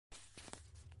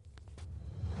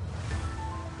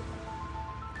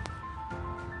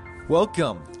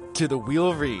Welcome to The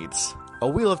Wheel Reads, a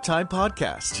Wheel of Time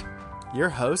podcast. Your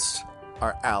hosts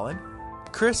are Alan,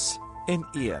 Chris, and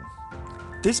Ian.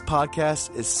 This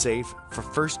podcast is safe for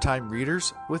first-time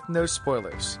readers with no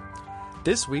spoilers.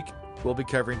 This week, we'll be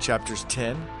covering chapters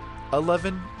 10,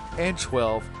 11, and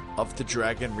 12 of The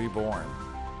Dragon Reborn,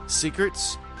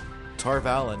 Secrets, Tar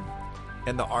Valon,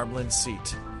 and the Armland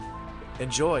Seat.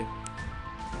 Enjoy!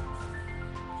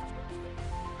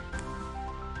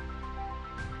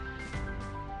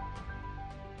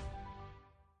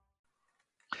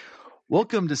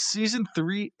 Welcome to Season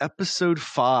 3, Episode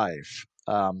 5.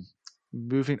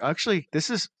 This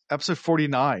is Episode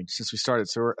 49 since we started,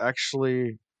 so we're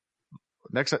actually,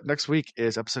 next week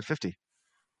is Episode 50.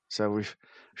 So we've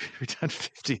done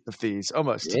 50 of these,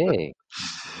 almost. Yay.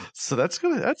 So that's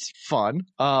fun.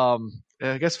 I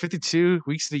guess 52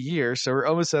 weeks of the year, so we're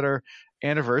almost at our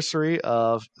anniversary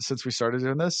of since we started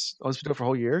doing this. Almost been doing it for a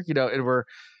whole year, and we're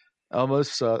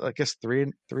almost, I guess, three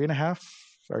and a half.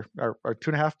 Or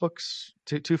 2.5 books,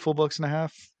 two full books and a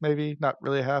half, maybe not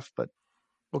really a half, but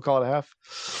we'll call it a half.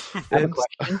 I have a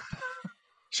question.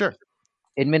 Sure.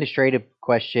 Administrative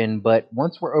question, but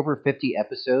once we're over 50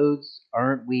 episodes,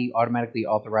 aren't we automatically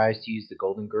authorized to use the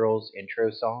Golden Girls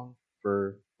intro song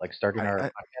for starting our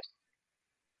podcast?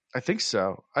 I think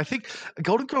so. I think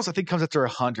Golden Girls comes after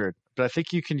 100, but I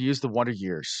think you can use the Wonder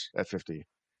Years at 50.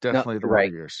 Definitely the Wonder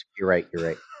Years. You're right.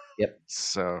 Yep.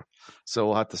 So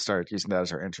we'll have to start using that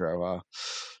as our intro.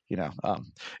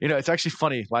 It's actually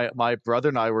funny. My brother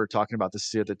and I were talking about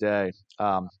this the other day,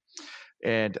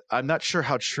 and I'm not sure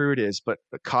how true it is, but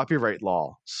the copyright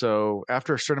law. So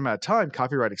after a certain amount of time,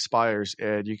 copyright expires,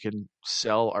 and you can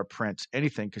sell or print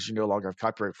anything because you no longer have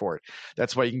copyright for it.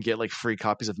 That's why you can get free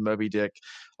copies of Moby Dick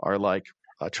or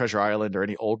Treasure Island or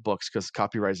any old books because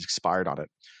copyright is expired on it.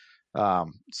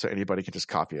 So anybody can just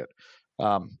copy it.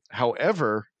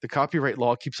 However, the copyright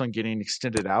law keeps on getting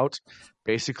extended out.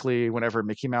 Basically, whenever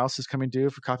Mickey Mouse is coming due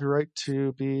for copyright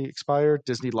to be expired,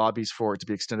 Disney lobbies for it to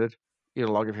be extended in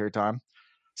a longer period of time.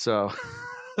 So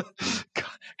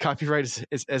copyright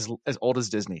is as old as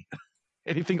Disney.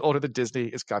 Anything older than Disney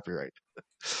is copyright.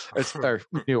 Or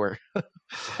newer. I'll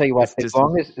tell you what, as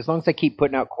long as they keep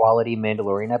putting out quality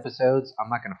Mandalorian episodes, I'm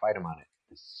not going to fight them on it.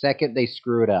 The second they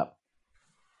screw it up,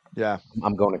 yeah,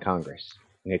 I'm going to Congress.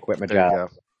 I'm going to quit my job.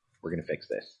 We're going to fix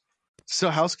this. So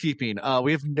housekeeping.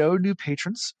 We have no new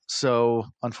patrons. So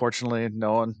unfortunately,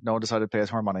 no one decided to pay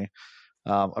us more money.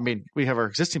 We have our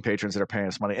existing patrons that are paying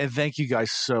us money, and thank you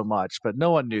guys so much. But no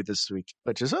one knew this week,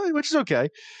 which is okay.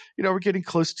 We're getting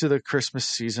close to the Christmas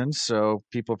season, so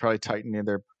people are probably tightening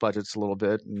their budgets a little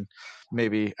bit, and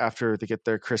maybe after they get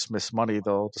their Christmas money,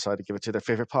 they'll decide to give it to their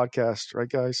favorite podcast, right,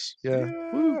 guys? Yeah.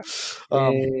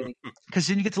 Because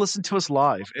then you get to listen to us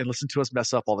live and listen to us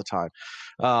mess up all the time,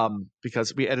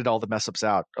 because we edit all the mess ups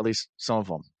out, at least some of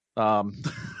them.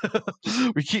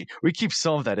 We keep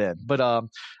some of that in,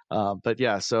 but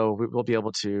yeah, so we'll be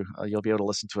able to you'll be able to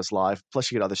listen to us live,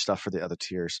 plus you get other stuff for the other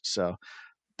tiers. So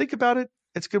think about it.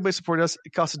 It's a good way to support us.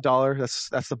 It costs $1.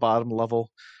 That's the bottom level.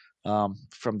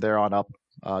 From there on up,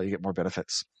 you get more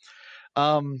benefits.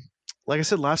 Like I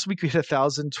said, last week we hit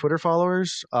 1,000 Twitter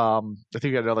followers. I think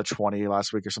we got another 20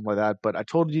 last week or something like that, but I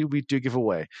told you we do give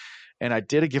away. And I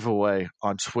did a giveaway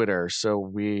on Twitter. So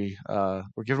we're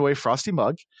giving away a Frosty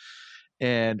mug.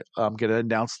 And I'm going to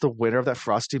announce the winner of that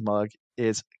Frosty mug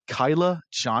is Kyla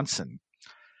Johnson.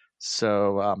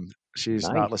 So she's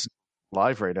not listening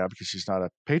live right now because she's not a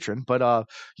patron. But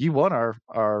you won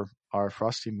our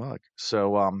Frosty mug.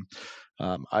 So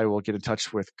I will get in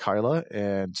touch with Kyla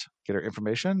and get her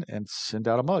information and send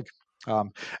out a mug.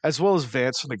 As well as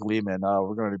Vance from the Gleeman,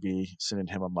 we're going to be sending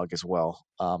him a mug as well.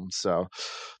 So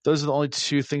those are the only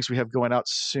two things we have going out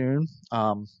soon.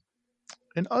 And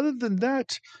other than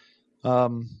that,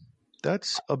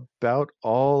 that's about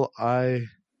all I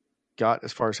got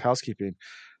as far as housekeeping.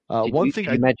 Did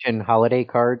you mention holiday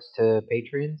cards to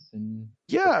patrons?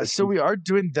 So we are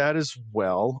doing that as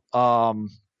well.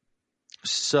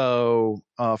 So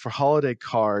for holiday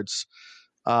cards,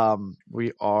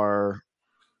 we are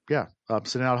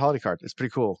sending out a holiday card. It's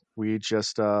pretty cool. We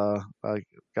just got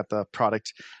the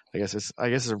product. I guess it's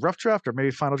a rough draft or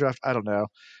maybe final draft. I don't know,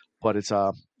 but it's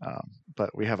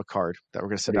but we have a card that we're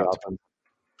gonna send out. Awesome.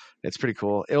 It's pretty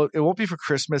cool. It won't be for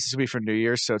Christmas. It's gonna be for New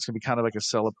Year's, so it's gonna be kind of like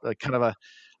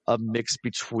a mix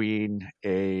between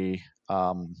a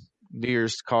New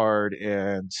Year's card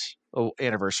and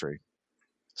anniversary.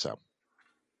 So.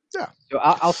 Yeah. So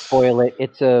I'll spoil it.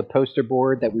 It's a poster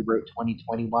board that we wrote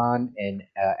 2021, and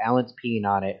Alan's peeing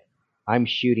on it. I'm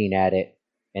shooting at it,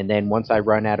 and then once I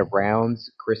run out of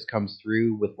rounds, Chris comes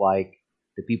through with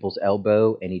the the people's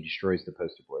elbow, and he destroys the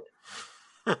poster board.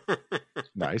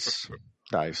 Nice. We,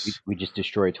 Nice. we just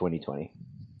destroy 2020.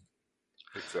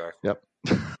 Exactly. Yep.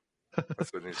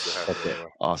 That's what needs to happen That's it. anyway.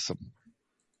 Awesome.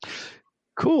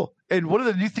 Cool. And one of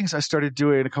the new things I started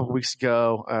doing a couple weeks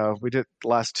ago, we did the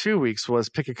last 2 weeks, was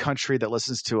pick a country that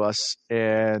listens to us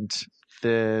and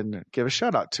then give a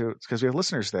shout out to it because we have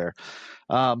listeners there.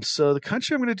 So the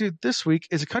country I'm going to do this week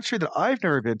is a country that I've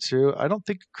never been to. I don't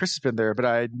think Chris has been there, but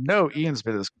I know Ian's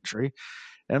been to this country.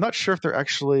 And I'm not sure if they're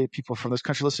actually people from this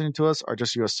country listening to us or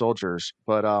just U.S. soldiers,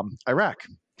 but Iraq.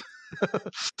 uh,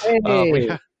 we Hey,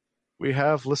 have we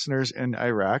have listeners in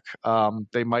Iraq.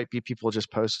 They might be people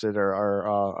just posted or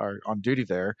are on duty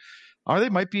there, or they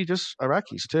might be just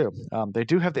Iraqis too. They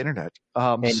do have the internet.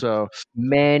 and So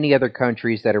many other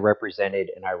countries that are represented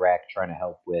in Iraq trying to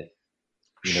help with,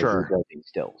 sure, rebuilding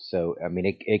still. So I mean,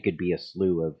 it could be a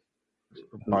slew of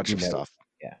a bunch who of knows. stuff.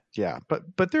 Yeah. Yeah,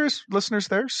 but there's listeners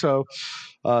there. So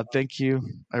thank you,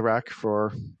 Iraq,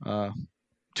 for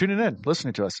tuning in,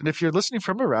 listening to us. And if you're listening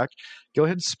from Iraq, go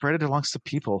ahead and spread it amongst the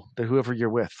people, the whoever you're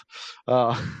with.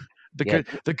 Uh, Yeah,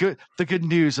 the good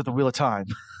news of the Wheel of Time.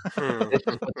 this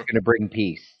is what's going to bring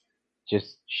peace.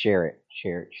 Just share it,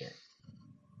 share it, share it.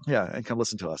 Yeah, and come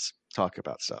listen to us talk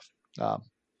about stuff. Um,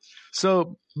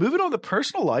 so moving on to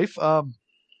personal life, I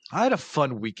had a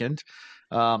fun weekend.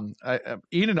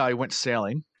 Ian and I went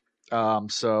sailing.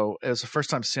 So it was the first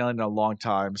time sailing in a long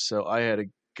time. So I had a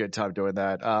good time doing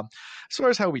that. As far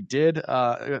as how we didn't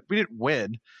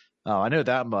win. I know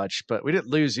that much, but we didn't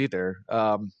lose either.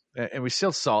 And we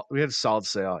still saw we had a solid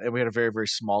sail, and we had a very very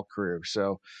small crew.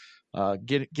 So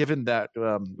given that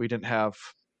we didn't have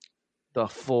the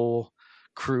full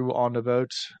crew on the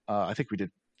boat, I think we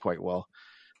did quite well.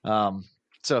 Um,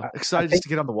 so I excited just think to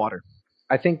get on the water.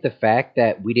 I think the fact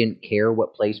that we didn't care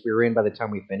what place we were in by the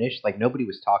time we finished, like nobody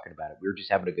was talking about it. We were just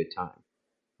having a good time.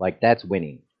 Like that's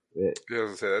winning. Yeah, I was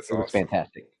gonna say that's It was awesome.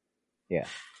 fantastic. Yeah, Yeah.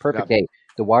 perfect day.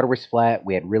 The water was flat.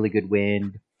 We had really good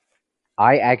wind.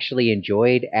 I actually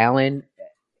enjoyed Alan.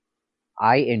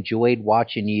 I enjoyed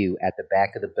watching you at the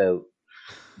back of the boat,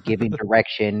 giving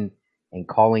direction and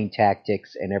calling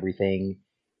tactics and everything.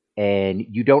 And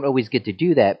you don't always get to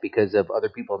do that because of other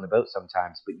people in the boat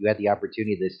sometimes, but you had the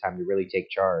opportunity this time to really take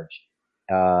charge.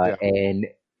 Yeah. And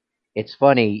it's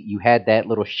funny, you had that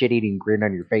little shit eating grin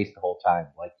on your face the whole time.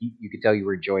 Like you could tell you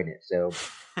were enjoying it. So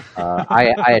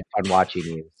I had fun watching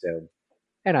you. So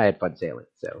and I had fun sailing.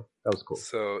 So that was cool.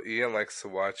 So Ian likes to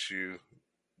watch you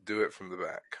do it from the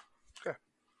back. Okay.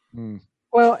 Mm,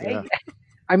 Well, yeah.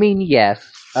 I mean,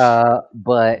 yes,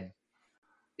 but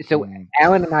so Mm,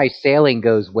 Alan and I sailing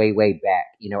goes way, way back.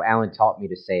 Alan taught me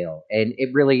to sail, and it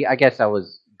really, I guess, I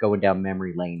was going down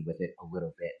memory lane with it a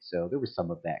little bit. So there was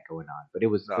some of that going on, but it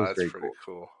No, was that's very pretty cool.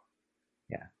 cool.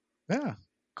 Yeah, yeah.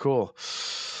 Cool.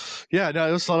 Yeah, no,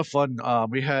 it was a lot of fun.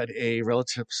 We had a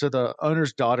relative, so the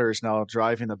owner's daughter is now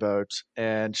driving the boat,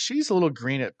 and she's a little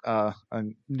green at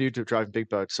and new to driving big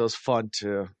boats. So it's fun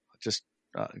to just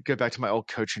go back to my old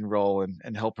coaching role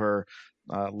and help her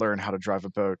learn how to drive a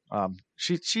boat.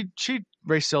 She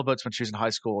raced sailboats when she was in high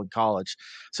school and college,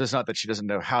 so it's not that she doesn't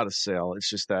know how to sail. It's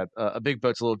just that a big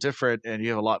boat's a little different, and you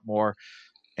have a lot more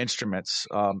instruments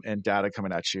and data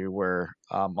coming at you, where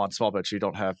on small boats you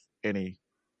don't have any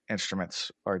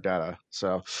instruments or data.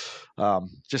 So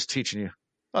just teaching you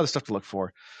other stuff to look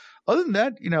for. Other than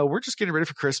that, we're just getting ready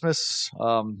for Christmas,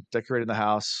 decorating the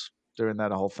house, doing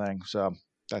that whole thing. So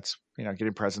that's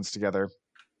getting presents together.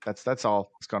 That's all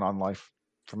that's going on in life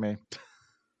for me.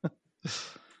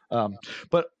 Um,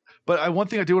 but one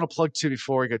thing I do want to plug too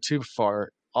before we go too far.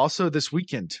 Also, this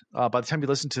weekend, by the time you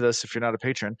listen to this, if you're not a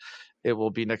patron, it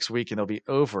will be next week and it'll be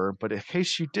over. But in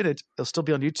case you didn't, it'll still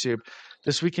be on YouTube.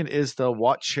 This weekend is the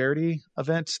Watt Charity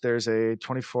event. There's a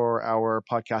 24-hour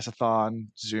podcastathon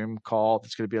Zoom call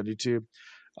that's going to be on YouTube.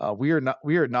 We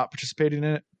are not participating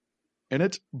in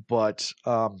it, but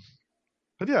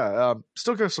yeah,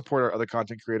 still go support our other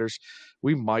content creators.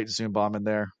 We might Zoom bomb in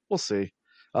there. We'll see.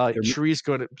 there, Tree's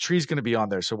going to be on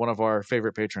there. So one of our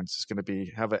favorite patrons is going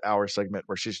to have an hour segment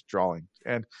where she's drawing,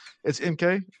 and it's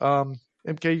MK.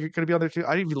 MK, you're going to be on there too.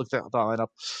 I didn't even look that lineup.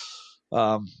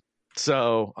 Um,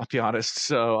 so I'll be honest.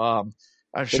 So I'm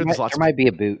there sure there's might lots there of might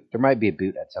people. be a boot. There might be a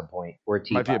boot at some point or a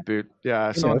Might be a teapot. boot. Yeah,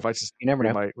 if Who someone knows? invites us, You never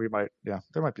know. we might. Yeah,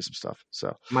 there might be some stuff.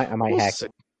 So I might we'll hack see.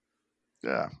 it.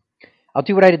 Yeah, I'll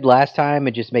do what I did last time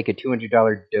and just make a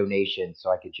 $200 donation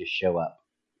so I could just show up.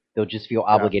 They'll just feel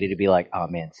yeah, obligated to be like, "Oh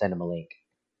man, send them a link,"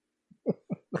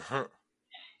 Mhm.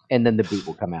 and then the boot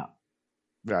will come out.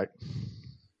 right.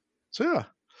 So yeah.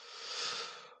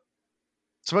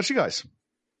 So about you guys?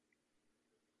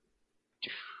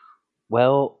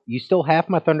 Well, you stole half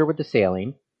my thunder with the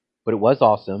sailing. but it was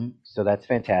awesome. So that's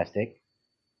fantastic.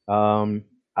 Um,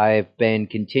 I've been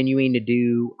continuing to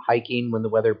do hiking when the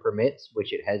weather permits,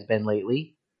 which it has been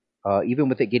lately. Even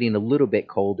with it getting a little bit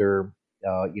colder,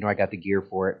 I got the gear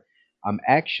for it. I'm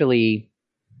actually,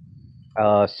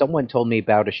 someone told me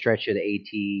about a stretch of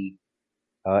the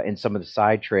AT and some of the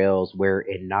side trails where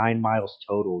in 9 miles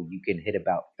total, you can hit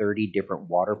about 30 different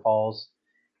waterfalls.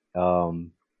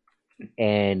 Um,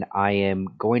 and I am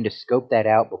going to scope that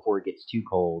out before it gets too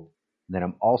cold. And then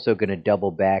I'm also going to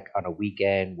double back on a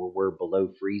weekend where we're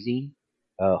below freezing,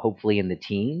 hopefully in the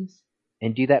teens,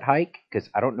 and do that hike. Because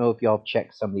I don't know if y'all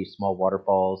check some of these small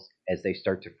waterfalls as they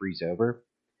start to freeze over,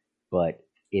 but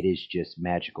it is just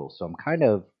magical. So I'm kind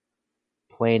of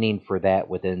planning for that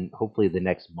within hopefully the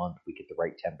next month we get the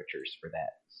right temperatures for that.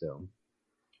 So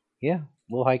yeah,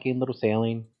 little hiking, little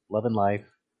sailing, loving life,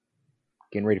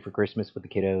 getting ready for Christmas with the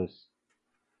kiddos.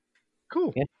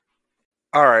 Cool. Yeah.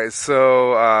 All right,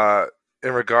 so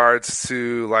in regards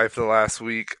to life in the last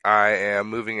week, I am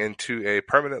moving into a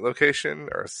permanent location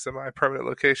or a semi-permanent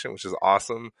location, which is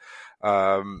awesome.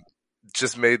 Um,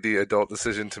 just made the adult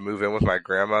decision to move in with my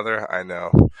grandmother. I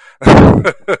know.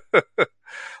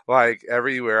 Like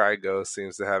everywhere I go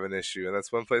seems to have an issue, and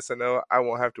that's one place I know I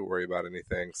won't have to worry about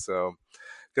anything. So,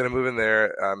 gonna move in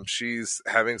there. She's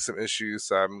having some issues,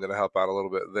 so I'm gonna help out a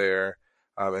little bit there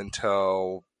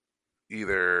until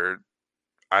either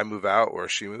I move out or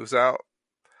she moves out.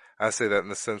 I say that in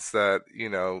the sense that,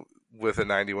 with a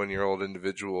 91-year-old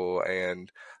individual and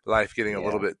life getting a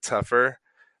little Yeah. bit tougher,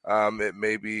 it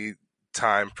may be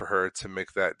time for her to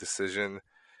make that decision.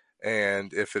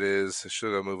 And if it is,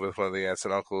 she'll go move with one of the aunts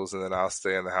and uncles, and then I'll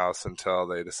stay in the house until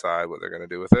they decide what they're going to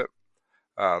do with it,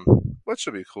 um, which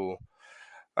should be cool.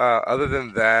 Other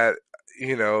than that,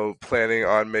 planning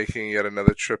on making yet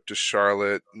another trip to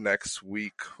Charlotte next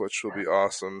week, which will be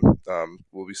awesome.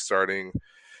 We'll be starting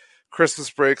Christmas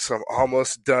break, so I'm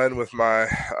almost done with my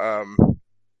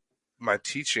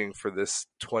teaching for this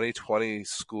 2020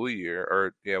 school year,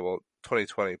 or yeah, well,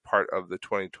 2020 part of the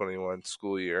 2021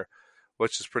 school year,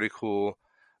 which is pretty cool.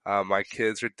 My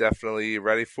kids are definitely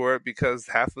ready for it because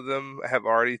half of them have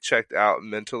already checked out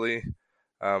mentally.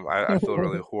 I feel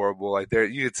really horrible. Like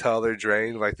you could tell they're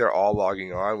drained. Like they're all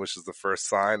logging on, which is the first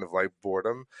sign of like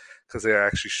boredom because they're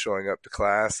actually showing up to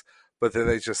class. But then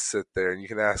they just sit there, and you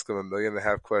can ask them 1.5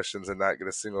 million questions and not get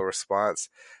a single response.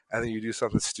 And then you do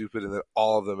something stupid, and then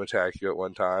all of them attack you at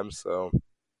one time. So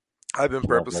I've been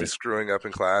purposely Lovely. screwing up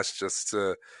in class just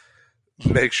to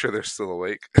make sure they're still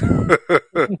awake.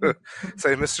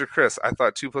 Say, Mr. Chris, I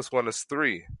thought 2 plus 1 is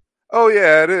 3. Oh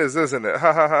yeah, it is, isn't it?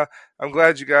 Ha ha ha. I'm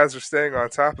glad you guys are staying on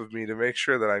top of me to make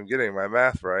sure that I'm getting my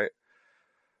math right.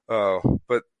 Oh,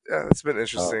 but yeah, it's been Oh,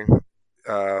 interesting.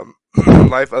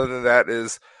 Life other than that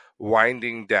is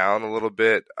winding down a little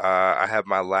bit. I have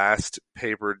my last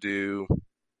paper due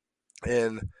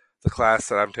in the class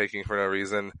that I'm taking for no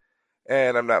reason,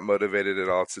 and I'm not motivated at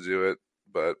all to do it.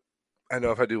 But I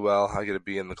know if I do well, I'll get a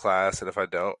B in the class, and if I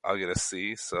don't, I'll get a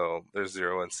C. So there's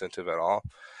zero incentive at all.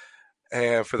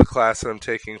 And for the class that I'm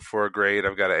taking for a grade,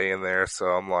 I've got an A in there. So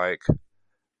I'm like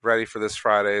ready for this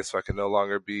Friday, so I can no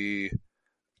longer be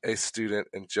a student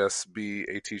and just be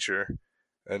a teacher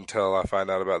until I find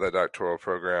out about that doctoral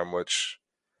program, which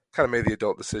kind of made the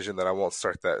adult decision that I won't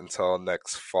start that until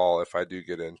next fall if I do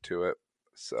get into it.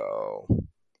 So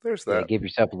there's yeah, that. give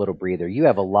yourself a little breather. You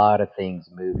have a lot of things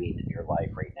moving in your life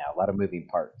right now, a lot of moving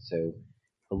parts. So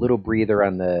a little breather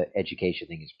on the education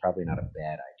thing is probably not a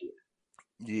bad idea.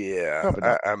 Yeah, Probably I,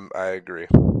 not. I'm. I agree.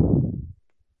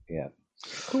 Yeah.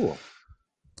 Cool.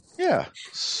 Yeah.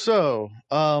 So,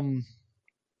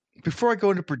 before I go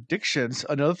into predictions,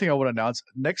 another thing I want to announce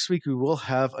next week we will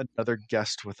have another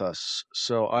guest with us.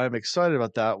 So I'm excited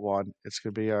about that one. It's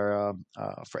going to be our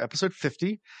for episode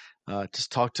 50.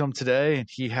 Just talked to him today, and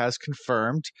he has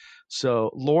confirmed.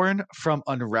 So Lauren from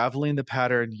Unraveling the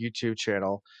Pattern YouTube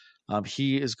channel,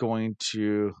 he is going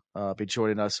to be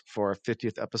joining us for our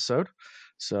 50th episode.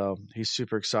 So he's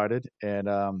super excited, and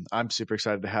I'm super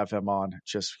excited to have him on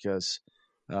just because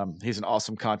he's an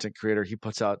awesome content creator. He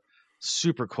puts out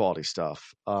super quality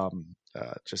stuff.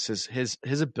 Just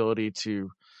his ability to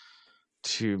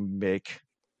make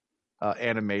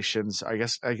animations. I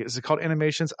guess is it called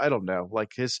animations? I don't know.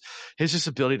 Like his just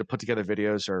ability to put together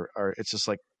videos are it's just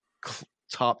like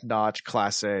top notch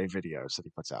class A videos that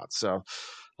he puts out. So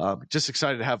just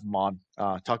excited to have him on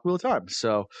Talk Wheel of Time.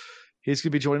 So he's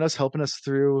going to be joining us, helping us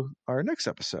through our next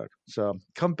episode. So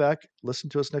come back,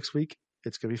 listen to us next week.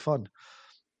 It's going to be fun.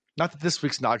 Not that this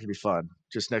week's not going to be fun,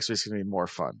 just next week's going to be more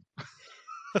fun.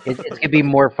 It's gonna be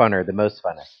more funner, the most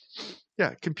funner.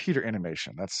 Yeah, computer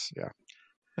animation. That's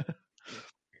yeah.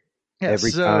 Yeah.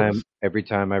 So Every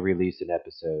time I release an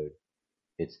episode,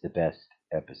 it's the best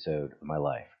episode of my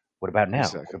life. What about now? What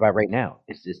exactly. about right now?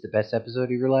 Is this the best episode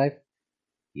of your life?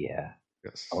 Yeah.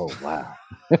 Yes. Oh wow,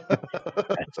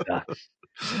 that sucks.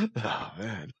 Oh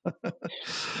man.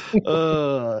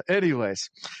 Anyways,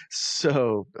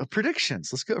 so predictions.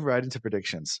 Let's go right into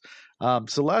predictions.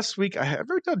 So last week I've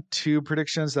already done two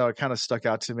predictions that kind of stuck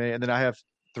out to me, and then I have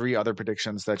three other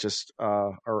predictions that just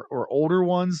are older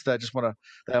ones that just want to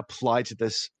that apply to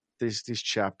these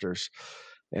chapters,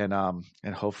 and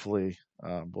hopefully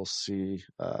we'll see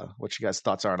what you guys'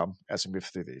 thoughts are on them as we move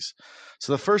through these.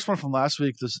 So the first one from last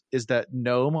week is that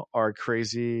Gnome, our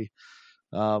crazy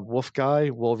wolf guy,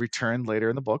 will return later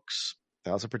in the books.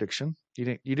 That was a prediction.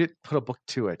 You didn't put a book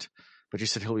to it, but you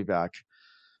said he'll be back.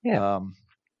 Yeah, Um,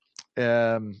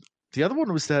 um, the other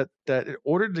one was that in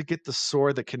order to get the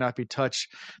sword that cannot be touched,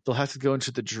 they'll have to go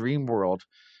into the dream world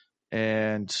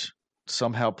and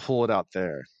somehow pull it out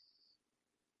there.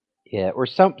 yeah, or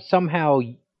somehow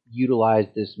utilize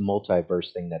this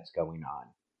multiverse thing that's going on.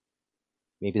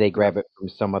 Maybe they Yeah, grab it from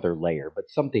some other layer, but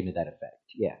something to that effect.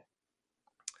 Yeah.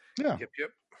 yeah. Yep, yep.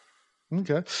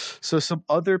 Okay. So some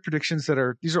other predictions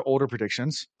these are older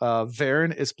predictions.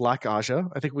 Varen is Black Aja.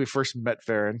 I think we first met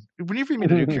Varen. Whenever you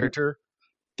meet a new character,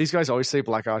 these guys always say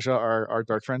Black Aja are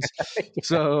dark friends.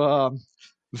 So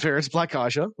Varen's Black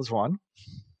Aja was one.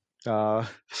 Uh,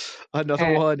 another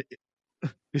Eh, one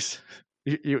is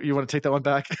you want to take that one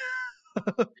back?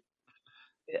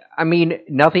 I mean,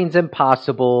 nothing's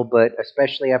impossible, but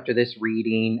especially after this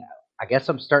reading, I guess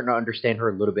I'm starting to understand her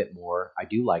a little bit more. I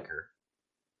do like her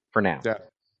for now. Yeah.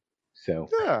 So,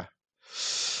 Yeah.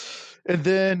 And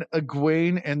then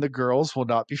Egwene and the girls will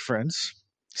not be friends.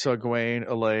 So Egwene,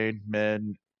 Elaine,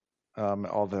 Min,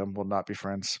 all of them will not be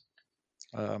friends.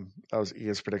 That was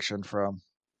Ian's prediction from,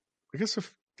 I guess, the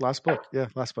last book. Yeah,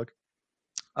 last book.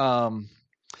 Um,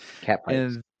 cat fights.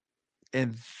 and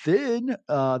and then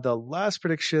the last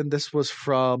prediction. This was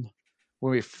from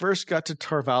when we first got to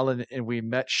Tarvalin and we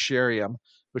met Sheriam,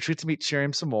 which we get to meet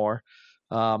Sheriam some more.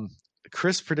 Um,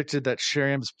 Chris predicted that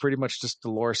Sheriam is pretty much just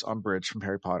Dolores Umbridge from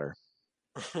Harry Potter.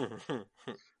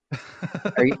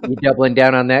 Are you doubling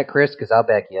down on that, Chris? Because I'll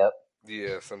back you up.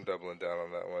 Yes, I'm doubling down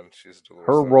on that one. She's Her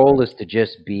Dolores role Umbridge. is to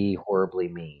just be horribly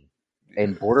mean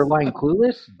and Yes. borderline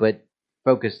clueless, but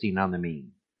focusing on the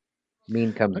mean.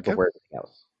 Mean comes Okay. before everything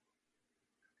else.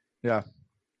 Yeah.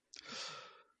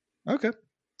 Okay.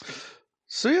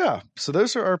 So yeah, so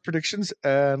those are our predictions,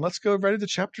 and let's go right into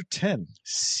chapter 10.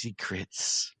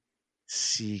 Secrets.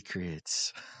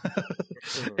 Secrets.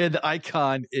 And the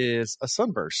icon is a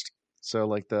sunburst. So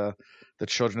like the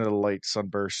children of the light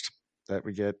sunburst that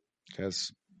we get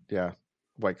because yeah,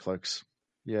 white cloaks.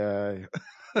 Yay.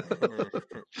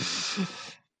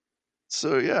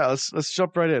 So yeah, let's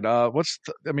jump right in. I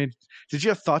mean, did you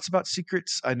have thoughts about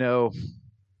secrets? I know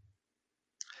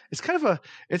it's kind of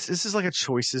this is like a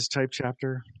choices type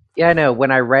chapter. Yeah, I know.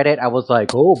 When I read it, I was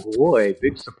like, oh boy,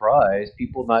 big surprise.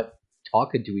 People not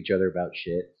talking to each other about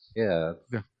shit. Yeah.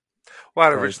 Yeah. Well,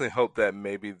 I'd So, originally hoped that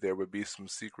maybe there would be some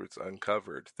secrets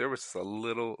uncovered. There was a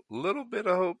little bit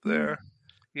of hope Mm, there.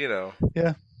 You know,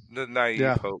 yeah. the naive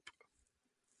Yeah. hope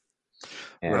of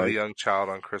yeah. a Right. young child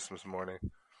on Christmas morning.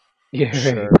 Yeah, right.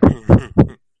 Sure.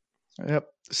 Yep.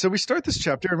 So we start this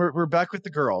chapter and we're back with the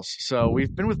girls. So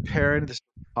we've been with Perrin this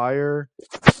entire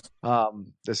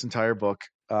book.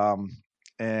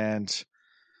 And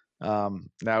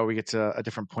now we get to a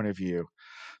different point of view.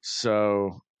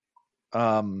 So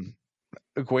um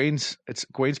it's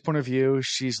Gwen's point of view.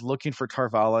 She's looking for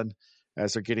Tarvalin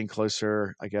as they're getting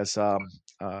closer, I guess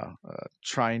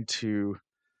trying to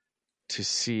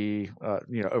see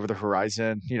over the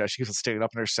horizon. She keeps standing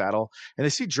up in her saddle and they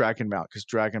see Dragonmount because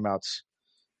Dragonmount's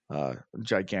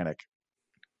gigantic.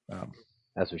 Um,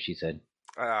 That's what she said.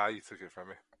 Ah, you took it from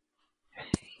me.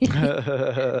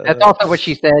 That's also what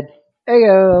she said.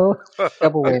 Heyo.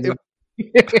 Double and,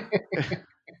 whammy.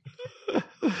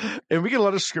 and we get a lot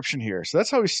of description here, so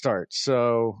that's how we start.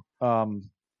 So,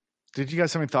 did you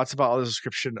guys have any thoughts about all the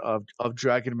description of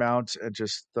Dragonmount and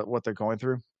just what they're going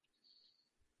through?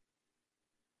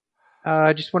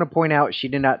 I just want to point out she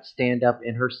did not stand up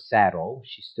in her saddle.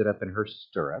 She stood up in her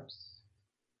stirrups.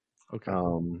 Okay.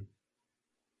 Um,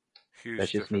 that's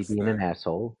Huge just me difference being an there.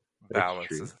 asshole, but it's Balance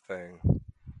true. is a thing.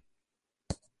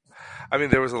 I mean,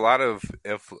 there was a lot of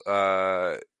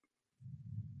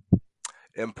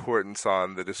importance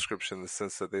on the description in the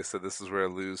sense that they said this is where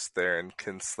Luz Theron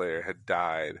Kinslayer had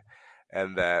died,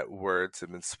 and that words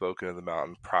had been spoken of the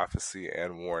mountain, prophecy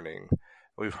and warning.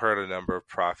 We've heard a number of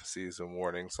prophecies and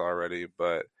warnings already,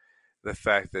 but the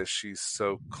fact that she's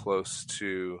so close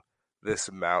to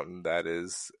this mountain that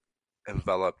is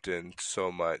enveloped in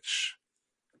so much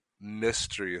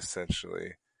mystery.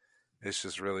 Essentially, it's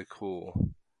just really cool,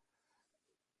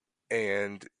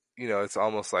 and it's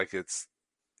almost like it's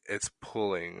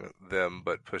pulling them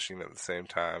but pushing them at the same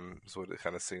time is what it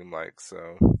kind of seemed like.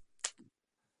 So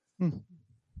Hmm.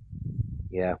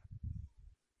 Yeah.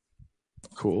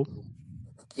 Cool.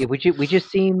 Yeah, we just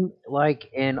seem like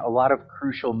in a lot of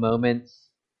crucial moments,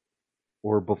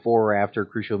 or before or after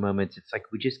crucial moments, it's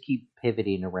like we just keep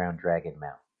pivoting around Dragon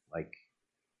Mount. Like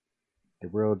the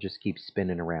world just keeps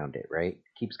spinning around it, right?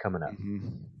 Keeps coming up.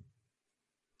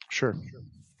 Sure.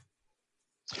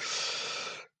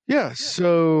 Yeah,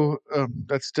 so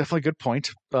that's definitely a good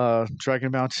point.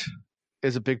 Dragon Mount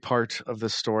is a big part of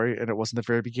this story, and it wasn't the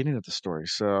very beginning of the story,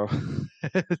 so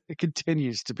it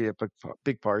continues to be a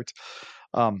big part.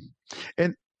 Um,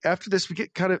 and after this, we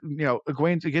get kind of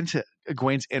Egwene, we get into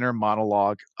Egwene's inner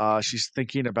monologue. She's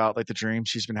thinking about like the dreams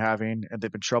she's been having, and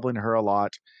they've been troubling her a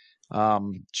lot.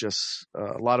 Just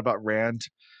a lot about Rand,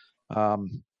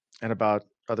 um, and about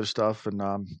other stuff,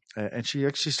 and she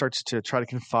actually starts to try to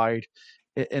confide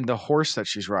in the horse that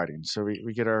she's riding. So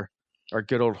we get our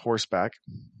good old horse back.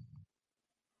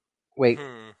 Wait,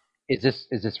 hmm. is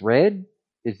this red?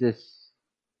 Is this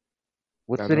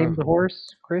what's I the don't name of know. the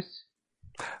horse, Chris?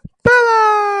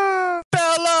 Bella!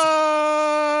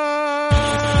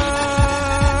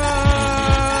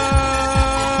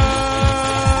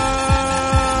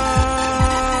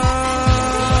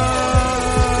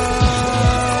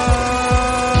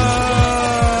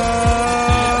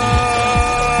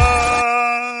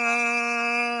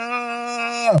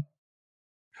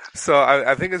 So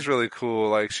I think it's really cool.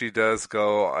 Like she does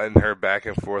go in her back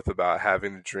and forth about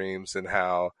having the dreams and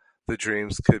how the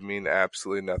dreams could mean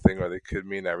absolutely nothing or they could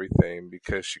mean everything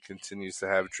because she continues to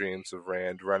have dreams of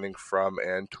Rand running from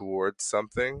and towards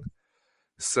something.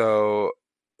 So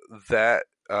that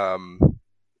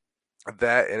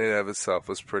that in and of itself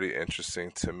was pretty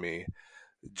interesting to me,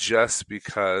 just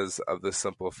because of the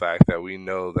simple fact that we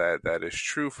know that that is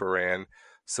true for Rand.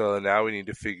 So now we need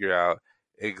to figure out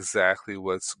exactly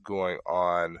what's going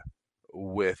on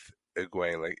with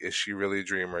Egwene. Like, is she really a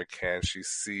dreamer? Can she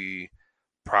see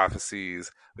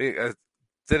prophecies?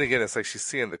 Then again, it's like she's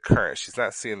seeing the current. She's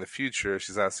not seeing the future.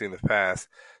 She's not seeing the past.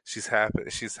 She's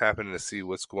happening to see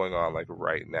what's going on like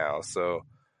right now. So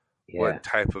Yeah. what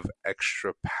type of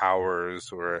extra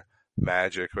powers or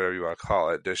magic, whatever you want to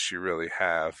call it, does she really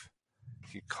have?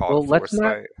 Can you call it Well,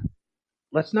 foresight?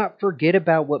 let's not forget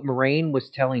about what Moraine was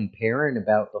telling Perrin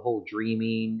about the whole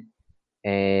dreaming,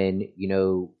 and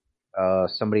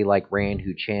somebody like Rand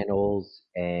who channels,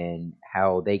 and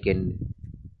how they can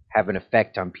have an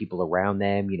effect on people around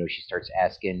them. She starts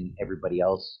asking everybody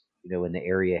else, in the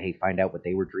area, hey, find out what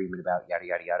they were dreaming about, yada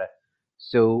yada yada.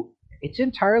 So it's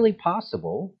entirely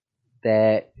possible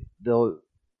that the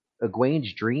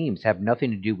Egwene's dreams have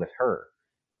nothing to do with her.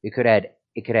 It could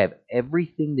have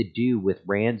everything to do with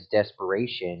Rand's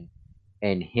desperation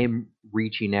and him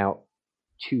reaching out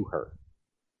to her,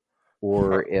 Huh.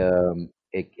 or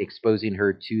exposing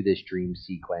her to this dream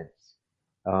sequence.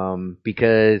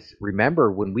 Because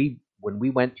remember when we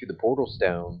went through the portal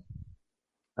stone,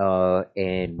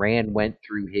 and Rand went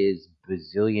through his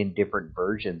bazillion different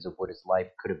versions of what his life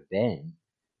could have been.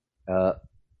 Uh,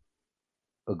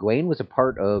 Egwene was a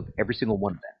part of every single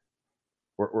one of them,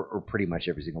 or pretty much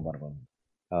every single one of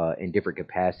them, in different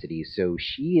capacities. So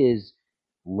she is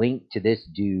linked to this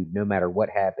dude no matter what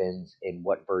happens in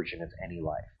what version of any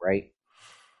life, right?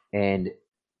 And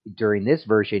during this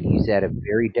version, he's at a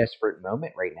very desperate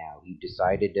moment right now. He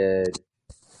decided to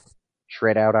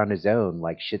tread out on his own.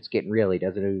 Like shit's getting real. He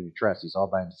doesn't know who to trust. He's all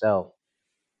by himself.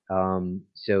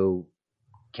 So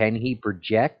can he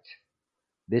project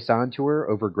this onto her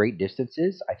over great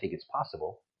distances? I think it's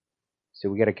possible. So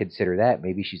we got to consider that.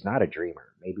 Maybe she's not a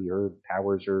dreamer. Maybe her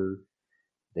powers are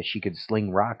that she could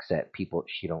sling rocks at people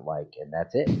she don't like, and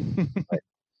that's it. But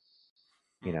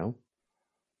you Hmm. know,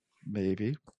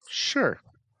 Maybe. Sure.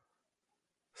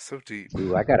 So deep.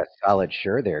 ooh, I got a solid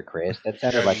sure there, Chris. That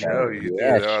sounded I like a know you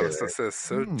yeah did. Oh, sure. this is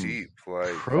so Hmm. deep.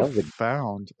 Like, That was a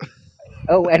Profound.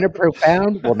 oh, and a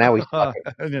profound. Well, now he's talking.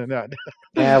 No, no.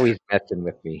 Now he's messing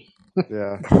with me.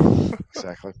 Yeah,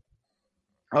 exactly.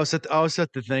 I always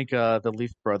have to thank the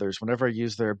Leaf Brothers. Whenever I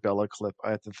use their Bella clip,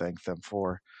 I have to thank them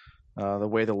for the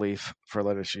way the Leaf for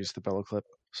letting us use the Bella clip.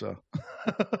 So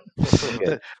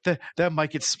Good. that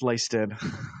might get spliced in.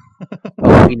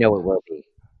 Oh, we know it will be.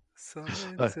 some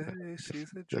Uh, say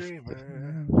she's a def-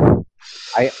 dreamer.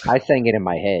 def- I sang it in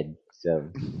my head, so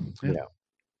yeah,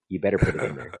 you better put it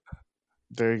in there.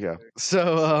 there you go.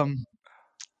 So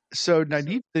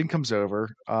Nynaeve then comes over.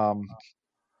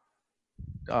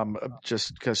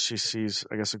 just because she sees,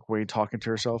 I guess, Egwene talking to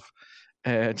herself,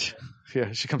 and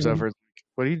yeah, she comes Mhm. over.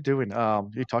 What are you doing?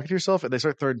 You talking to yourself? And they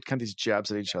start throwing kind of these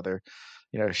jabs at each other.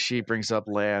 She brings up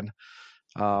Lan.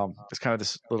 It's kind of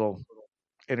this little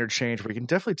interchange where you can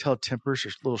definitely tell tempers are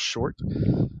a little short.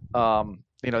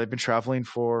 They've been traveling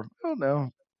for, I don't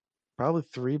know, probably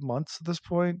 3 months at this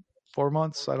point, 4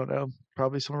 months, I don't know,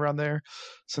 probably somewhere around there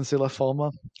since they left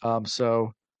Falma.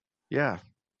 So yeah,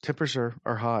 tempers are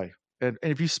high, and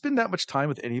if you spend that much time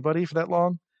with anybody for that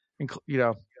long, you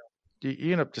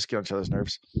end up just getting on each other's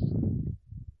nerves.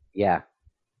 Yeah,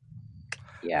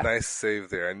 yeah. Nice save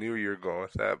there. I knew you were going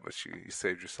with that, but you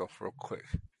saved yourself real quick.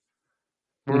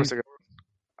 Where was I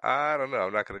I don't know.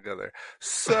 I'm not going to go there.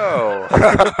 So,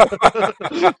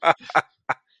 going?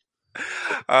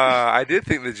 I did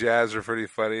think the jabs were pretty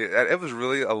funny. It was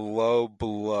really a low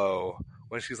blow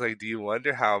when she's like, "Do you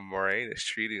wonder how Moraine is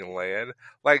treating Lan?"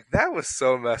 Like that was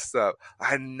so messed up.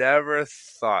 I never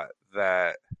thought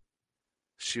that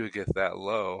she would get that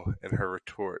low in her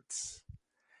retorts,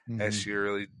 and Hmm. she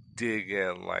really dig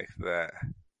in like that,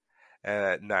 and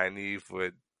that Nynaeve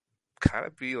would kind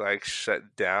of be like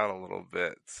shut down a little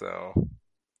bit. So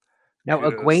Now,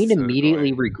 kudos Egwene to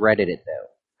immediately Egwene. regretted it, though.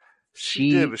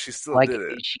 She did, She but she still like did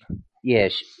it. she, yeah.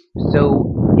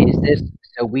 So is this?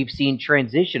 So we've seen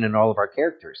transition in all of our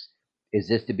characters. Is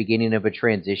this the beginning of a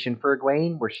transition for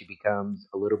Egwene, where she becomes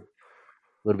a little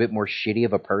bit more shitty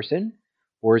of a person,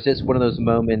 or is this one of those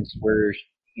moments where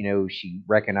she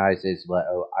recognizes, well,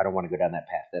 oh, I don't want to go down that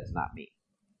path. That's not me.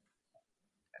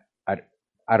 I,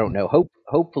 I don't know.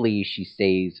 Hopefully she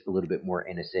stays a little bit more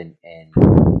innocent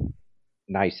and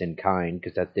nice and kind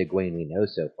because that's the Egwene we know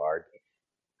so far.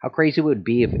 How crazy would it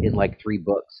be if in like 3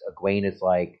 books, Egwene is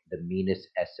like the meanest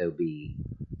SOB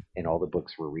in all the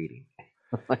books we're reading?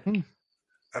 Hmm. Like,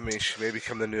 I mean, she may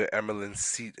become the new Emerald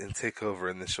Seat and take over,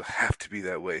 and then she'll have to be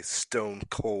that way, stone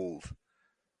cold.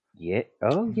 yeah.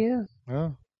 Oh, yeah.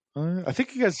 Well, I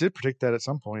think you guys did predict that at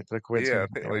some point, that Gwen's Yeah, gonna I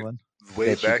think like Amberlin. way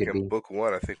That she back could in be. book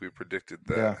one, I think we predicted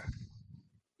that. Yeah,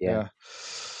 Yeah.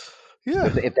 yeah,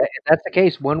 yeah. If that's the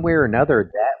case, one way or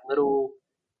another,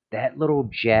 that little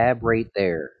jab right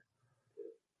there,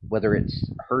 whether it's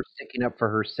her sticking up for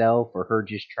herself or her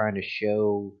just trying to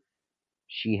show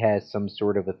she has some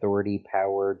sort of authority,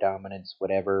 power, dominance,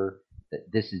 whatever.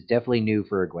 This is definitely new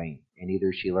for Egwene, and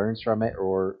either she learns from it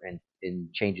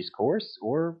and changes course,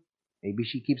 or maybe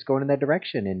she keeps going in that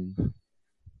direction, and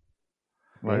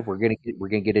yeah, Right. we're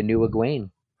gonna get a new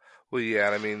Egwene. Well, yeah,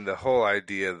 and I mean the whole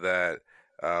idea that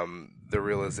the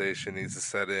realization needs to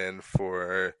set in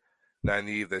for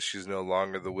Nynaeve that she's no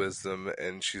longer the wisdom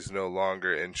and she's no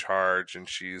longer in charge, and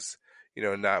she's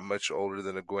not much older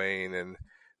than Egwene, and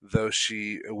though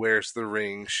she wears the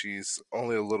ring, she's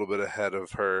only a little bit ahead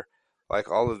of her. Like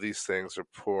all of these things are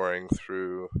pouring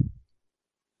through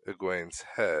Egwene's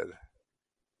head.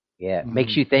 Yeah,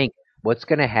 makes Hmm. you think what's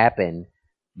gonna happen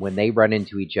when they run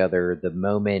into each other the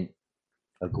moment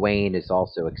Egwene is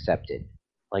also accepted.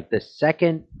 Like the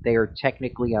second they are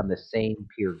technically on the same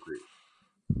peer group,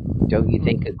 don't you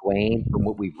think Hmm. Egwene, from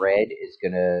what we've read, is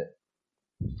gonna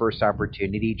first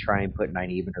opportunity try and put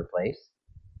Nynaeve in her place?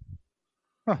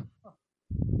 Huh.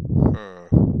 Hmm.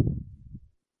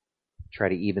 Try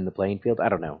to even the playing field? I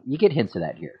don't know. You get hints of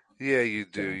that here. Yeah, you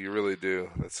do. So You really do.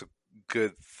 That's a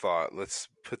good thought. Let's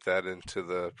put that into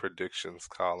the predictions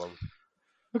column.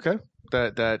 Okay.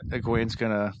 That Egwene's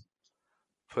gonna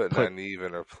Put put Nynaeve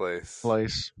in her place.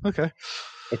 place. Okay.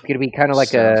 it's gonna be kind of like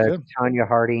Sounds a good. Tanya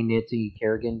Harding, Nancy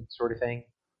Kerrigan sort of thing.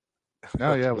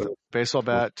 Oh yeah, with a Little, baseball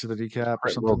little, bat to the kneecap or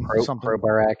little something. Something.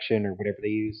 crowbar action or whatever they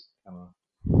use.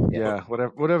 Yeah. But Yeah.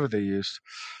 Whatever they used.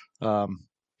 Um.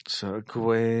 So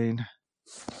Egwene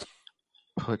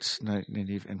puts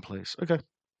Nynaeve in place. Okay.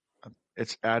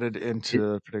 It's added into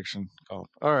It, the prediction column.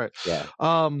 All right. yeah.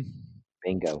 Um.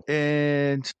 Bingo.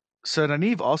 And so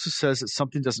Nynaeve also says that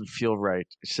something doesn't feel right.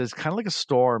 It says kind of like a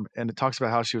storm, and it talks about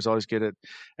how she was always good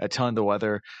at telling the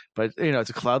weather. But it's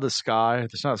a cloudless sky.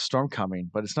 There's not a storm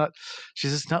coming, but it's not. She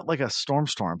says it's not like a storm,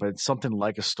 but it's something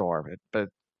like a storm. But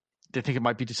they think it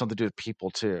might be something to do with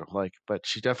people too. But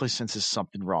she definitely senses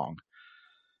something wrong.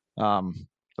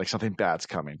 Like something bad's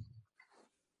coming.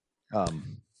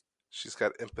 Um. she's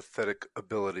got empathetic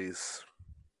abilities.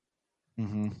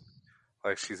 Hmm.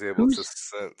 Like she's able to Who's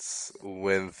sense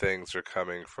when things are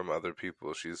coming from other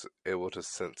people. She's able to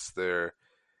sense their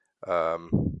um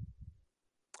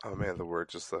oh man, the word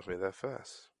just left me that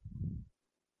fast.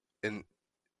 In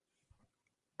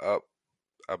up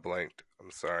I blanked.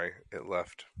 I'm sorry. It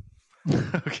left.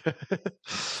 Okay.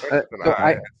 Starts with an so I.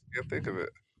 I I can't think of it.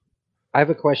 I have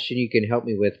a question you can help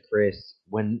me with, Chris.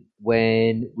 When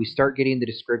we start getting the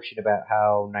description about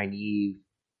how Nynaeve,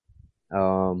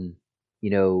 um,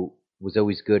 was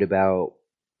always good about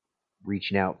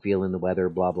reaching out, feeling the weather,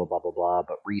 blah blah blah blah blah,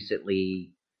 but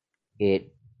recently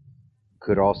it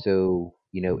could also,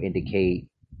 indicate,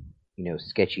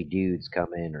 sketchy dudes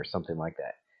coming or something like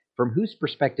that. From whose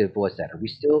perspective was that? Are we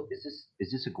still? Is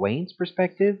this Egwene's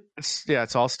perspective?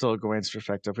 It's all still Gawain's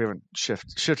perspective. We haven't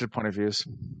shifted point of views.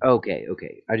 Okay,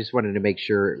 okay. I just wanted to make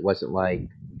sure it wasn't like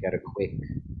we got a quick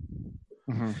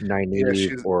Yeah, Nynaeve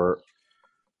she's. or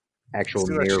It actual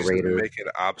seems like she's just narrator. making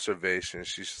observations.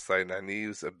 She's just like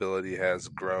Nynaeve's ability has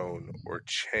grown or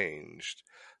changed.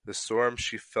 The storm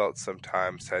she felt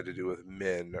sometimes had to do with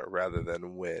men rather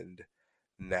than wind.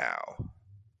 Now,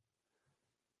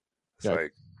 it's Right.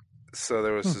 like so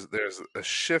Hmm. there's a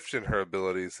shift in her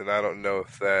abilities, and I don't know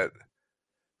if that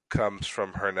comes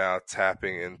from her now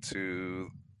tapping into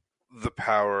the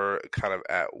power kind of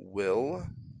at will,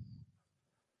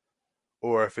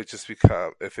 or if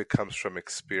it comes from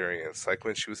experience. Like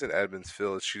when she was in Edmonds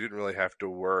Field, she didn't really have to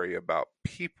worry about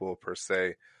people per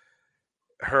se.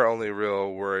 Her only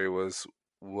real worry was,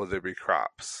 will there be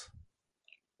crops?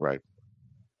 Right.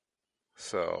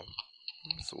 So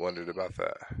I just wondered about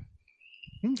that.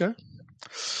 Okay.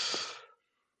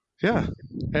 Yeah.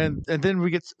 And then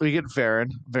we get Varen.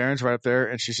 Varen's right up there,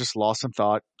 and she's just lost in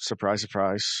thought. Surprise,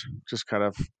 surprise. Just kind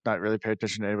of not really paying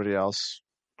attention to anybody else.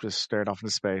 Just staring off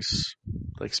into space,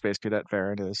 like Space Cadet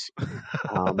Varen is.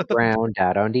 Brown,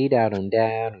 da dum dee da dum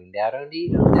down, da dum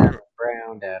dee dum down,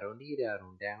 brown, da dum dee da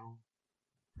dum down.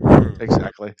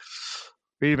 Exactly.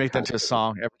 We need to make that into a Constantly.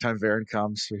 song every time Varen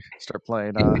comes. We start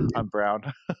playing I'm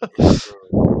Brown.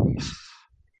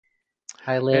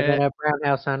 I live and in a brown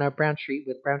house on a brown street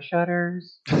with brown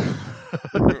shutters, and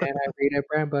I read a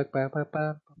brown book. Ba, ba,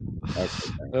 ba, ba. Okay,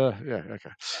 sorry. yeah, okay.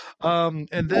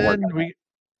 And I'll work then on we,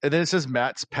 and then it says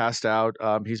Matt's passed out.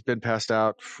 He's been passed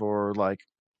out for like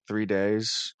 3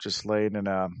 days, just laying in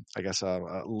I guess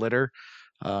a litter.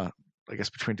 Uh, I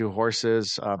guess between two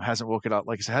horses. Hasn't woken up.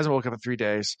 Like I said, hasn't woken up in 3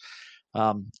 days.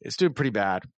 It's doing pretty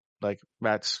bad. Like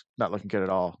Matt's not looking good at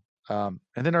all. And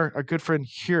then our good friend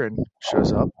Huron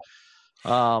shows up,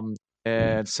 um,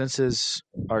 and senses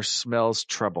our smells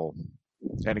trouble,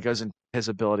 and it goes into his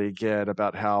ability again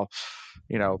about how,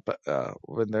 but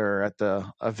when they're at the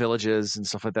villages and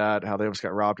stuff like that, how they almost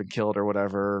got robbed and killed or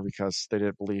whatever because they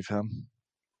didn't believe him.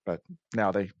 But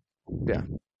now they, yeah,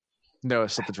 know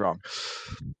something's wrong.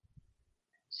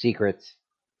 secrets,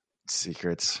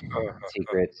 Secrets.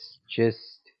 secrets.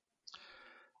 Just,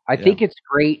 I Yeah. think it's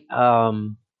great.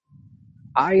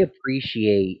 I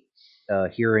appreciate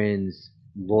Huron's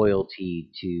loyalty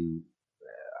to,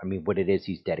 I mean, what it is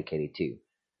he's dedicated to.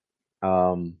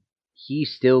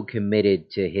 He's still committed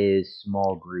to his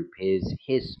small group, his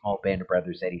small band of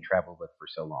brothers that he traveled with for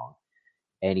so long,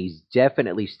 and he's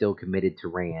definitely still committed to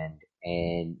Rand.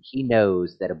 And he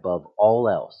knows that above all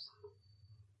else,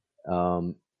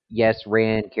 yes,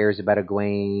 Rand cares about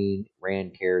Egwene,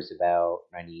 Rand cares about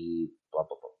Nynaeve, blah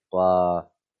blah blah blah,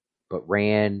 but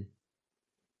Rand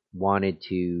wanted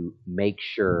to make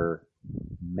sure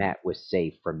Matt was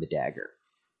safe from the dagger.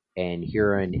 And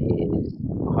Huron is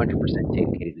 100%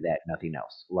 dedicated to that, nothing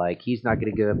else. Like, he's not going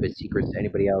to give up his secrets to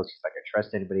anybody else. He's not going to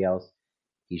trust anybody else.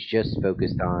 He's just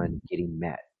focused on getting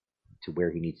Matt to where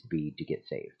he needs to be to get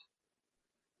saved.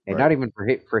 And Right. not even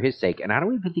for his sake. And I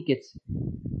don't even think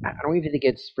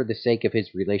it's for the sake of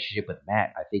his relationship with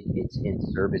Matt. I think it's in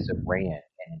service of Rand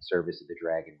and in service of the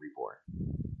Dragon Reborn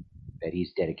that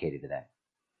he's dedicated to that.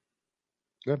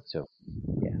 Good. So,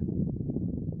 yeah,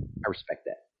 I respect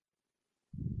that.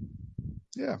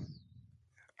 Yeah.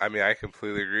 I mean, I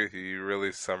completely agree with you. You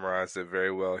really summarized it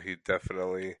very well. He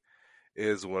definitely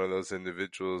is one of those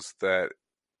individuals that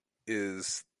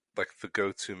is like the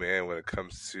go-to man when it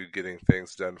comes to getting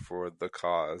things done for the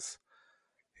cause.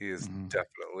 He is Mhm.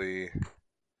 definitely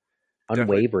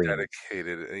Unwavering.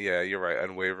 dedicated. Yeah, you're right.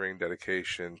 Unwavering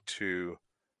dedication to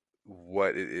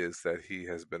what it is that he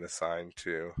has been assigned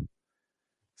to.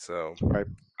 So Right.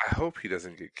 I hope he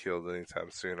doesn't get killed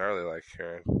anytime soon. I really like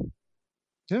Karen.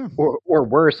 Yeah. Or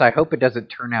worse, I hope it doesn't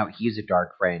turn out he's a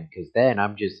dark friend, because then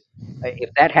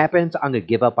if that happens, I'm gonna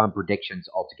give up on predictions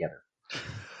altogether.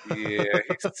 Yeah,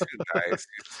 he's too nice.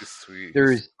 He's too sweet. He's too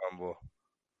There's, humble.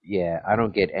 yeah, I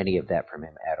don't get any of that from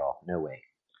him at all. No way.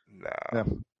 Yeah.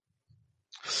 No.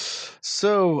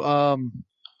 So,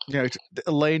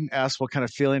 Elaine asked what kind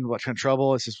of feeling, what kind of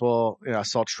trouble. It says, well, I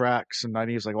saw tracks, and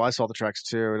Nynaeve's like, well, I saw the tracks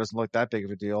too. It doesn't look that big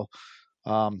of a deal.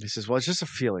 He says, well, it's just a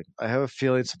feeling. I have a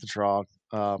feeling something's wrong.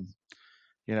 And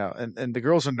the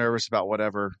girls are nervous about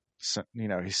whatever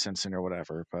he's sensing or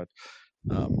whatever. But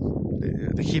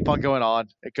they keep on going on.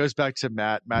 It goes back to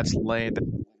Matt. Matt's laying there,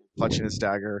 clutching his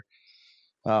dagger,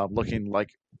 looking like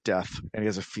death, and he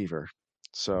has a fever.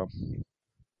 So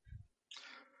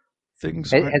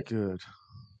things Has, aren't good.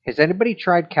 has anybody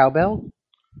tried cowbell?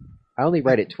 I only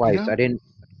read it You twice. know, I didn't.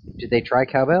 Did they try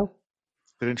cowbell?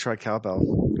 they didn't try cowbell.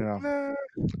 Nah.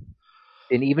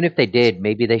 And even if they did,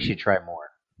 maybe they should try more.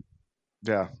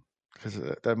 Yeah, because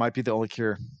that might be the only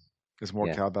cure is more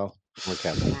Yeah, cowbell. more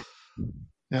cowbell.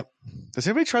 Yep. Does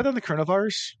anybody try that on the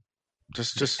coronavirus?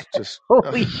 Just.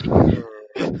 Holy shit!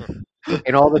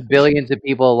 In all the billions of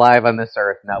people alive on this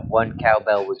earth, not one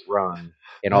cowbell was rung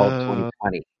in all of Uh,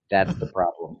 2020. That's the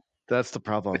problem. that's the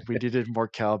problem. We needed more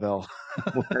cowbell.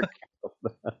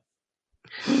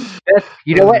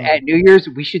 You know what? At New Year's,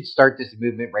 we should start this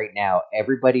movement right now.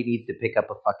 Everybody needs to pick up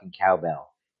a fucking cowbell.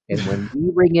 And when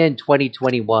we ring in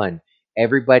 2021,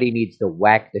 everybody needs to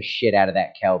whack the shit out of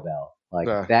that cowbell. Like,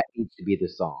 that needs to be the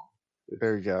song.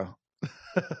 There you go.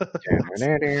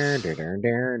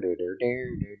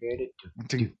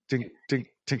 Ding, ding, ding,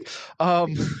 ding.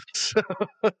 So,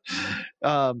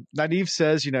 Nynaeve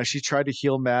says, she tried to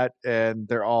heal Matt, and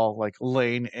they're all like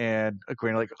Lane and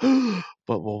Egwene like,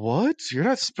 but what? You're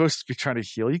not supposed to be trying to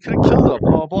heal. You could have killed him.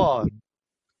 Blah blah. And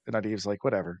Nynaeve's like,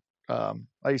 whatever. I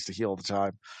used to heal all the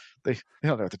time. They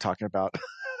don't know what they're talking about.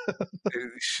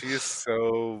 She is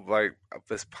so like,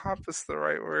 is pompous the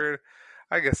right word?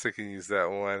 I guess I can use that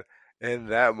one. In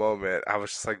that moment, I was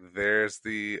just like, "There's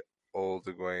the old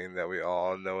Egwene that we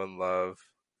all know and love."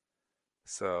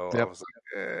 So I Yep. was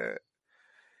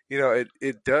like,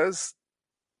 it does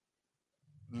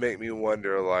make me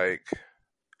wonder, like,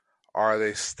 are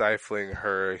they stifling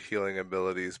her healing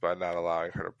abilities by not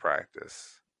allowing her to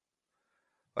practice?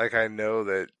 Like, I know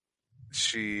that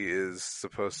she is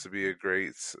supposed to be a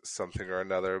great something or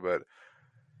another, but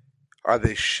are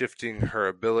they shifting her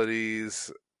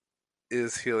abilities?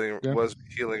 Yeah. Was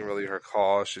healing really her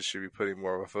call? Should she be putting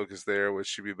more of a focus there? Would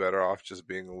she be better off just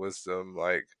being a wisdom?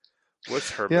 Like,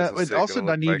 what's her Yeah. mental And state also, going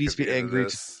to look Nynaeve like needs at to the be end of angry.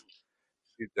 this?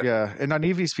 Yeah, and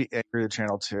Nynaeve needs to be angry to the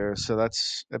channel too. So that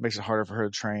makes it harder for her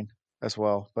to train as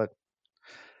well. But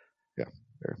yeah,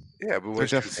 Yeah, but they're when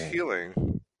she was definitely.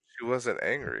 healing, she wasn't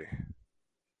angry.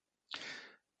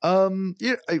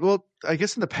 Yeah. Well, I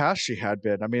guess in the past she had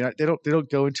been. I mean, they don't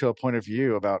go into a point of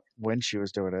view about when she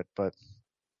was doing it, but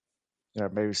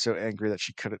maybe so angry that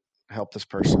she couldn't help this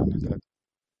person.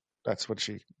 That's when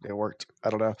it worked. I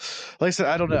don't know. Like I said,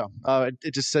 I don't know.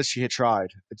 It just says she had tried.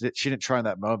 She didn't try in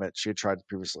that moment. She had tried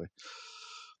previously.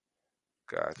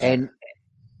 Gotcha.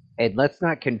 And let's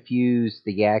not confuse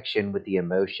the action with the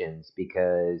emotions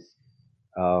because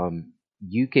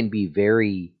you can be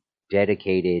very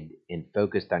dedicated and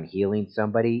focused on healing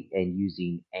somebody and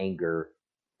using anger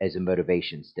as a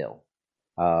motivation still.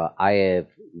 I have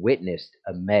witnessed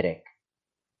a medic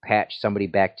patch somebody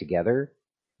back together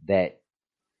that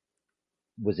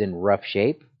was in rough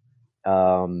shape.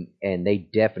 And they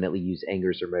definitely use anger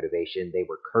as their motivation. They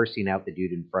were cursing out the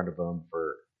dude in front of them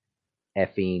for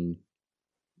effing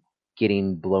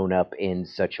getting blown up in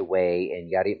such a way and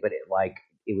yada. But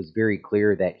it was very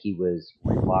clear that he was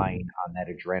relying on that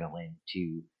adrenaline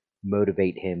to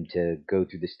motivate him to go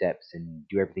through the steps and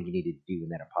do everything he needed to do in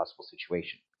that impossible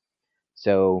situation.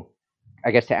 So,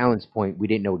 I guess to Alan's point, we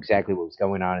didn't know exactly what was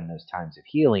going on in those times of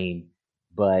healing,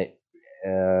 but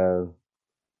uh,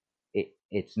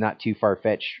 it's not too far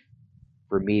fetched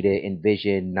for me to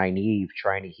envision Nynaeve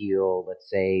trying to heal, let's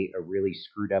say, a really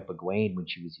screwed up Egwene when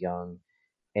she was young,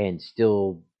 and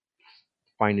still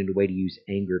finding a way to use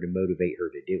anger to motivate her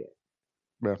to do it.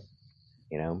 Yeah.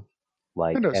 You know, Who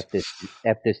like knows?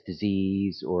 f this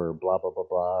disease or blah blah blah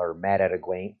blah, or mad at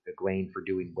Egwene for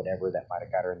doing whatever that might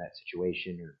have got her in that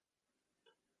situation, or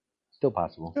still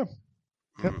possible. Yeah.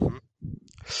 Yep. Mm-hmm.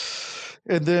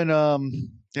 And then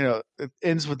it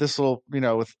ends with this little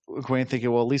with Gwen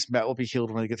thinking, well, at least Matt will be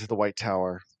healed when they get to the White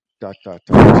Tower. Dot dot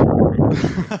dot.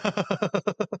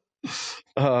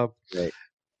 uh, Right.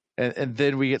 and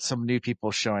then we get some new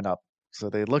people showing up. So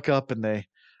they look up and they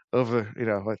over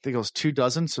I think it was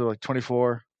 24, so like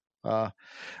 24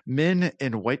 men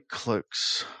in white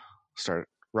cloaks start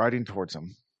riding towards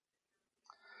them.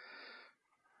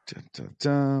 Dun, dun,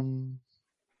 dun.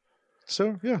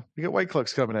 So yeah, we get white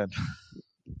cloaks coming in.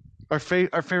 Our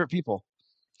favorite people.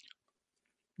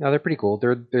 No, they're pretty cool.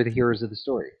 They're the heroes of the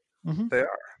story. Mm-hmm. They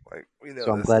are. Like, we know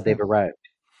So I'm this. glad they've arrived.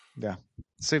 Yeah,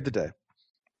 save the day.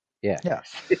 Yeah. Yeah.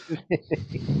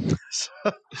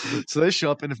 so they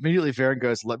show up, and immediately Varen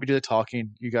goes, "Let me do the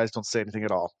talking. You guys don't say anything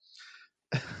at all."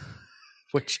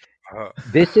 Which Uh,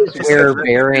 This is he said, where "Let me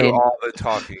do Baron. all the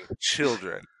talking,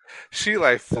 children." She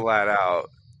like flat out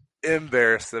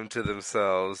embarrassed them to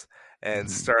themselves and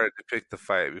Mhm. started to pick the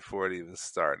fight before it even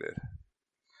started.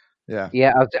 Yeah.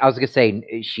 Yeah, I was gonna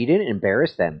say she didn't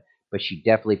embarrass them, but she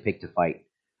definitely picked a fight.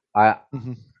 Uh,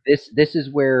 Hmm. this is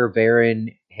where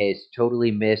Varen has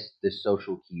totally missed the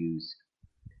social cues,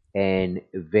 and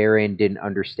Varen didn't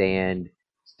understand,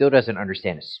 still doesn't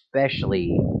understand,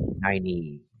 especially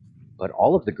Nynaeve, but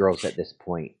all of the girls at this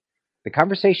point. The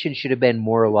conversation should have been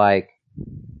more like,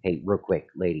 "Hey, real quick,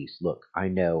 ladies, look, I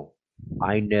know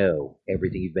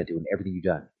everything you've been through and everything you've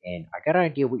done, and I got an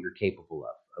idea what you're capable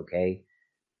of. Okay,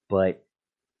 but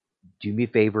do me a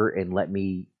favor and let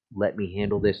me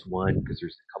handle this one because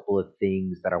there's a couple of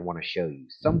things that I want to show you.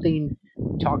 Something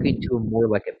talking to him more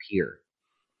like a peer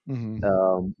Hmm.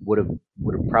 would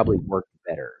have probably worked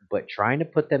better. But trying to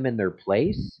put them in their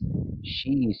place,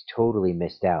 she's totally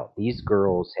missed out. These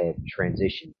girls have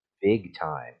transitioned big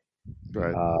time.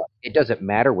 Right. It doesn't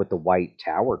matter what the White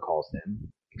Tower calls them. Hmm.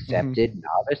 Accepted,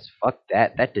 novice, fuck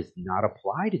that. That does not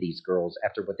apply to these girls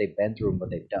after what they've been through and what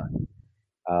they've done.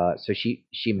 So she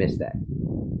missed that.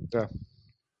 Yeah.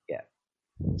 Yeah.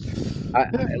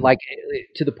 Yeah. Like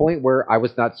to the point where I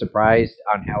was not surprised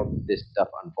on how this stuff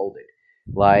unfolded.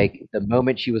 Like the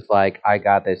moment she was like, "I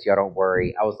got this, y'all don't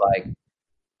worry," I was like,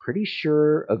 pretty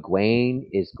sure Egwene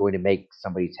is going to make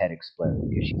somebody's head explode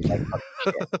because she's like fucking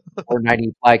shit. Or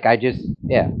 90, like I just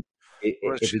yeah.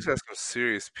 Well, If she's it, got some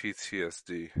serious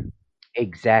PTSD.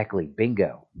 exactly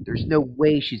bingo. There's no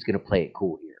way she's gonna play it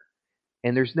cool here,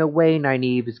 and there's no way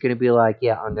Nynaeve is gonna be like,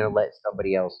 "Yeah, I'm gonna let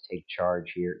somebody else take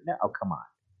charge here." No, oh, come on,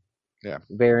 Yeah.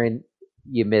 Varen,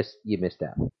 you missed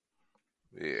out.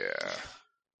 Yeah.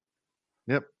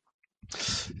 Yep.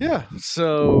 Yeah.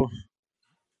 So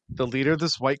the leader of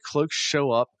this white cloak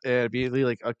show up and immediately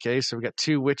like, okay, so we got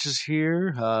two witches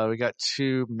here. We got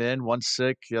two men, one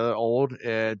sick, the other old,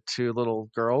 and two little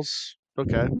girls.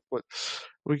 Okay, what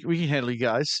we can handle you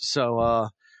guys. So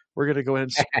we're gonna go ahead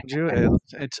and send you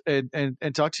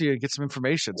and talk to you and get some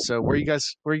information. So where you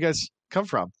guys come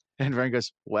from? And Ryan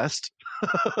goes west.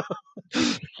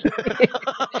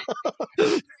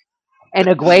 And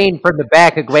Egwene from the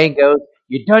back, Egwene goes,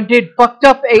 "You done did fucked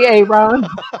up, AA Ron."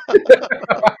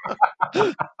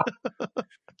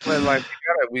 But like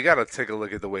we gotta take a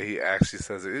look at the way he actually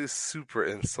says it. It is super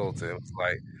insulting. It's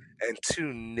like, and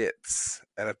two nits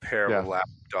and a pair of Yeah. lap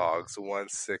dogs, one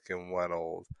sick and one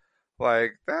old.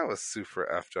 Like that was super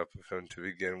effed up of him to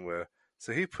begin with.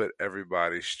 So he put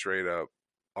everybody straight up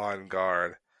on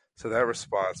guard. So that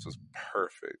response was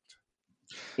perfect.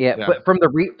 Yeah, Yeah. but from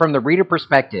the reader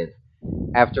perspective,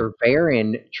 after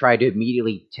Varen tried to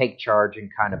immediately take charge and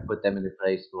kind of put them in their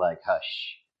place, like,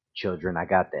 "Hush, children, I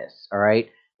got this." All right,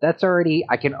 that's already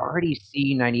I can already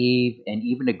see Nynaeve and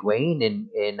even Egwene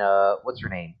and what's her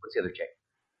name? What's the other chick?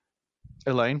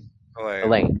 Elaine. Elaine.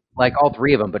 Elaine. Like all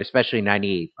three of them, but especially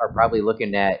Nynaeve, are probably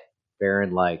looking at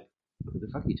Varen like, "Who the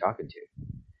fuck are you talking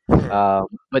to?"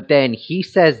 But then he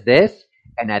says this,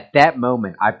 and at that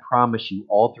moment, I promise you,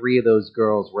 all three of those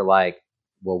girls were like,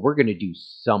 "Well, we're gonna do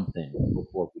something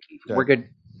before we leave. Yeah.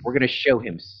 We're gonna show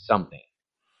him something.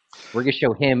 We're gonna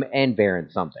show him and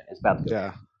Varen something. It's about to go down."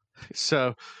 Yeah.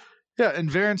 So yeah, and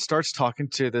Varen starts talking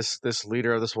to this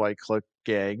leader of this white cloak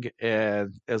gang,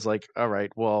 and is like, "All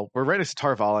right, well, we're right next to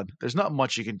Tarvalon. There's not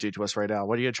much you can do to us right now.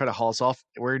 What are you gonna try to haul us off?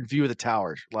 We're in view of the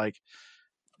tower. Like,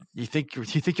 you think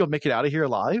you'll make it out of here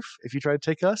alive if you try to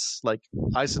take us? Like,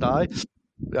 Ice and I,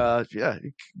 yeah,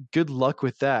 good luck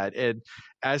with that." And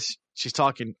as she's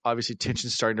talking, obviously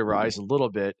tension's starting to rise a little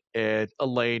bit, and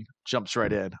Elaine jumps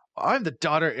right in. "I'm the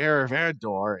daughter heir of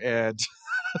Andor," and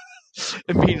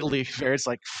immediately Varen's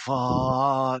like,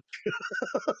 "Fuck."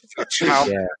 The child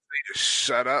Yeah. need to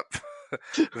shut up.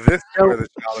 This is where So the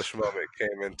childish moment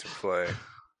came into play.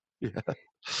 Yeah.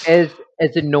 as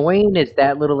annoying as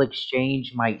that little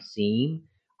exchange might seem,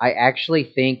 I actually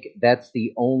think that's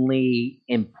the only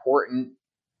important,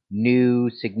 new,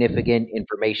 significant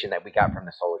information that we got from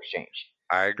this whole exchange.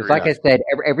 I Because, agree like Yeah. I with said,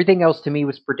 everything else to me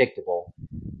was predictable.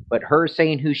 But her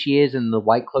saying who she is and the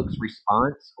White Cloak's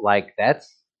response, like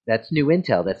that's new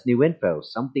intel, that's new info.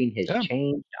 Something has Yeah.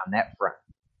 changed on that front.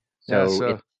 Yeah. So So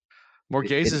it's Morghese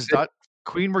been a is good. not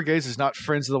Queen Morghese is not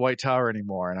friends of the White Tower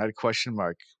anymore, and I had a question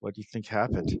mark. What do you think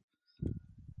happened?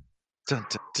 Dun,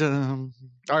 dun,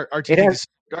 dun. Or do you It think has this?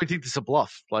 Or do you think this is a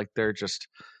bluff? Like they're just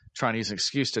trying to use an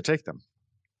excuse to take them?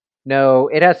 no.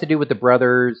 It has to do with the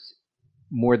brothers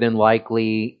more than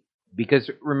likely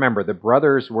because remember the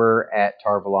brothers were at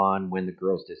Tarvalon when the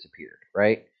girls disappeared,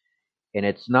 right? And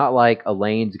it's not like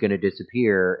Elaine's going to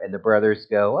disappear and the brothers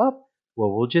go up.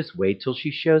 Well, we'll just wait till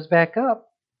she shows back up.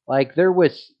 Like there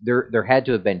had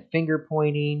to have been finger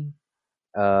pointing.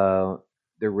 uh,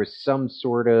 there was some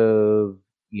sort of,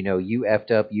 you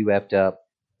effed up,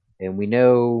 and we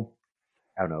know,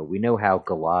 I don't know, we know how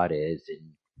Galad is,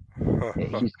 and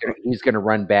he's gonna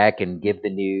run back and give the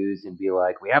news and be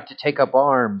like, we have to take up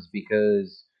arms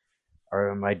because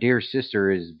my dear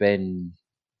sister has been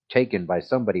taken by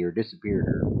somebody or disappeared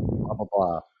or blah blah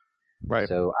blah. Right.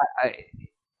 So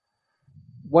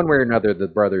one way or another, the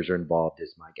brothers are involved,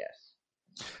 is my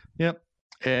guess. Yep.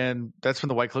 And that's when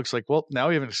the White Cloak's like, well, now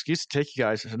we have an excuse to take you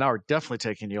guys. So now we're definitely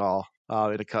taking you all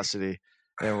into custody.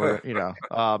 And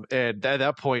and at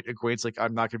that point, Egwene's like,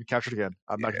 I'm not going to be captured again.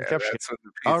 I'm not going to be Yeah, captured again. that's when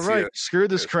the All right, PTSD screw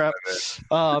this is crap. set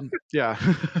in. Yeah,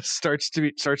 starts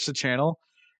to channel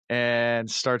and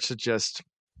starts to just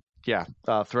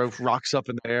throw rocks up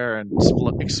in the air and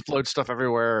explode stuff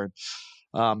everywhere.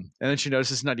 And then she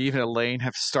notices not even Elaine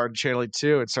have started channeling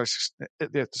too, and starts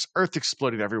this earth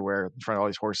exploding everywhere in front of all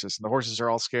these horses, and the horses are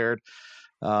all scared.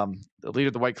 The leader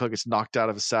of the White Cloak gets knocked out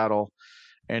of his saddle,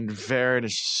 and Varen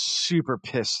is super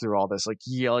pissed through all this, like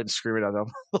yelling and screaming at them.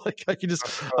 Like I can just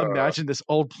imagine this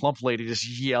old plump lady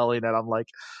just yelling at him, like,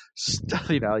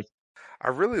 like, I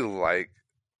really like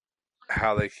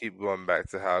how they keep going back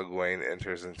to how Gwen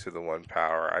enters into the one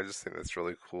power. I just think that's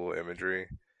really cool imagery.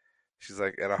 She's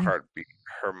like in a heartbeat,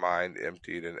 her mind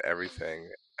emptied and everything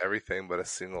but a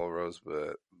single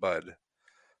rosebud bud,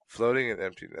 floating in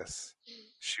emptiness.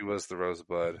 She was the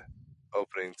rosebud,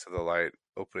 opening to the light,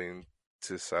 opening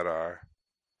to Sadar,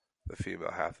 the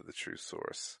female half of the true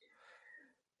source.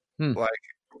 Hmm. Like,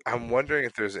 I'm wondering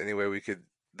if there's any way we could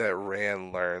that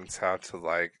Rand learns how to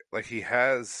like he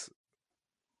has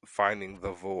finding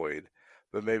the void,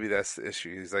 but maybe that's the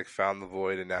issue. He's like found the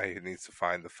void and now he needs to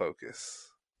find the focus.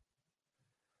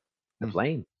 The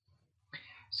flame.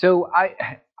 So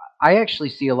I actually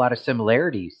see a lot of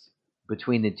similarities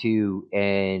between the two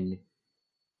and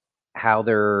how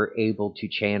they're able to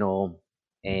channel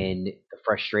and the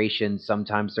frustration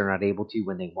sometimes they're not able to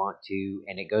when they want to,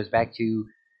 and it goes back to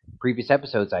previous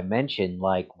episodes I mentioned,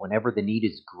 like whenever the need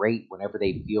is great, whenever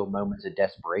they feel moments of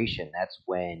desperation, that's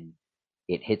when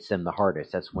it hits them the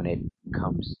hardest, that's when it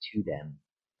comes to them.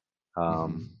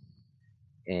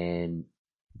 And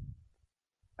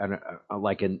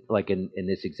in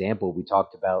this example, we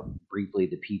talked about briefly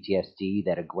the PTSD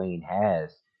that Egwene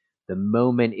has. The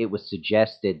moment it was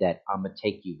suggested that I'm gonna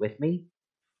take you with me,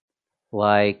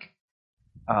 like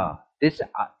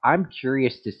I'm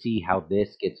curious to see how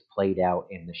this gets played out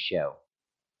in the show.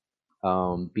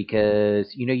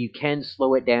 Because you can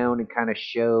slow it down and kind of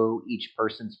show each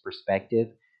person's perspective,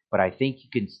 but I think you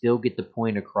can still get the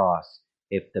point across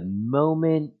if the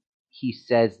moment he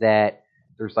says that,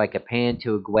 there's like a pan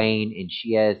to Egwene and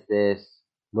she has this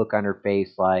look on her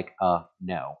face like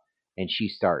no, and she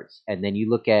starts, and then you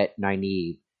look at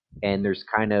Nynaeve and there's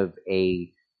kind of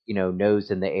a nose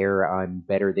in the air, I'm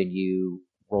better than you,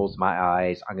 rolls my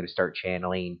eyes, I'm going to start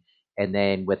channeling. And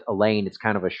then with Elaine, it's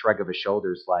kind of a shrug of his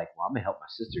shoulders, like, "Well, I'm gonna help my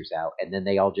sisters out." And then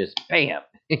they all just bam,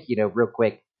 real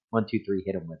quick, 1, 2, 3,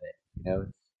 hit him with it.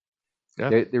 Yeah.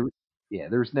 There, yeah.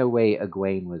 There's no way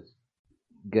Egwene was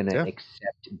gonna Yeah.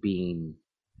 accept being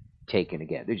taken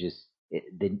again. There's just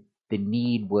the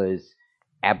need was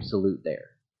absolute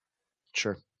there,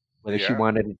 Sure. whether she Yeah.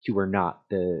 wanted it to or not.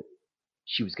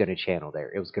 She was gonna channel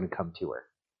there. It was gonna come to her.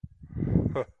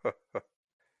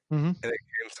 And it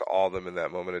came to all of them in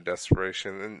that moment of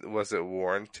desperation. And was it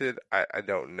warranted? I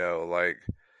don't know. Like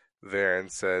Varen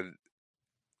said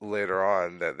later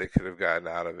on that they could have gotten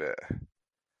out of it.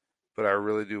 But I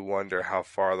really do wonder how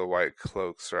far the White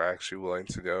Cloaks are actually willing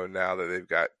to go now that they've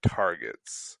got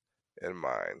targets in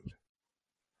mind.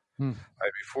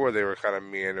 Like before, they were kind of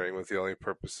meandering with the only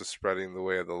purpose of spreading the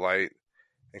way of the light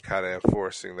and kind of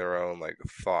enforcing their own like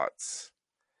thoughts.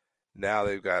 Now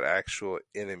they've got actual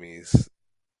enemies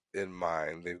in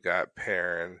mind. They've got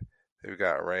Perrin, they've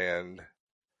got Rand,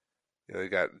 they've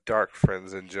got dark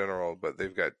friends in general, but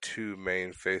they've got two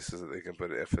main faces that they can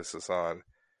put emphasis on.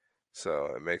 So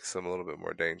it makes them a little bit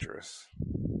more dangerous.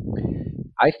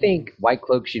 I think White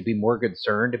Cloak should be more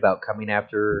concerned about coming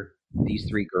after these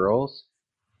three girls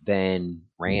than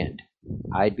Rand.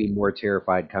 I'd be more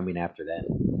terrified coming after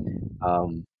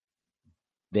them.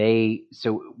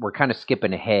 So we're kind of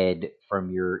skipping ahead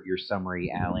from your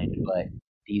summary, Alan, but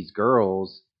these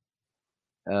girls,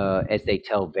 as they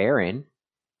tell Varen,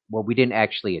 well, we didn't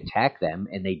actually attack them,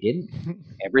 and they didn't.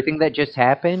 Everything that just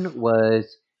happened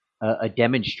was a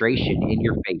demonstration in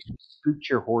your face. We spooked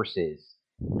your horses,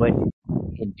 but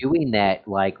in doing that,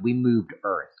 like we moved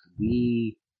Earth,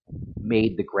 we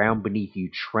made the ground beneath you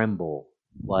tremble.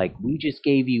 Like we just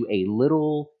gave you a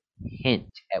little hint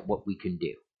at what we can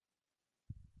do.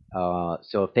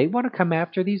 So if they want to come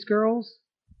after these girls,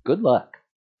 good luck.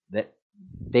 That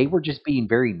they were just being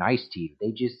very nice to you.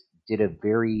 They just did a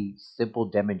very simple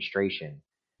demonstration.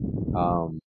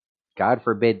 Um, God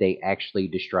forbid they actually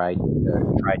tried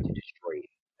to destroy you.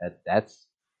 That's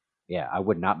yeah. I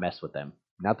would not mess with them.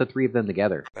 Not the three of them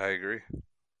together. I agree.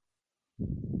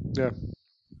 Yeah.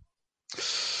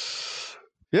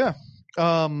 Yeah.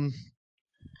 Um,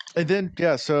 and then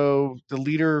yeah, so the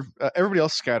leader, everybody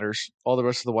else scatters. All the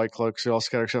rest of the white cloaks, they all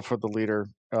scatter except for the leader.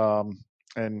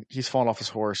 And he's fallen off his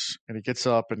horse, and he gets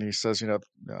up and he says,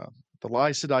 the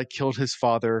lie said I killed his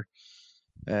father,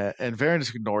 and Varen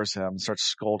just ignores him and starts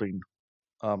scolding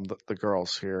the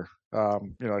girls here.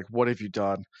 Like, what have you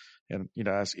done? And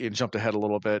as Ian jumped ahead a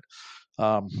little bit,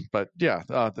 but yeah,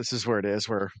 this is where it is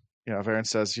where Varen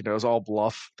says, it was all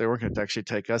bluff. They weren't going to actually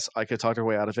take us. I could talk our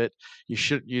way out of it. You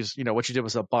shouldn't use, what you did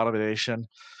was abomination.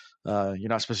 You're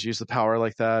not supposed to use the power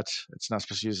like that. It's not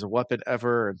supposed to use a weapon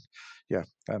ever. And yeah,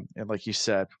 and like you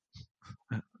said,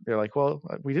 they're like, well,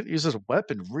 we didn't use it as a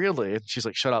weapon, really. And she's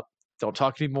like, shut up, don't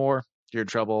talk anymore. You're in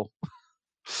trouble.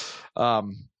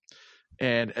 Um,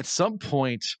 and at some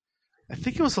point, I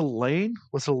think it was Elaine.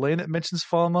 Was it Elaine that mentions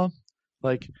Falma?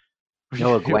 Like,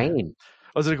 No, Egwene.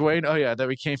 was it Egwene? Oh yeah, that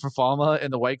we came from Falma,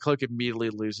 and the White Cloak immediately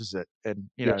loses it, and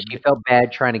Yeah, she felt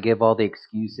bad trying to give all the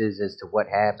excuses as to what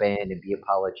happened and be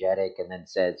apologetic, and then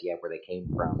says, "Yeah, where they came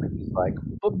from." And he's like,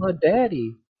 "But my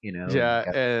daddy," And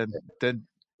yeah, and then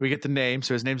we get the name.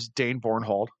 So his name's Dane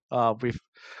Bornhold.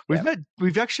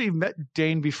 We've actually met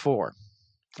Dane before.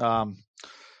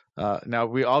 Now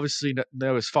we obviously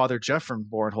know his father Jeffrey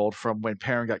Bornhold from when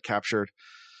Perrin got captured,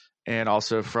 and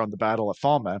also from the battle at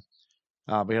Falma.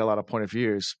 We had a lot of point of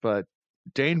views, but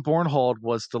Dane Bornhold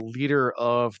was the leader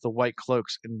of the White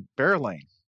Cloaks in Bearlane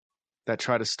that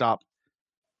tried to stop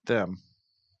them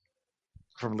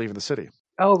from leaving the city.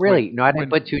 Oh, When really? No, I didn't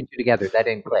when put two and two together. That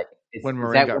didn't click. Is, when is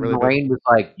Moraine that got when really big. Moraine was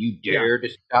like, "You Yeah. dare to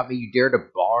stop me? You dare to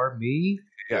bar me?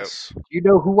 Yes. Do you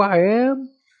know who I am?"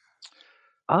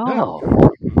 Yeah. Oh,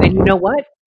 then you know what?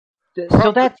 So From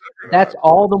the that's Juggernaut.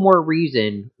 all the more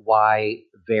reason why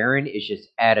Varen is just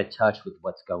out of touch with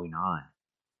what's going on.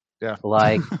 Yeah.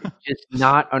 Like, just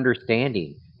not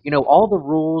understanding. All the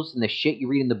rules and the shit you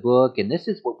read in the book, and this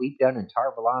is what we've done in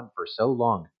Tarvalon for so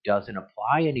long, doesn't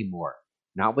apply anymore.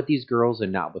 Not with these girls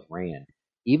and not with Rand.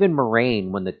 Even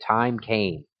Moraine, when the time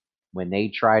came, when they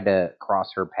tried to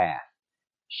cross her path,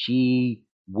 she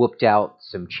whooped out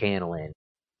some channeling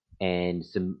and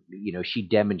she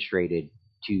demonstrated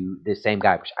to the same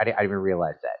guy, which I didn't even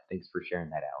realize that. Thanks for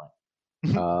sharing that, Alan.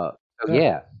 So Yeah.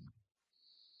 yeah,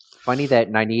 funny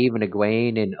that Nynaeve and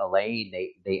Egwene and Elaine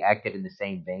they acted in the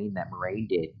same vein that Moraine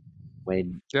did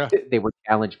when Yeah. they were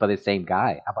challenged by the same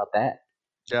guy. How about that?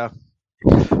 Yeah.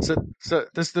 So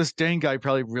this Dane guy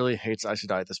probably really hates Aes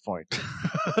Sedai at this point.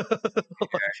 Has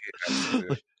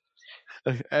to.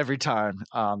 Every time,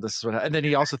 this is and then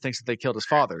he also thinks that they killed his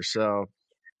father. So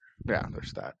yeah,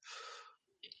 there's that.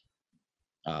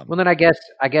 Well, then I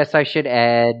guess I should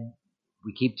add.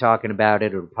 We keep talking about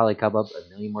it. It'll probably come up a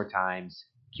million more times.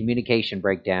 Communication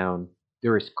breakdown.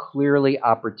 There is clearly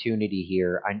opportunity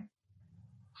here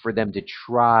for them to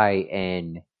try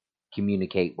and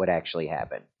communicate what actually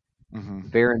happened. Mm-hmm.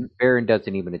 Baron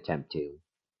doesn't even attempt to.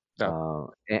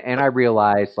 And I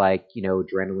realize,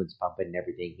 adrenaline's pumping and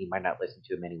everything. He might not listen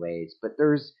to him anyways, but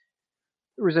there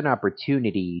was an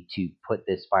opportunity to put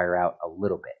this fire out a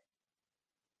little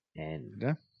bit,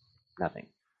 and nothing.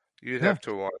 You'd have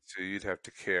to want to. You'd have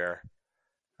to care.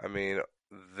 I mean,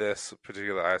 this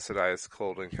particular Aes Sedai is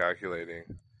cold and calculating,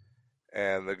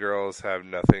 and the girls have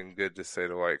nothing good to say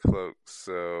to White Cloak,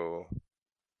 so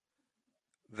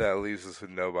that leaves us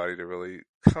with nobody to really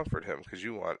comfort him, because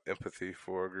you want empathy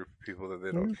for a group of people that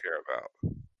they don't care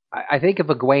about. I think if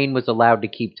Egwene was allowed to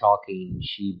keep talking,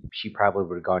 she probably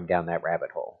would have gone down that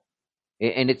rabbit hole.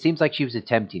 And it seems like she was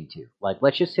attempting to. Like,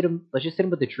 let's just hit him. Let's just hit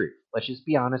him with the truth. Let's just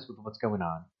be honest with what's going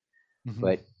on. Mm-hmm.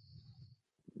 But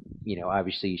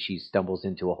obviously she stumbles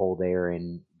into a hole there,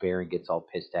 and Baron gets all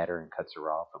pissed at her and cuts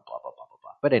her off, and blah blah blah blah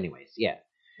blah. But anyways, yeah,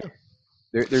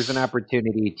 there's an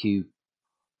opportunity to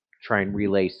try and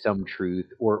relay some truth,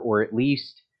 or at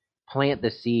least plant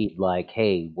the seed. Like,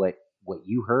 hey, what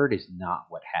you heard is not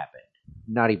what happened.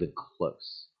 Not even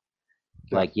close.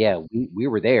 Like, yeah, we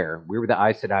were there. We were the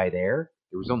Aes Sedai there.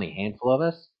 There was only a handful of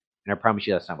us, and I promise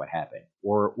you that's not what happened.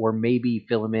 Or maybe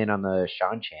fill him in on the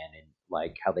Shan Chan and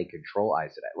like how they control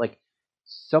Aes Sedai. Like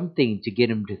something to get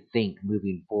him to think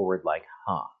moving forward. Like,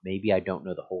 maybe I don't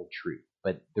know the whole truth.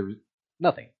 But there was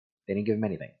nothing. They didn't give him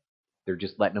anything. They're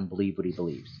just letting him believe what he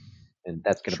believes, and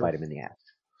that's going to bite him in the ass.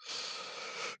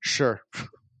 Sure.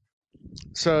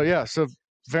 So yeah, so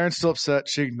Varen's still upset.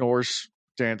 She ignores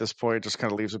Dane at this point just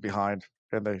kind of leaves it behind,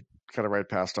 and they kind of ride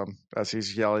past him as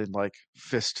he's yelling like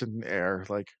fist in the air,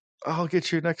 like "I'll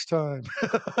get you next time,"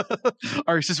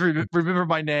 or he says, "Remember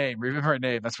my name, remember my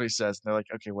name." That's what he says. And they're like,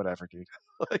 "Okay, whatever, dude."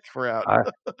 Like we're out.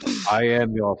 I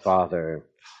am your father.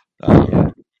 Um, Yeah.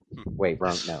 Wait,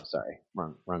 wrong. No, sorry,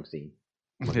 wrong scene,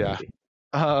 wrong yeah. movie.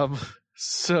 Um,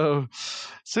 so,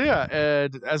 so yeah,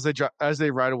 and as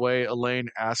they ride away, Elaine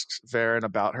asks Varen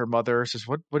about her mother. Says,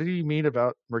 "What do you mean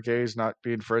about Merguez not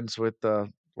being friends with the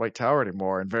White Tower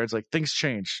anymore?" And Varen's like, "Things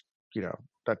change. You know,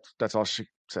 that's all she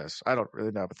says. I don't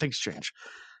really know, but things change."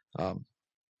 Um,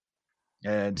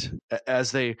 and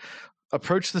as they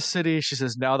approach the city, she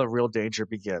says, "Now the real danger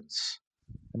begins,"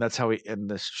 and that's how we end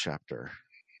this chapter.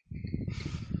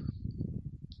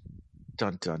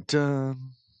 Dun dun dun.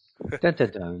 Dun, dun,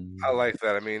 dun. I like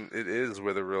that. I mean, it is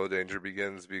where the real danger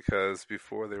begins because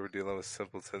before they were dealing with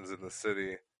simpletons in the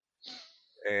city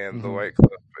and the Mm-hmm. White Cliff,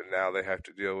 but now they have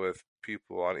to deal with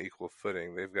people on equal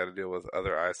footing. They've got to deal with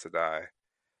other Aes Sedai,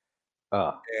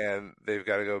 Oh, and they've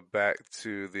got to go back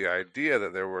to the idea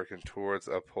that they're working towards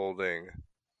upholding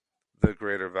the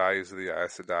greater values of the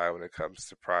Aes Sedai when it comes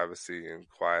to privacy and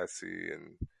quietcy.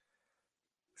 And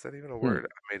is that even a word?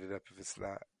 I made it up if it's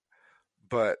not.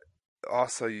 But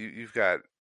also, you've got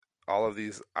all of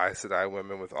these Aes Sedai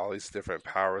women with all these different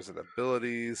powers and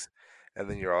abilities, and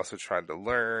then you're also trying to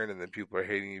learn, and then people are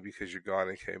hating you because you're gone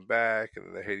and came back, and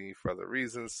then they're hating you for other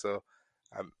reasons. So,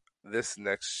 this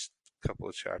next couple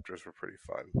of chapters were pretty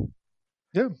fun.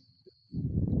 Yeah.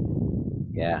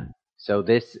 yeah. So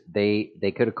this they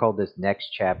could have called this next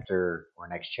chapter or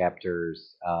next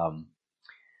chapters.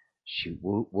 Shoot,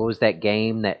 what was that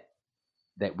game that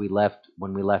we left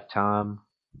when we left Tom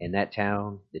in that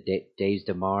town? The Days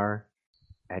de Mar.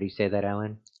 How do you say that,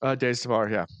 Alan? Days Tomorrow,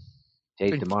 yeah.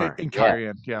 Days de Mar. In Yeah,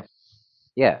 Kyrian, yeah.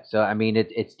 yeah. So I mean,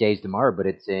 it's Days de Mar, but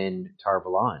it's in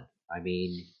Tarvalon. I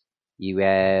mean, you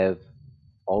have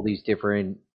all these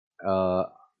different uh,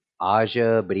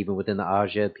 Aja, but even within the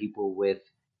Aja, people with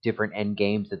different end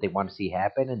games that they want to see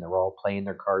happen, and they're all playing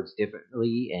their cards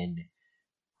differently. And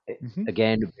Mm-hmm.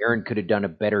 again, Aaron could have done a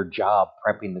better job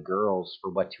prepping the girls for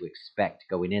what to expect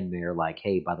going in there. Like,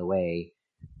 hey, by the way,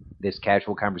 this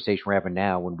casual conversation we're having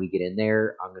now, when we get in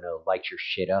there, I'm gonna light your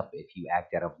shit up if you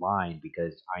act out of line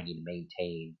because I need to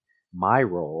maintain my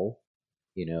role,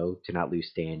 to not lose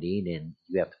standing, and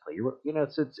you have to play your,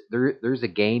 So there's a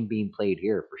game being played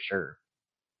here for sure.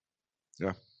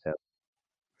 Yeah. So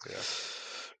Yeah.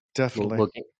 Definitely.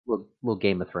 little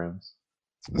Game of Thrones.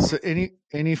 So,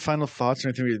 any final thoughts or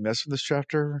anything we missed from this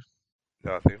chapter?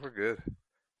 No, I think we're good.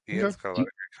 Okay. Ian's got a lot Do, of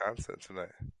great content tonight.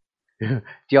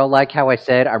 do y'all like how I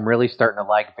said I'm really starting to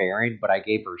like Varen, but I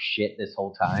gave her shit this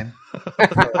whole time?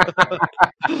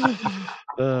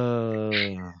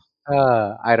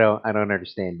 uh, I don't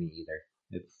understand me either.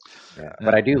 It's yeah,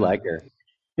 but I do yeah. like her.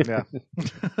 Yeah.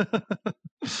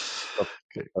 But,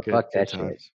 good, but good, fuck good that shit.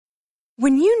 times.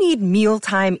 When you need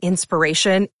mealtime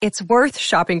inspiration, it's worth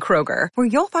shopping Kroger, where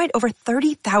you'll find over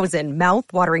 30,000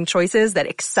 mouth-watering choices that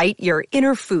excite your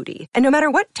inner foodie. And no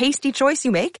matter what tasty choice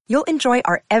you make, you'll enjoy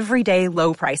our everyday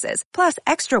low prices, plus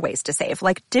extra ways to save,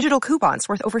 like digital coupons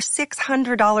worth over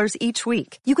 $600 each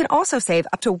week. You can also save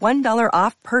up to $1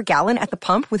 off per gallon at the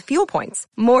pump with fuel points.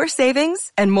 More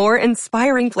savings and more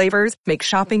inspiring flavors make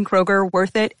shopping Kroger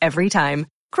worth it every time.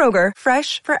 Kroger,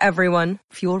 fresh for everyone.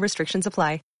 Fuel restrictions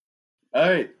apply. All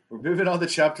right, we're moving on to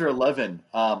chapter 11,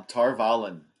 Tar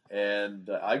Valon. And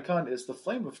the icon is the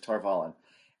flame of Tar Valon.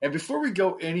 And before we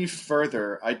go any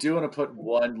further, I do want to put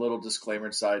one little disclaimer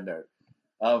and side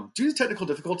note. Due to technical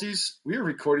difficulties, we are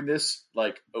recording this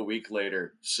like a week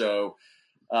later. So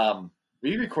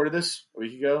we recorded this a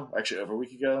week ago, actually over a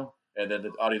week ago, and then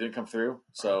the audio didn't come through.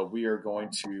 So we are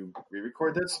going to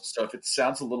re-record this. So if it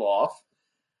sounds a little off,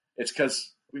 it's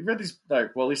because we read these, at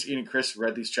least Ian and Chris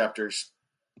read these chapters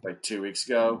like 2 weeks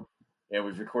ago, and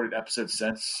we've recorded episodes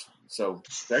since. So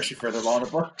they're actually further along the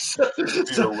books.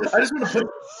 So I just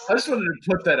wanted to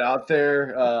put that out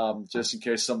there, just in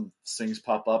case some things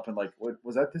pop up and like, what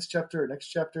was that this chapter or next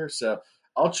chapter? So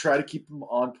I'll try to keep them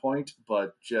on point,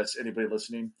 but just anybody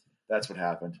listening, that's what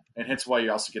happened, and hence why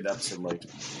you also get an episode late.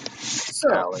 So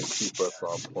Alan, keep us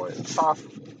on point.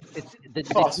 It's the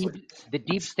Possibly. the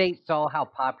deep state saw how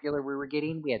popular we were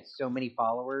getting. We had so many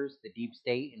followers. The deep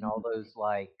state and all those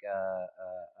like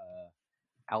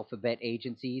alphabet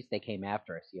agencies, they came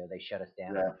after us. They shut us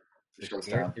down. Yeah, They're shut us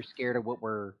scared. down. They're scared of what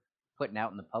we're putting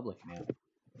out in the public now.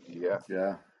 Yeah.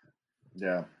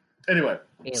 Yeah. Anyway,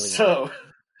 Alien. so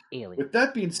Alien. with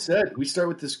that being said, we start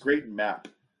with this great map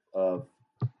of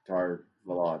Tar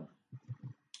Valon.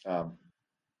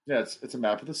 Yeah, it's a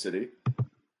map of the city.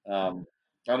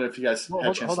 I don't know if you guys Well,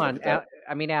 had a chance hold to look on. at that.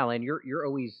 I mean, Alan, you're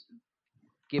always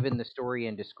giving the story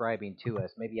and describing to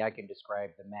us. Maybe I can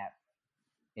describe the map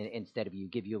instead of you.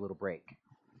 Give you a little break,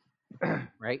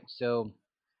 right? So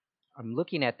I'm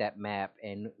looking at that map,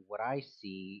 and what I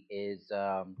see is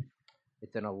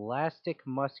it's an elastic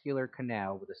muscular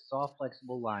canal with a soft,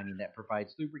 flexible lining that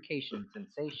provides lubrication and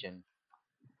sensation.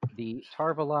 The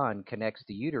tarvalon connects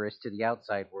the uterus to the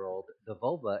outside world. The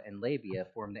vulva and labia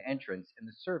form the entrance, and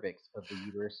the cervix of the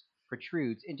uterus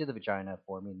protrudes into the vagina,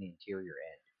 forming the interior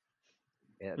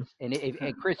end.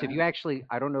 And Chris, if you actually,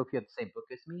 I don't know if you have the same book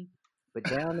as me, but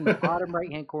down in the bottom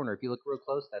right hand corner, if you look real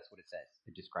close, that's what it says.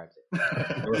 It describes it.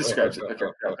 It describes it. Okay.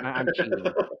 I'm cheating.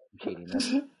 I'm cheating.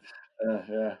 That's Yeah.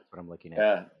 that's what I'm looking at.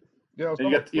 Yeah. Yeah, it was And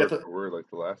you almost got word the for word like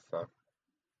the last time.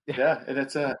 yeah, and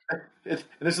it's and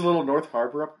there's a little North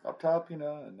Harbor up top, and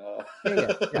Yeah.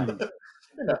 you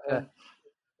know,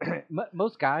 But,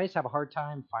 most guys have a hard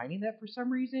time finding that for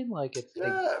some reason. Like it's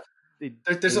yeah. they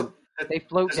There's they, a they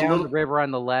float there's a down the little. river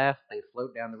on the left. They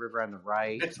float down the river on the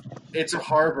right. It's a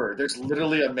harbor. There's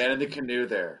literally a man in the canoe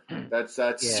there. That's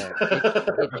Yeah,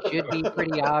 it should be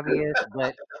pretty obvious,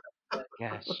 but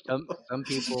gosh, some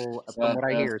people, from what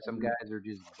I hear, some guys are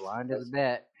just blind as a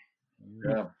bat.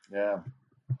 yeah.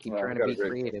 Keep Well, trying I to got a be great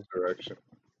creative. direction.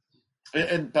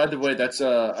 and by the way, that's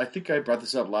I think I brought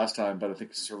this up last time, but I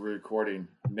think it's a re-recording.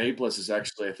 Nablus is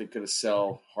actually I think going to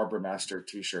sell Harbor Master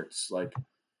T-shirts. Like,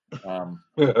 Oh,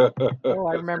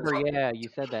 I remember. Yeah, you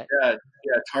said that. yeah,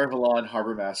 Tarvalon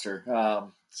Harbor Master.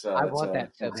 So I that's want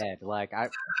that so bad. Like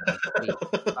hey,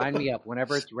 sign me up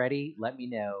whenever it's ready. Let me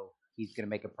know. He's gonna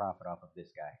make a profit off of this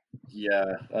guy.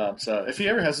 yeah. So if he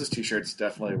ever has his T-shirts,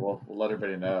 definitely we'll let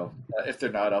everybody know. If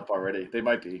they're not up already, they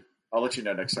might be. I'll let you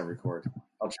know next time I record.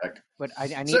 I'll check. But I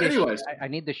So, need anyways, I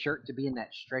need the shirt to be in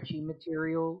that stretchy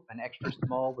material, an extra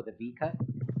small with a V cut.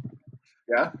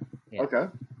 yeah, Yeah. okay.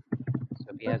 So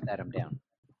if he has that, I'm down.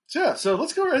 So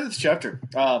let's go right into this chapter.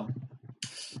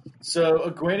 So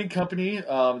Egwene and company,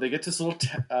 they get to this little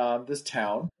this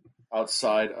town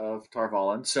outside of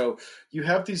Tarvalon. So you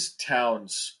have these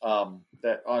towns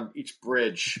that on each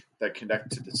bridge that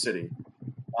connect to the city,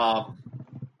 um,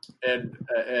 and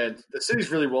the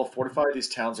city's really well fortified. These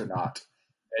towns are not,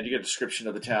 and you get a description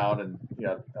of the town, and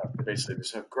they basically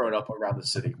just have grown up around the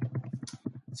city.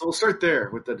 So we'll start there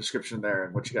with the description there,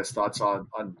 and what you guys' thoughts on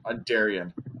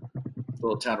Darien, the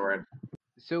little town we're in.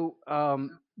 So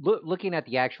looking at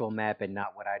the actual map and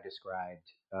not what I described,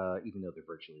 even though they're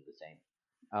virtually the same.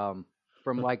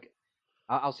 From like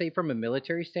I'll say from a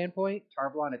military standpoint,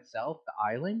 Tarvalon itself, the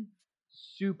island,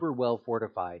 super well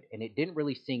fortified, and it didn't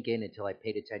really sink in until I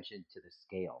paid attention to the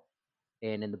scale.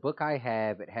 And in the book I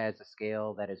have, it has a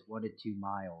scale that is 1 to 2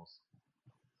 miles.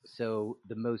 So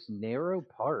the most narrow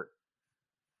part,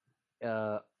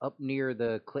 up near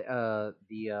the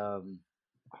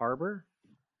harbor,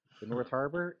 the North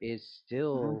Harbor, is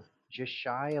still just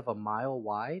shy of a mile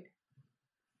wide.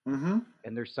 Mm-hmm.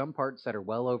 And there's some parts that are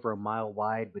well over a mile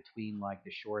wide between like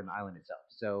the shore and the island itself.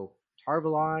 So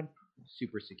Tarvalon,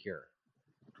 super secure.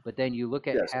 But then you look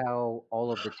at Yes. how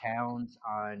all of the towns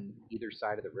on either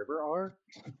side of the river are,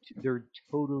 they're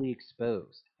totally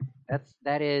exposed.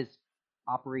 That is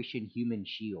Operation Human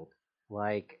Shield.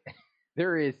 Like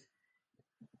there is,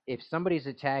 if somebody's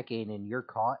attacking and you're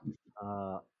caught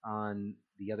on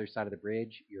the other side of the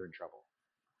bridge, you're in trouble.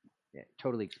 Yeah,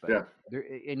 totally exposed. Yeah.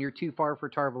 And you're too far for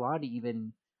Tarvalon to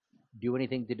even do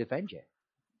anything to defend you.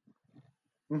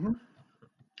 Mm-hmm.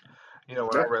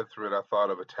 When I read through it, I thought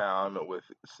of a town with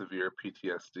severe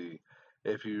PTSD.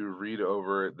 If you read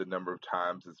over the number of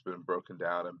times it's been broken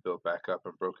down and built back up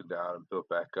and broken down and built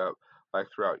back up, like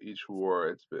throughout each war,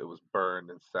 it was burned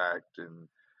and sacked and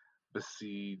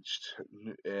besieged,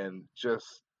 and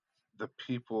just the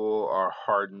people are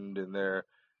hardened and they're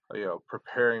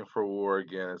preparing for war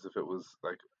again as if it was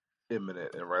like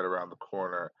imminent and right around the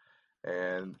corner.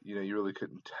 And you really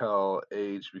couldn't tell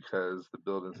age because the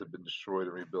buildings had been destroyed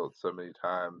and rebuilt so many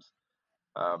times.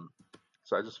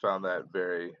 So I just found that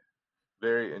very,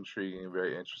 very intriguing,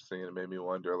 very interesting, and it made me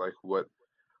wonder, like,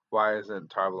 why isn't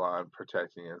Tarvalon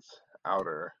protecting its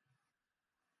outer,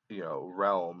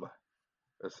 realm,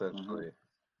 essentially?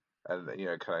 And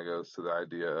it kind of goes to the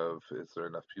idea of, is there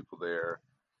enough people there?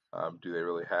 Do they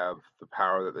really have the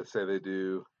power that they say they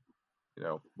do?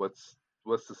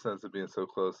 What's the sense of being so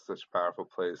close to such a powerful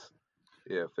place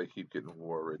if they keep getting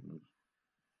war ridden?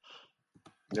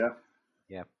 Yeah.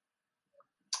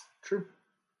 True.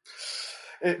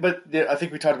 But I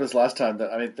think we talked about this last time.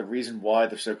 That I mean, the reason why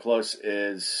they're so close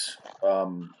is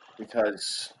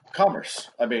because commerce.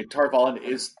 I mean, Tarvalon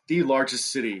is the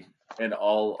largest city in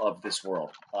all of this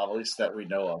world, at least that we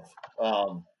know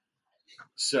of.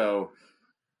 So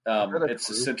Is that a it's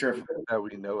the clue center of that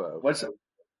we know of? what's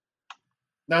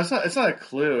no, it's not. It's not a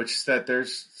clue. It's just that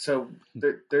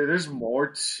there's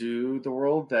more to the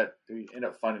world that we end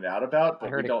up finding out about, I but we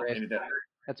heard it, don't Chris. anything.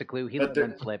 That's a clue. He But let there,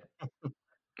 one slip.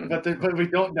 but we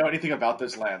don't know anything about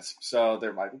those lands. So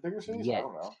there might be bigger cities. I Yet.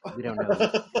 don't know. We don't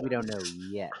know. We don't know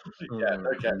yet. Yeah.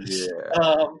 Okay.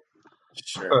 Yeah.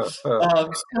 Sure.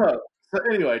 So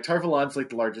anyway, Tarvalon's like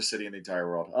the largest city in the entire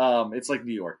world. It's like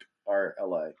New York or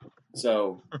LA.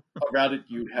 So around it,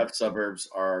 you have suburbs.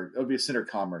 It would be a center of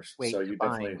commerce. Wait, So you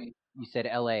define. definitely. You said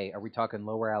L.A. Are we talking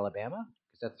Lower Alabama?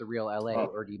 Because that's the real L.A. Oh,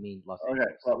 Or do you mean Los okay,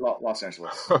 Angeles? Los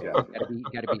Angeles. Yeah,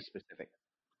 Gotta be specific.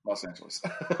 Los Angeles.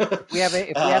 If we have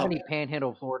any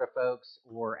Panhandle, Florida folks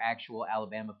or actual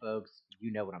Alabama folks,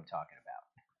 you know what I'm talking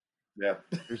about.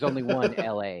 Yeah. There's only one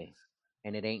L.A.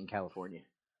 and it ain't in California.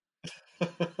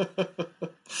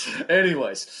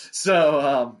 Anyways,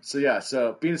 so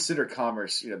being a center of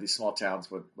commerce, these small towns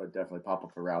would definitely pop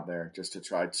up around there just to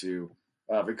try to,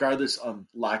 regardless on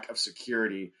lack of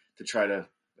security, to try to,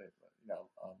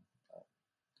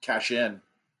 cash in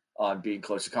on being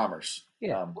close to commerce.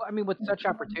 Yeah. Well, I mean, with such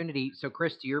opportunity, so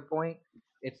Chris, to your point,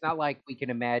 it's not like we can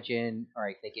imagine, all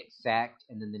right, they get sacked,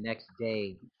 and then the next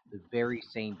day, the very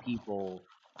same people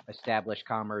establish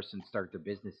commerce and start their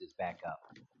businesses back up.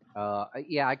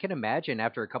 Yeah, I can imagine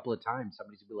after a couple of times,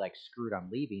 somebody's gonna be like, "Screwed, I'm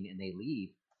leaving," and they leave.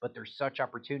 But there's such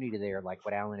opportunity there, like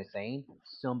what Alan is saying.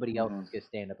 Somebody else Mhm. is gonna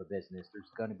stand up a business. There's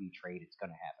gonna be trade. It's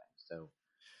gonna happen. So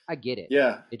I get it.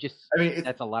 Yeah, It just I mean,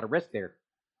 that's a lot of risk there.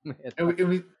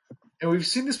 and we've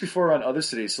seen this before on other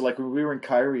cities. So like when we were in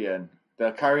Cairn,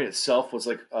 the Cairn itself was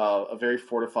like a very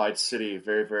fortified city,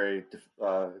 very very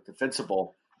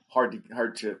defensible, hard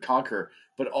to conquer.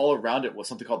 But all around it was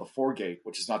something called the Foregate,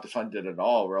 which is not defended at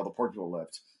all, where all the poor people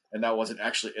lived, and that wasn't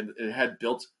actually. And it had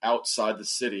built outside the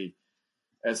city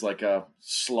as like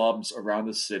slums around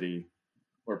the city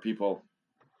where people,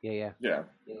 Yeah. yeah,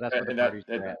 Well, that's where the and parties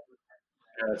were at.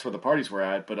 that's where the parties were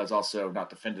at, but it's also not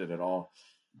defended at all.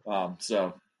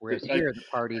 So Whereas here, the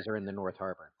parties are in the North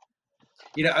Harbor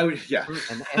I would, yeah,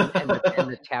 and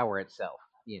the tower itself.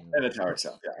 You know. and the tower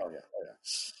itself, yeah, oh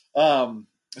yeah.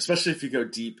 Especially if you go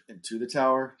deep into the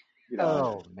tower,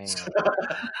 Oh man, stop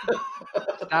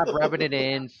rubbing it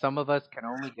in. Some of us can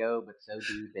only go but so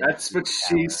deep into that's what the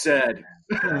she tower. said.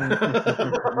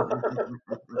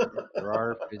 There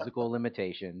are physical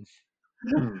limitations.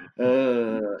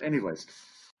 Anyways,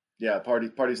 yeah,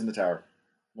 parties in the tower.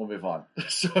 We'll move on.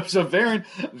 So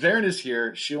Varen is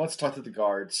here. She wants to talk to the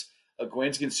guards.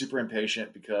 Gwen's getting super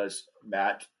impatient because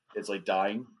Matt is like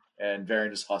dying, and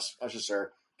Varen just hushes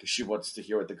her because she wants to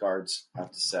hear what the guards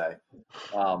have to say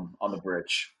on the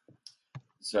bridge.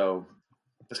 So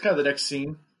that's kind of the next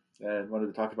scene, and wanted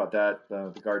to talk about that.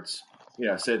 The guards,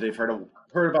 say they've heard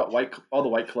about all the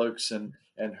white cloaks and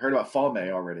heard about Falme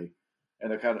already,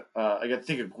 and they're kind of I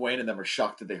think of Gwen and them are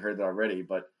shocked that they heard that already,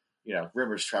 but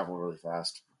rumors travel really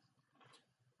fast.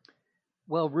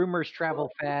 Well, rumors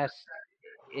travel fast,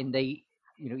 and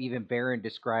even Baron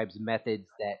describes methods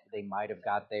that they might have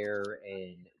got there,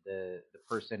 and the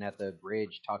person at the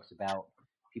bridge talks about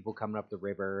people coming up the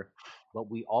river. But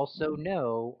we also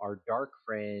know our dark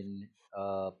friend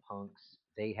punks.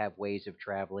 They have ways of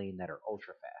traveling that are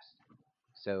ultra fast.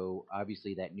 So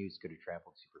obviously that news could have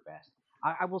traveled super fast.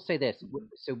 I will say this.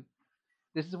 So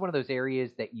this is one of those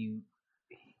areas that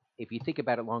if you think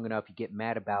about it long enough, you get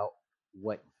mad about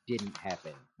what didn't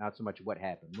happen, not so much what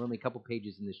happened. We're only a couple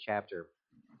pages in this chapter,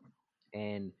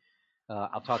 and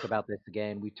I'll talk about this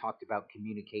again. We've talked about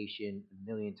communication a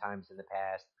million times in the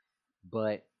past,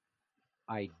 but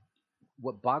I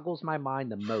what boggles my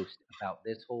mind the most about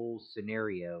this whole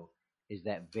scenario is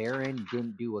that Varen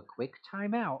didn't do a quick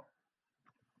timeout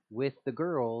with the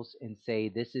girls and say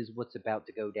this is what's about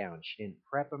to go down. She didn't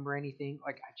prep them or anything.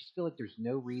 Like I just feel like there's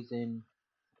no reason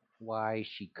why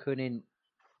she couldn't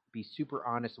be super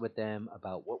honest with them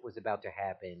about what was about to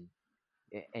happen,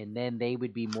 and then they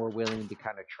would be more willing to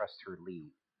kind of trust her lead.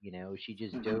 She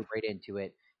just Mm-hmm. dove right into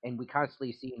it, and we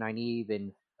constantly see Nynaeve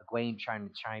and Egwene trying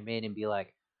to chime in and be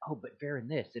like, "Oh, but Varen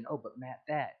this," and "Oh, but Matt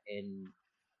that," and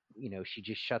she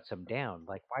just shuts them down.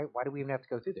 Like, why do we even have to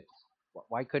go through this?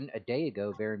 Why couldn't a day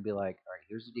ago Varen be like, "All right,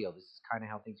 here's the deal. This is kind of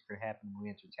how things are going to happen when we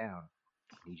enter town.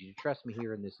 I need you to trust me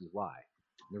here, and this is why."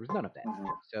 And there was none of that. Mm-hmm.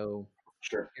 So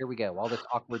Sure. here we go. All this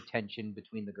awkward tension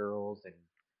between the girls, and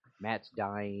Matt's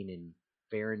dying, and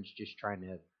Baron's just trying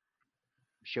to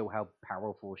show how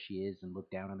powerful she is and look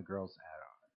down on the girls. I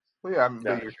Well, yeah, Yeah.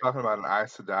 but you're talking about an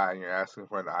Aes Sedai, and you're asking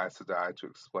for an Aes Sedai to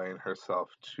explain herself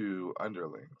to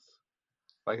underlings.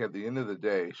 Like at the end of the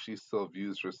day, she still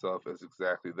views herself as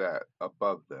exactly that,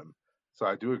 above them. So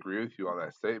I do agree with you on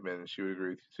that statement, and she would agree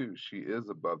with you too. She is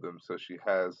above them, so she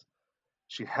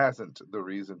hasn't the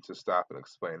reason to stop and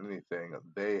explain anything.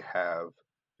 They have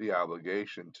the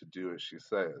obligation to do as she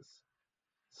says.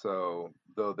 So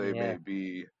though they Yeah, may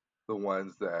be the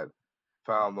ones that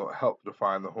helped to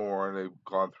find the horn, they've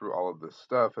gone through all of this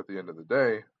stuff. At the end of the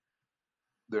day,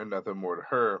 they're nothing more to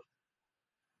her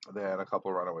than a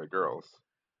couple runaway girls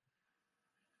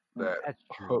that that's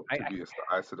true. hope to be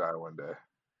a Aes Sedai one day.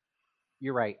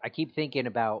 You're right. I keep thinking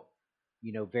about,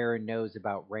 Varen knows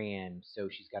about Rand, so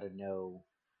she's got to know.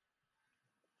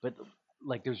 But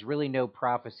like, there's really no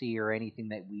prophecy or anything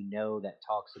that we know that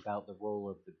talks about the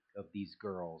role of these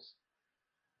girls.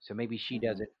 So maybe she Mhm.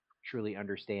 doesn't truly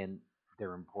understand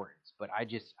their importance. But I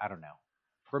don't know.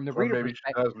 From the Or reader maybe she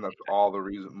perspective, does, and that's all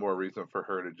the more reason for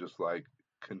her to just like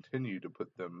continue to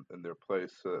put them in their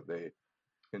place so that they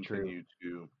true. continue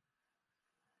to,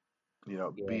 Yeah,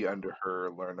 be under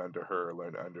her, learn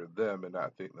under them, and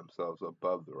not think themselves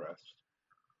above the rest.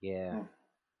 yeah. Mm.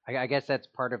 I guess that's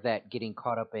part of that getting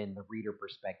caught up in the reader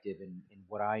perspective and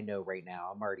what I know right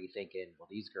now. I'm already thinking, well,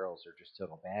 these girls are just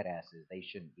total badasses. They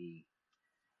shouldn't be.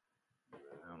 I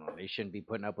don't know. They shouldn't be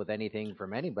putting up with anything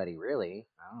from anybody, really.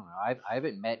 I don't know. I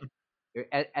haven't met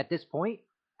at this point.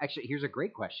 Actually, here's a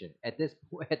great question. At this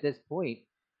point,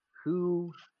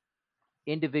 who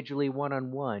individually one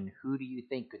on one, who do you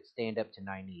think could stand up to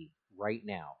Nynaeve right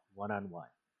now, one on one?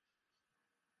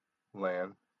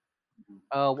 Lan.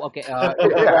 Oh, okay. I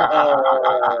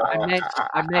Yeah. meant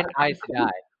I meant Aes Sedai.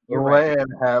 You're right.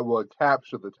 Lan would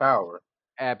capture the tower.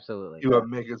 He Absolutely. would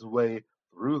make his way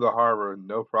through the harbor,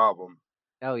 no problem.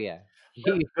 Oh yeah.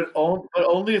 But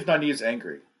only if Nynaeve's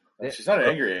angry. If That- she's not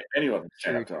angry, anyone can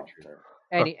stand true, up to true, him. true.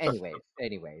 So,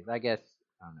 Anyways, I guess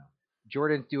I don't know.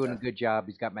 Jordan's doing a yeah. good job.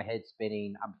 He's got my head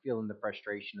spinning. I'm feeling the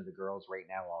frustration of the girls right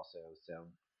now, also. So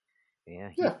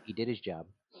yeah, Yeah. he did his job.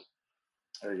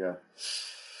 There you go.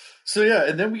 So yeah,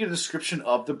 and then we get a description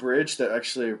of the bridge that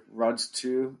actually runs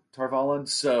to Tarvalin.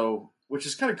 So, which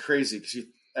is kind of crazy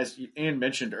because Ian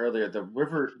mentioned earlier, the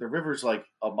river's like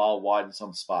a mile wide in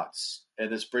some spots,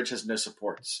 and this bridge has no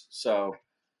supports. So,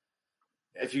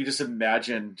 if you just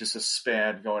imagine just a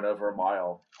span going over a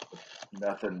mile with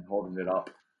nothing holding it up,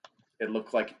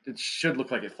 it should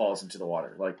look like it falls into the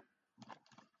water. Like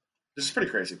this is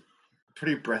pretty crazy,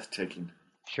 pretty breathtaking.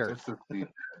 Sure. It's that the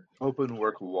open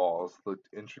work walls looked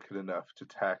intricate enough to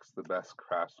tax the best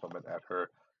craftswoman at her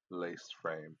laced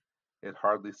frame. It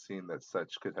hardly seemed that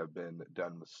such could have been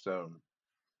done with stone,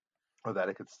 or that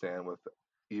it could stand with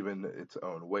even its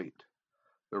own weight.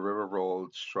 The river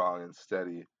rolled strong and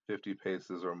steady, 50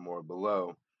 paces or more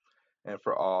below, and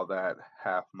for all that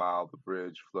half-mile the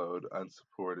bridge flowed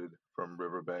unsupported from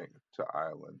riverbank to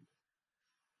island.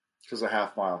 Because a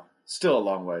half mile, still a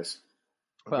long ways.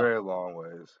 A Well, very long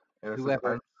ways. And it says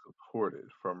whoever. unsupported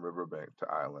from riverbank to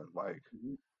island. Like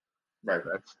Right,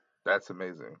 that's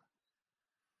amazing.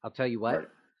 I'll tell you what. right.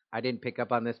 I didn't pick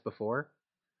up on this before.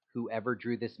 Whoever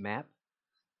drew this map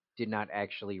did not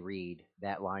actually read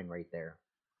that line right there,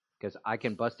 because I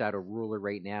can bust out a ruler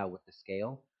right now with the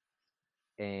scale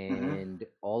Mm-hmm. and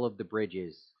all of the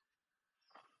bridges.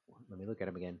 Let me look at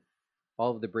them again.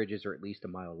 All of the bridges are at least a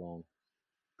mile long.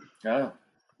 Oh,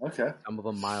 okay. Some of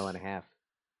them mile and a half.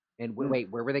 And Hmm. wait,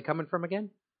 where were they coming from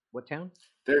again? What town?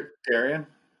 Darien.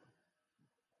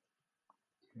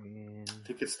 And I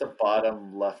think it's the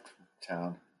bottom left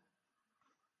town.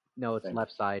 no, I it's think.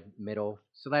 left side, middle.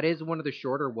 So that is one of the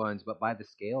shorter ones, but by the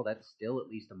scale, that's still at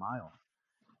least a mile.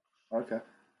 Okay.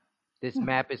 This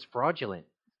map is fraudulent.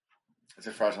 It's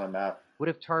a fraudulent map. What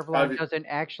if Tarvalon Probably. doesn't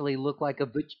actually look like a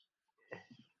what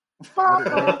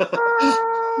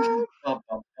if, Bum,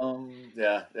 bum, bum.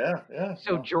 Yeah, yeah, yeah.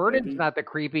 so Well, Jordan's maybe. not the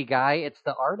creepy guy, it's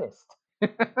the artist.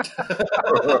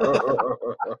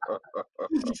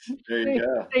 There you they,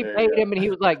 go. they There paid you him and he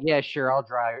was like, yeah, sure, I'll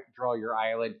draw your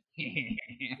island. go.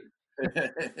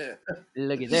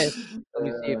 Look at this. Let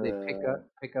me see if they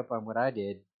pick up on what I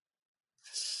did.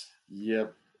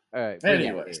 Yep. All right, but yeah,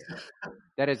 Anyways,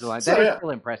 that is the line. so That is yeah,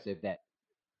 still impressive that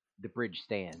the bridge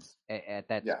stands at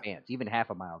that yeah, span, even half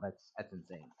a mile. That's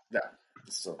insane. yeah.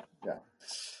 So yeah.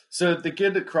 So they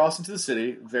get across into the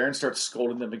city. Varen starts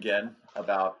scolding them again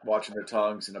about watching their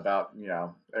tongues and about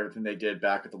everything they did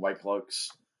back at the White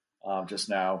Cloaks just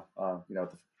now.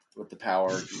 With the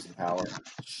power, using power.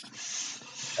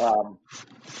 Um,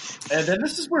 and then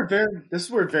this is where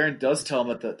Varen does tell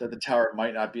them that the tower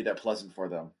might not be that pleasant for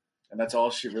them, and that's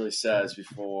all she really says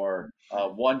before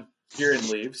one Kieran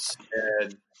leaves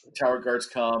and the tower guards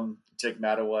come take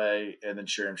Matt away, and then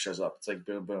Shiriam shows up. It's like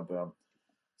boom, boom, boom.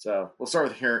 So we'll start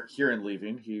with Kieran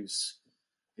leaving. He's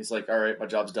like, all right, my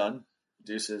job's done.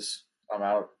 Deuces. I'm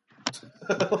out.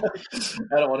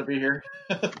 I don't want to be here.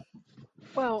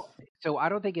 Well, so I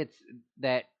don't think it's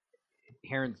that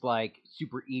Heron's like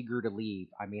super eager to leave.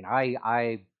 I mean,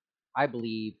 I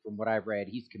believe from what I've read,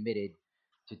 he's committed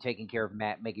to taking care of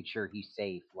Matt, making sure he's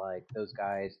safe. Like those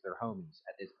guys, they're homies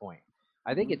at this point.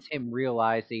 I think Mhm. it's him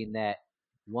realizing that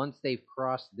once they've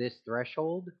crossed this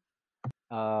threshold,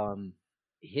 um,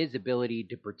 his ability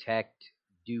to protect,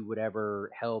 do whatever,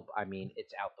 help. I mean,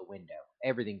 it's out the window.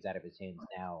 Everything's out of his hands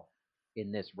now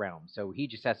in this realm. So he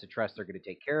just has to trust they're going to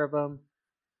take care of him.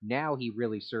 Now he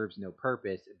really serves no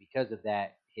purpose, and because of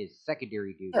that, his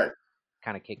secondary All duties right.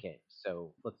 kind of kick in.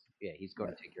 So yeah, he's going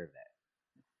Right. to take care of that.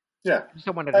 Yeah. I just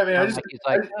don't want it to I mean, sound like he's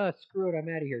like, I, oh, screw it, I'm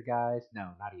out of here, guys. No,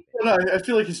 not even. well, no, I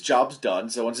feel like his job's done.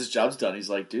 So once his job's done, he's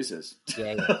like deuces.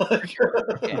 Yeah, yeah, Like,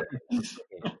 yeah,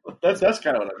 yeah, that's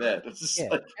kind of what I meant. It's just yeah.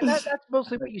 like, And that's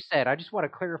mostly what you said. I just want to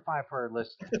clarify for our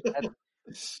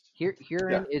listeners. yeah,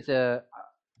 Herein is a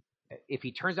if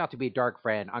he turns out to be a dark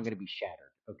friend, I'm going to be shattered.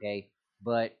 Okay,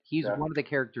 but he's yeah. one of the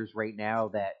characters right now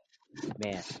that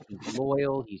man, he's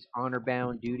loyal, he's honor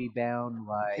bound, duty bound.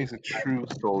 Like He's a true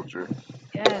soldier,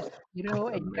 yes, a and you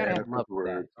gotta man have of his love for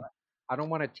that. word. So I don't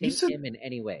want to You taint said him in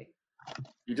any way.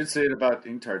 you did say it about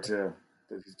Ingtar too.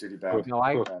 That he's duty bound. No,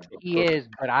 he is,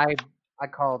 but I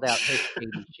called out his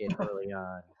shady shit early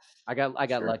on. I got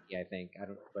Sure. lucky, I think. I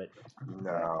don't, but Yeah.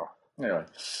 No. Anyway.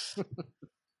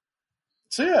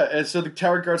 So yeah, and so the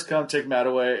tower guards come, take Matt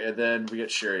away, and then we get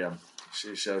Shiriam.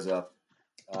 She shows up,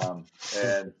 dun,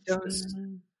 and dun,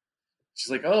 dun.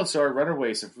 she's like, "Oh, so our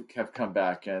runaways have come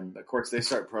back," and of course they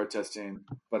start protesting,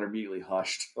 but are immediately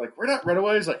hushed. Like, "We're not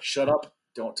runaways!" Like, "Shut up!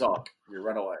 Don't talk! You're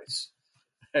runaways!"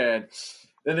 And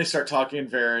then they start talking,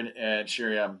 Varen and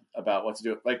Shiriam, about what to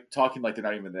do. Like talking like they're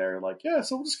not even there. Like, "Yeah,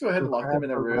 so we'll just go ahead So and lock them grab in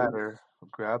their the room." ladder.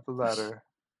 Grab the ladder.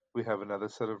 We have another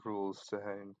set of rules to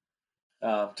hang.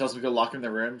 Tells them to go lock them in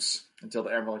their rooms until the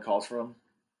Emerald calls for them,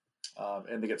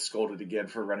 and they get scolded again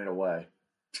for running away.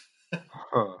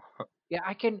 Huh. Yeah,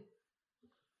 I can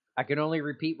only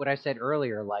repeat what I said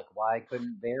earlier. Like, why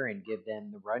couldn't Varen give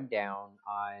them the rundown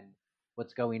on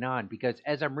what's going on? Because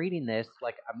as I'm reading this,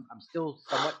 like, I'm still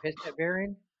somewhat pissed at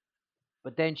Varen,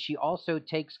 but then she also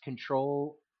takes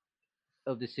control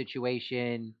of the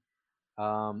situation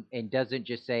and doesn't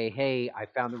just say, "Hey, I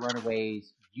found the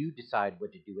runaways. You decide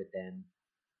what to do with them."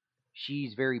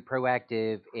 She's very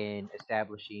proactive in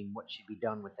establishing what should be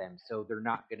done with them, so they're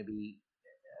not going to be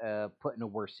put in a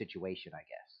worse situation, I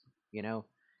guess. You know,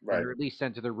 and Right. they're at least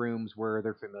sent to the rooms where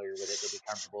they're familiar with it, they'll be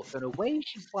comfortable. So in a way,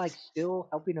 she's like still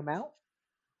helping them out.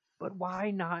 But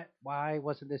why not? Why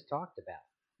wasn't this talked about?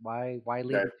 Why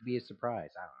leave Right. it to be a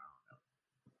surprise? I don't know.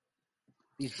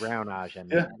 These brown Aja,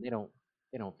 Yeah. man,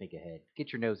 they don't think ahead.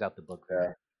 Get your nose out the book, Yeah.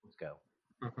 Varen. Let's go.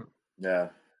 Yeah.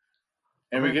 Or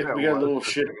And we maybe get that we got a was little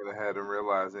just shit. thinking ahead and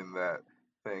realizing that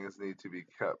things need to be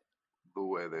kept the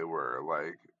way they were,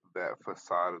 like that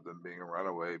facade of them being a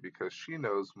runaway, because she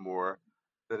knows more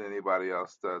than anybody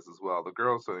else does as well. The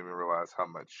girls don't even realize how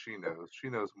much she knows. She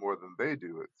knows more than they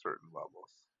do at certain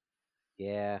levels.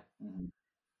 Yeah. Mhm.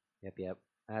 Yep.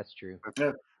 That's true. That's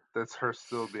Yeah. that's her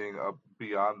still being up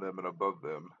beyond them and above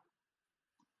them.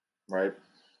 Right.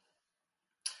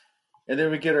 And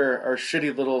then we get our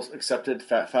shitty little accepted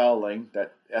fat fouling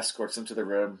that escorts them to the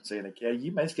room, saying like, "Yeah,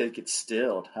 you might get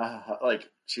stilled." Ha, ha, ha. Like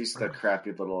she's the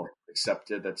crappy little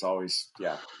accepted. That's always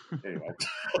yeah. Anyway,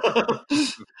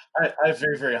 I have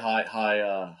very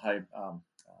high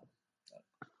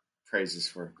praises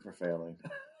for failing.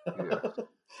 Yeah.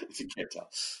 If you can't tell,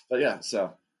 but yeah.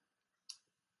 So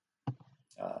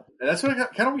and that's what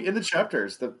kind of we end the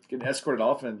chapters. The getting escorted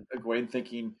off and Egwene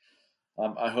thinking,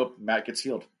 I hope Matt gets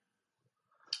healed.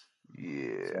 So,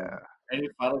 Yeah. any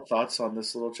final thoughts on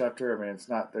this little chapter? I mean, it's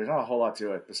not. There's not a whole lot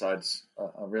to it besides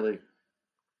a really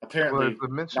Well, there's apparently a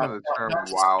mention not of the not, term not to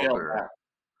scale wilder back.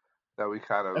 that we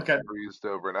kind of Okay. breezed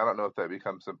over, and I don't know if that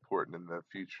becomes important in the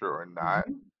future or not.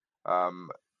 Mhm. um,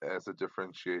 as a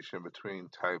differentiation between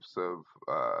types of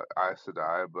Aes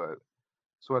Sedai, but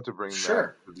just want to bring that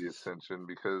Sure. to the attention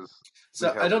because we So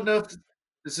I have don't know if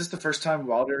is this the first time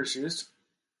Wilder is used.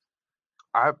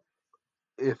 I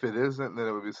if it isn't, then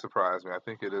it would be surprise me. I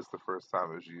think it is the first time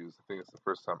it was used. I think it's the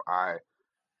first time I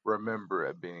remember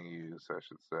it being used, I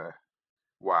should say.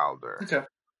 Wilder. Okay.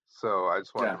 So I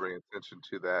just wanted to Yeah. bring attention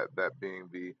to that being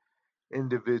the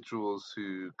individuals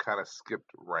who kind of skipped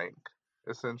rank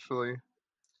essentially.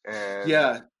 And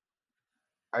Yeah.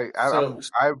 I, I So I'm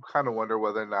I kind of wonder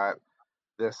whether or not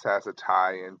this has a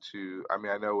tie into. I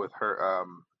mean, I know with her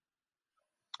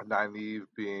Nynaeve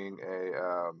being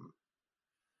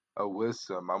a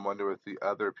wisdom, I wonder with the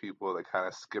other people that kind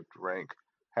of skipped rank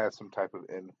had some type of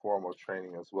informal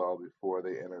training as well before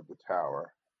they entered the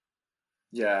tower.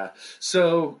 Yeah.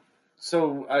 So this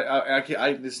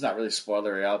is not really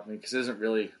spoilery out me because it isn't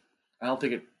really. I don't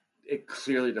think it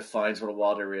clearly defines what a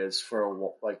welder is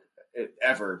for like it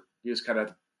ever. You just kind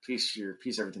of piece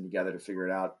everything together to figure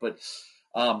it out. But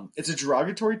it's a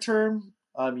derogatory term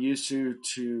used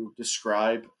to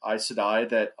describe Aes Sedai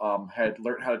that had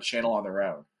learned how to channel on their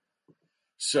own.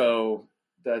 So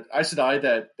the Aes Sedai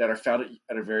that are found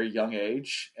at a very young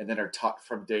age and then are taught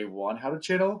from day one how to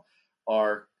channel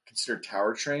are considered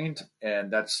tower trained,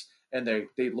 and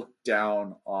they look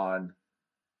down on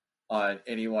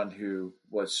anyone who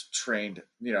was trained,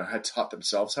 had taught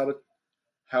themselves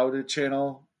how to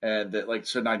channel, and that like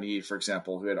so Nynaeve, for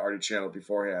example, who had already channeled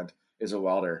beforehand, is a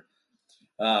welder.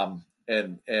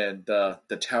 And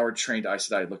the tower trained Aes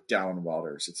Sedai look down on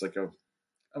welders. It's like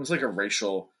almost like a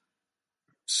racial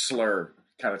slur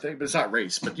kind of thing, but it's not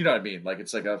race. But you know what I mean? Like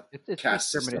it's like a It's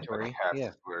caste system. discriminatory.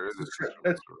 Yeah.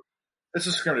 It's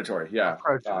discriminatory. A Yeah.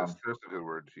 prejudice. There's a good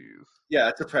word to use. Yeah,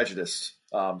 it's a prejudice.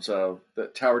 So the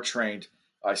tower trained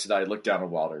Aes Sedai look down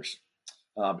on welders,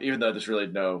 even though there's really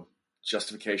no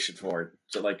justification for it.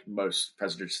 So like most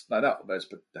prejudices, not most,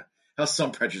 but how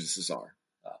some prejudices are.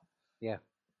 Yeah.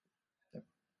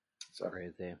 So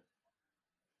Crazy.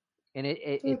 And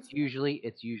it's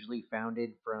usually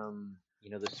founded from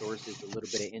the source is a little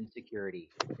bit of insecurity.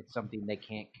 It's something they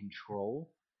can't control,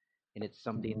 and it's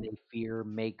something they fear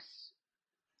makes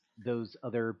those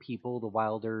other people, the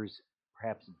Wilders,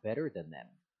 perhaps better than them.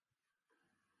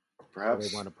 So they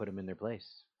perhaps. want to put them in their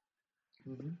place.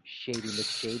 Mm-hmm. Shady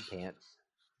McShade pants.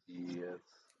 Yes.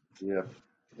 Yeah.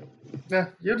 Yeah,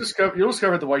 you'll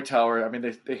discover the White Tower. I mean,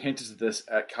 they hinted at this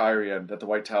at Kyrian that the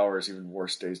White Tower is even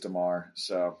worse days Damar.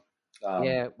 So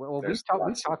Yeah, well, there's we've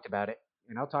lots of talked about it,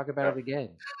 and I'll talk about yeah. it again.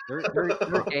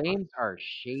 Their games are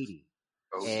shady,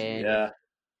 Oh, and Yeah,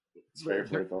 it's very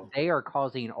political. they are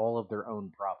causing all of their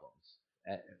own problems.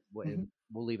 Mhm.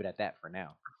 We'll leave it at that for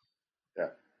now. Yeah.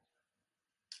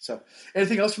 So,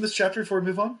 anything else from this chapter before we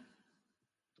move on?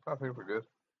 I think we're good.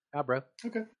 Ah, bro.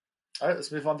 Okay. All right,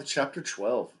 let's move on to chapter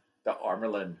 12, the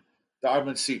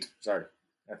Armorland seat. Sorry,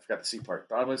 I forgot the seat part.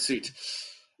 The Armorland seat.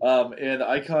 And the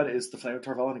icon is the Flame of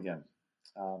Tarvalon again.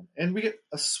 And we get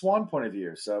a Swan point of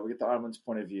view, so we get the Armorland's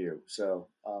point of view. So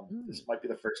this might be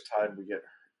the first time we get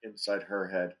inside her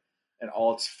head and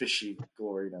all its fishy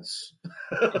gloriness.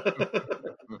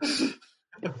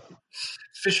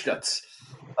 Fish guts.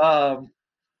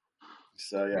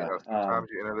 So You yeah. know, sometimes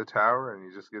you enter the tower and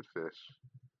you just get fish.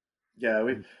 Yeah,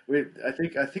 we I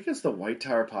think it's the White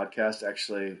Tower podcast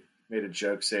actually made a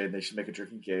joke saying they should make a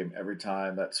drinking game every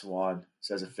time that Swan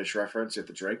says a fish reference, you have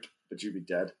to drink, but you'd be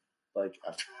dead. Like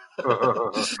after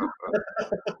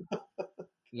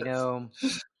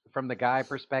From the guy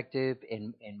perspective,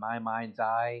 in my mind's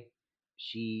eye,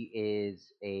 she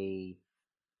is a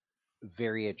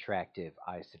very attractive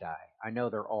Aes Sedai. I know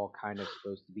they're all kind of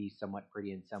supposed to be somewhat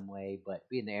pretty in some way, but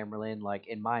being the Amerlin, like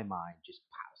in my mind, just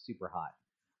pow, super hot.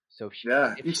 So if she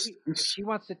yeah, if she if she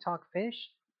wants to talk fish,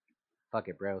 fuck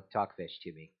it, bro. Talk fish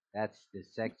to me. That's the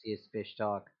sexiest fish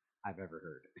talk I've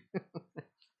ever heard.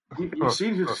 you've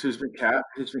seen who's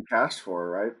been cast for,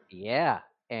 right? Yeah,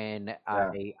 and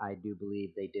Yeah, I do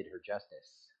believe they did her justice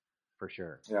for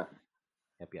sure. yeah,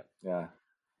 Yep. yeah.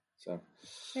 So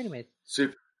Anyways,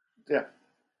 super, yeah,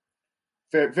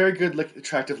 very very good,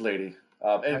 attractive lady.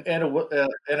 I, And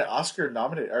an Oscar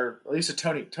nominated, or at least a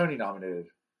Tony nominated.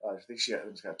 I think she's got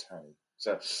a Tony.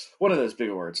 So one of those big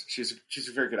awards. She's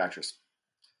a very good actress.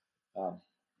 Um,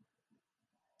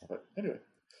 but anyway,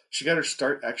 she got her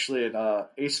start actually in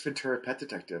Ace Ventura: Pet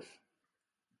Detective.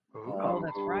 oh,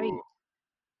 that's right. Ooh.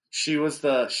 She was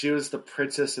the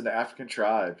princess in the African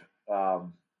tribe at a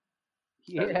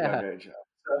young Yeah. age.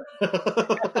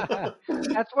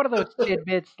 That's one of those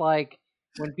tidbits like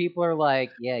when people are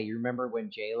like, "Yeah, you remember when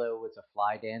J Lo was a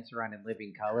fly dancer on In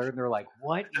Living Color?" And they're like,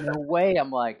 "What? No way!"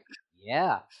 I'm like,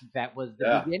 "Yeah, that was the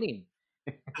Yeah, beginning."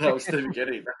 that was the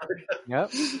beginning.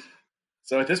 Yep,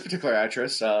 So with this particular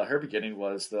actress, her beginning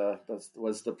was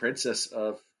the princess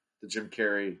of the Jim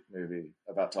Carrey movie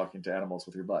about talking to animals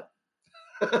with your butt.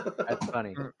 that's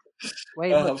funny.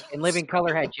 Wait, look, In Living So,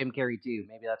 Color had Jim Carrey too.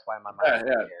 Maybe that's why my mind yeah, went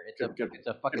yeah, there. It's a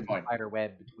good fucking point. spider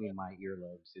web between my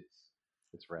earlobes.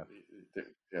 It's rough.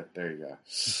 Yeah, there you go.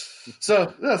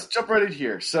 So let's jump right in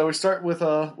here. So we start with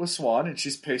Swan, and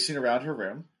she's pacing around her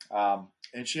room,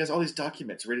 and she has all these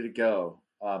documents ready to go.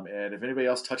 And if anybody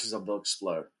else touches them, they'll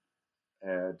explode,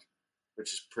 and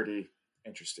which is pretty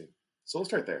interesting. So we'll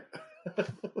start there.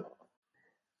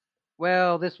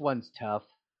 Well, this one's tough,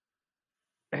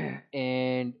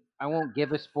 and I won't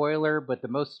give a spoiler, but the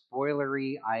most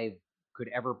spoilery I could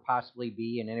ever possibly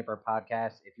be in any of our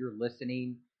podcasts, if you're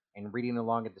listening and reading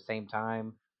along at the same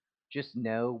time, just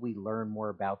know we learn more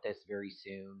about this very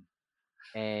soon.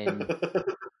 And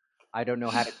I don't know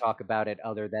how to talk about it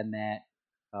other than that.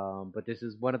 But this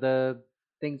is one of the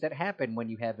things that happen when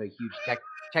you have a huge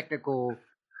technical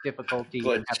difficulty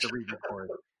and have to Glitch. re-record.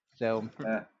 So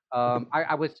Yeah.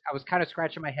 I was kind of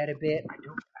scratching my head a bit. I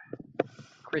don't,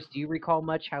 Chris, do you recall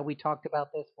much how we talked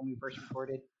about this when we first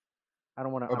recorded? I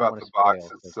don't About want the to box spoil.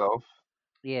 But itself.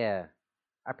 yeah,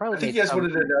 I I probably think made you guys some.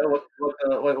 wanted to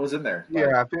know what was in there. Yeah,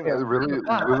 Like, I think Yeah, that what's in really, the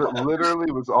box?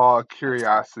 literally was all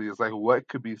curiosity. It's like, what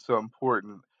could be so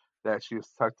important that she has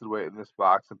tucked it away in this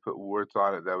box and put words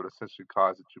on it that would essentially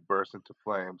cause it to burst into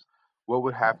flames? What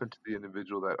would happen to the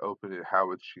individual that opened it? How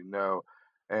would she know?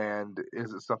 And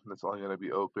is it something that's only going to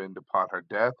be opened upon her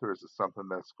death, or is it something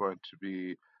that's going to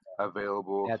be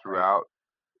available That's right. throughout?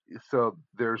 So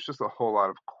there's just a whole lot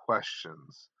of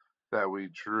questions that we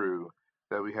drew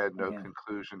that we had no mhm.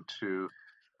 conclusion to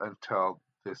until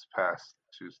this past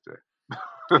Tuesday.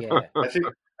 Yeah.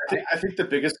 I think the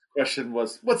biggest question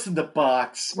was, what's in the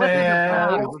box, What's in the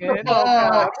man? box, What's in the man? Oh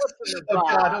God, box? what's in the Oh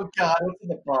God, box? oh God, what's in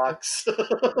the box?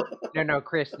 No, no,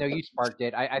 Chris, no, you sparked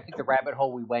it. I think the rabbit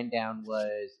hole we went down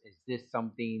was: is this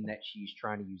something that she's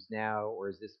trying to use now, or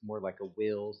is this more like a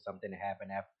will something happen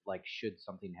after, like should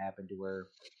something happen to her?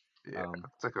 Yeah,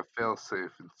 it's like a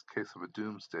failsafe in case of a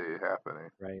doomsday happening.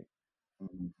 Right,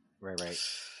 right, right.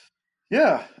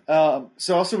 Yeah.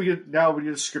 So also we get a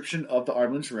description of the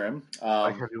Armland's Rim.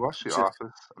 Like, have you watched The Which is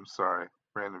Office? I'm sorry,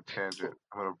 random tangent.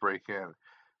 I'm gonna break in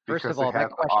First because of they all, had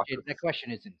The that Office.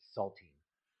 question is insulting.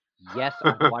 Yes,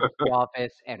 I've watched The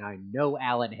Office, and I know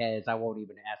Alan has. I won't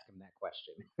even ask him that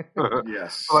question. But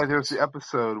yes. like, there's the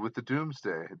episode with the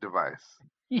doomsday device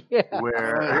Yeah,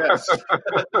 where Yes.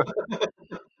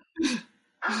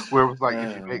 where it was like,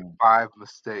 if you make Uh, 5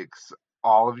 mistakes,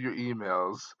 all of your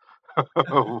emails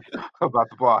about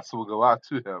the boss will go out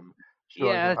to him,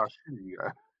 showing him yes, how shitty you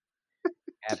are.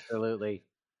 absolutely.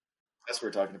 that's what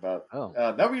we're talking about. Oh,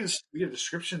 Now we get a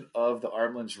description of the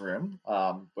Armland's Rim,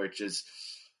 which is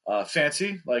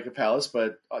fancy like a palace,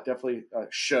 but definitely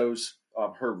shows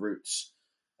her roots.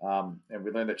 And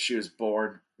we learn that she was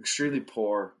born extremely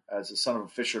poor as the son of a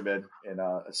fisherman in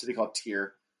a city called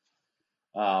Tyr.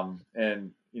 And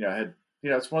had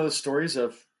it's one of those stories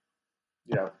of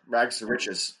rags to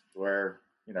riches, where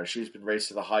she's been raised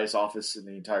to the highest office in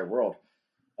the entire world,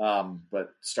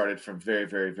 but started from very,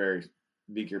 very, very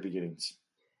meager beginnings.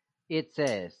 it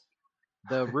says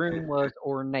the room was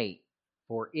ornate,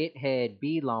 for it had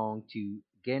belonged to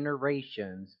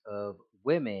generations of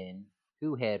women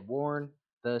who had worn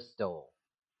the stole.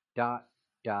 Dot,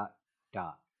 dot,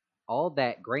 dot. All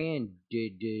that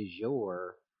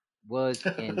grandeur was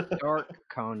in stark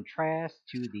contrast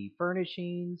to the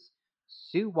furnishings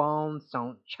Suwon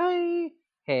Sanchai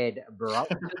had brought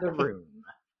to the room.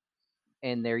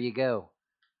 And there you go.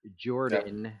 Yeah.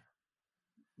 Jordan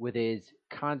with his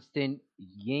constant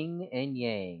yin and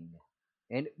yang.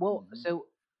 And well, Mhm. so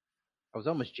I was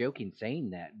almost joking saying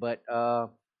that, but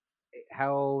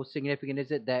how significant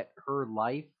is it that her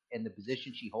life and the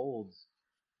position she holds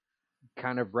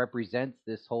kind of represents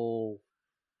this whole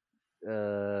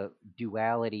uh,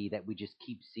 duality that we just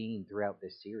keep seeing throughout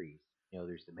this series?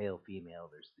 There's the male, female,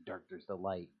 there's the dark, there's the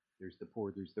light, there's the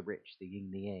poor, there's the rich, the yin,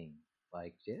 the yang.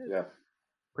 Like, yeah, it's Yeah.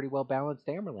 pretty well balanced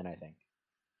Tamerlane, I think.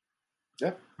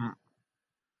 Yeah.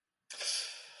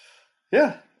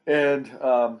 Yeah. And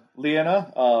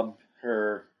Leanna,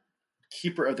 her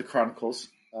keeper of the chronicles,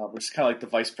 which is kind of like the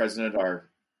vice president, our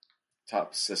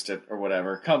top assistant or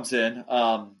whatever, comes in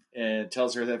and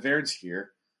tells her that Varen's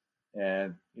here,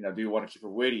 and do you want to keep her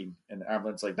waiting? And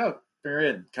Armland's like, no, bring her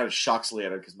in. Kind of shocks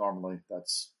Leanna, because normally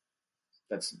that's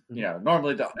Hmm.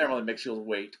 normally Armland makes you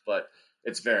wait, but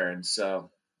it's Varen,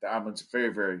 so the Armland's very,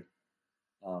 very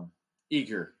um,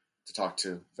 eager to talk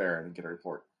to Varen and get a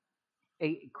report.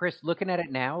 Hey, Chris, looking at it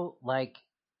now, like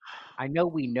I know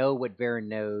we know what Varen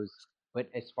knows, but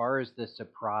as far as the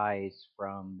surprise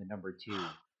from the number two,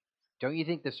 don't you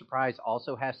think the surprise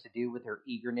also has to do with her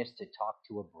eagerness to talk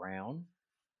to a Brown?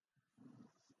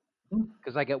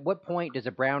 Because like, at what point does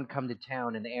a Brown come to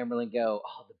town and the Amerlin go,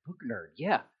 "Oh, the book nerd,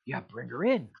 yeah, yeah, bring her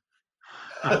in.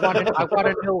 I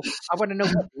want to know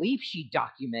what leaf she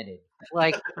documented,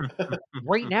 like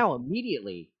right now,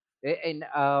 immediately." And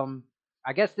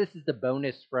I guess this is the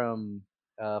bonus from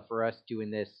for us doing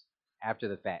this after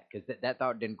the fact, because that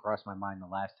thought didn't cross my mind the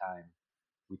last time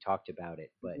we talked about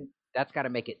it, but that's got to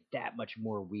make it that much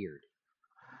more weird.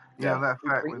 Yeah, Yeah. and that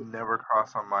fact would never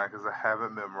cross my mind because I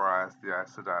haven't memorized the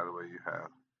Aes Sedai the way you have.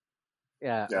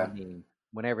 Yeah, I Yeah. mean,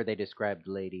 whenever they described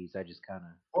ladies, I just kind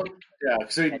of Well, yeah.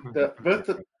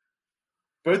 So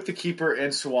both the keeper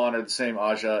and Swan are the same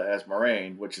Aja as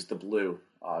Moraine, which is the blue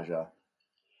Aja.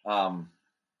 Um,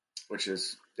 which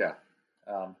is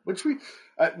which we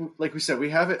like we said we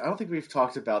haven't. I don't think we've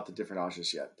talked about the different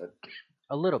Ajas yet, but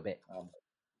a little bit. um,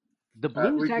 The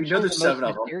blue's we know actually the there's most seven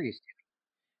of them. mysterious to me.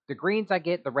 The greens I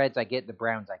get, the reds I get, the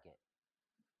browns I get.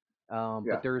 But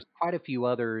Yeah. there's quite a few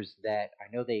others that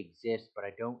I know they exist, but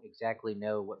I don't exactly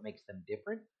know what makes them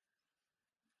different.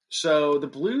 So the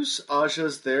blues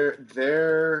Ajas,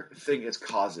 their thing is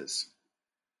causes.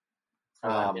 Oh,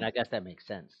 I mean, Um, I guess that makes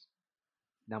sense.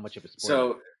 Not much of a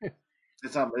spoiler. so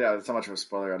it's not much of a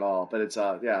spoiler at all, but it's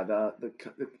the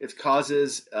it's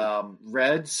causes.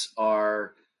 Reds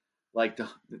are like the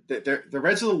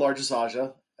reds are the largest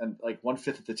Aja, and like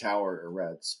 1/5 of the tower are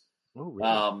reds. Oh, really?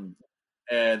 Um,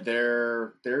 and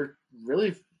their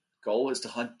really goal is to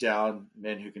hunt down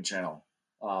men who can channel.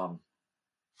 Um,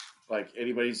 like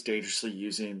anybody's dangerously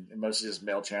using, and mostly just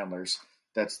male channelers.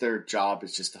 That's their job,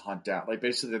 is just to hunt down, like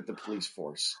basically the police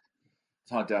force,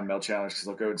 to hunt down male channelers because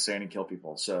they'll go insane and kill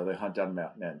people. So they hunt down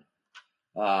men.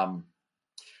 Um,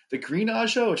 the Green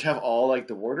Aja, which have all like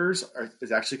the warders,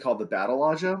 is actually called the Battle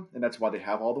Aja, and that's why they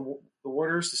have all the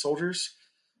warders, the soldiers,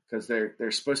 because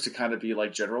they're supposed to kind of be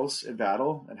like generals in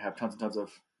battle and have tons and tons of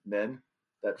men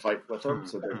that fight with them.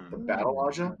 So they're the Battle Hmm.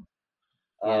 Aja.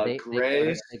 Yeah,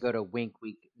 Grays, they go to wink,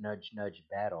 wink, nudge, nudge,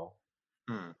 battle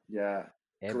yeah,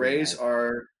 every Grays night.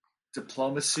 are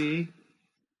diplomacy.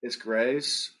 Is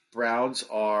Grays. Browns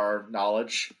are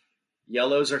knowledge.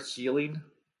 Yellows are healing.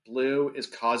 Blue is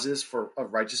causes for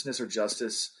of righteousness or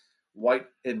justice. White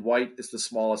is the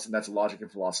smallest, and that's logic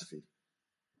and philosophy.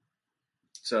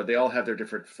 So they all have their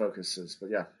different focuses, but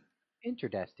yeah,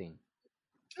 Interesting.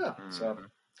 yeah. So,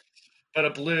 but a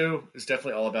blue is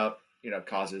definitely all about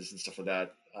causes and stuff like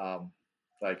that,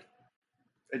 like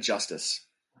injustice.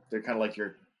 They're kind of like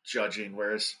you're judging,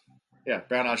 whereas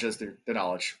brown Ajas, they're the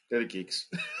knowledge, they're the geeks.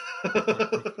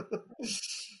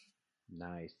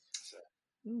 Nice. So,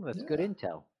 Ooh, that's good yeah.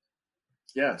 intel.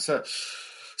 Yeah. So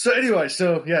anyway,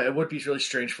 so yeah, it would be really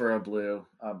strange for a blue.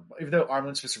 Even though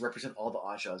Armlin's supposed to represent all the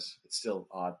Ajas, it's still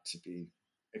odd to be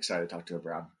excited to talk to a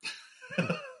brown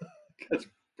because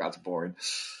brown's boring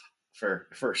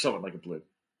for someone like a blue.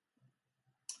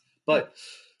 But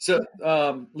so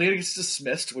Lena gets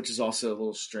dismissed, which is also a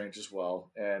little strange as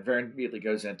well. And Varen immediately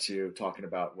goes into talking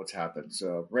about what's happened.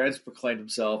 So Rand's proclaimed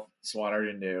himself. Swan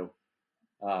already knew.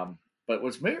 But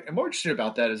what's more interesting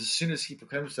about that is as soon as he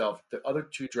proclaimed himself, the other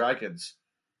two dragons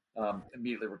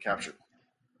immediately were captured,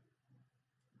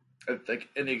 like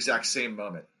in the exact same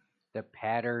moment. The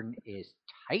pattern is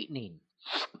tightening.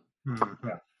 Yeah.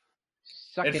 And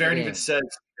Sucking it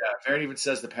Varen even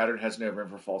says the pattern has no room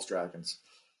for false dragons.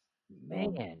 in.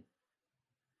 Man.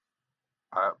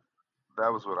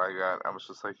 That was what I got. I was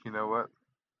just like, you know what?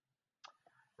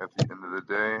 At the end of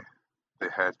the day, they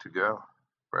had to go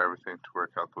for everything to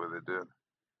work out the way they did.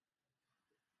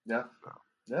 Yeah. So.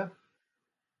 Yeah.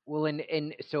 Well,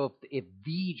 and so if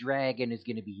the dragon is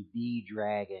going to be the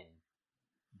dragon,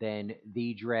 then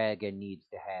the dragon needs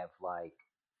to have like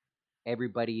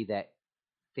everybody that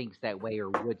thinks that way or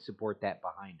would support that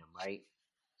behind them, right?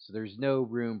 So there's no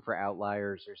room for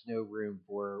outliers. There's no room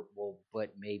for, well,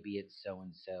 but maybe it's so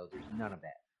and so. There's none of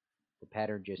that. The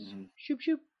pattern just shoop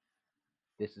shoop.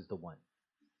 This is the one.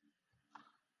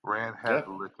 Rand had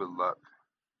the liquid luck.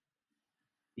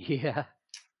 Yeah.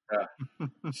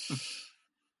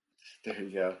 There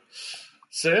you go.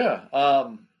 So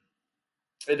yeah,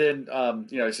 and then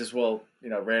he says, well,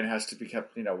 Rand has to be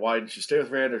kept. Why didn't you stay with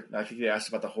Rand? Or I think he asked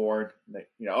about the horn.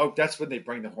 And that's when they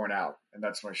bring the horn out, and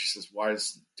that's when she says, why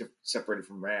is it separated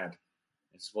from Rand?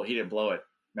 And says, well, he didn't blow it.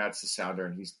 Matt's the sounder,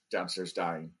 and he's downstairs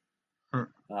dying.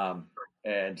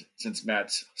 And since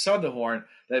Matt's sounded the horn,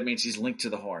 that means he's linked to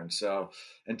the horn. So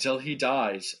until he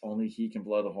dies, only he can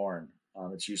blow the horn.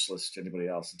 It's useless to anybody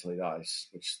else until he dies,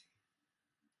 which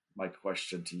my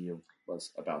question to you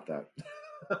was about that.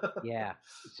 Yeah.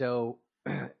 So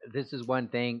this is one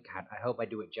thing. God, I hope I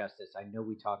do it justice. I know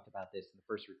we talked about this in the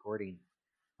first recording.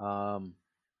 Um,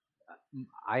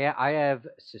 I have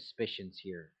suspicions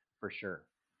here for sure.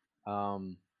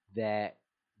 That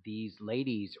these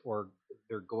ladies or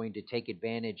they're going to take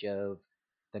advantage of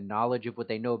the knowledge of what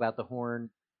they know about the horn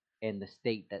and the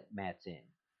state that Matt's in,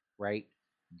 right?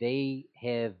 They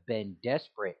have been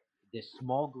desperate, this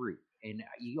small group, and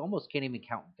you almost can't even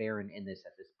count Varen in this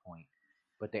at this point.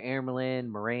 But the Amerlin,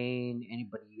 Moraine,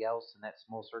 anybody else in that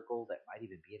small circle that might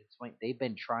even be at this point, they've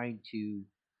been trying to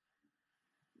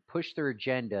push their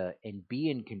agenda and be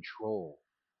in control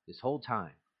this whole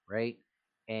time, right?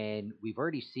 And we've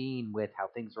already seen with how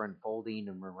things are unfolding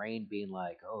and Moraine being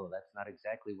like, oh, that's not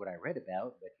exactly what I read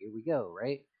about, but here we go,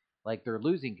 right? Like they're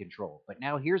losing control. But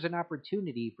now here's an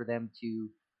opportunity for them to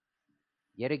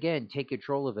yet again take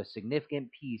control of a significant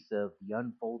piece of the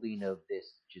unfolding of this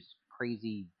just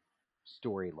crazy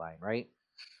storyline, right?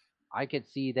 I could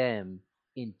see them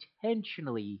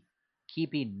intentionally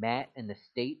keeping Matt in the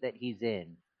state that he's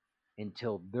in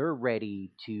until they're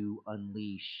ready to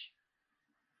unleash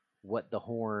what the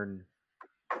horn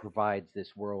provides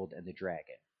this world and the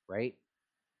dragon, right?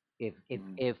 If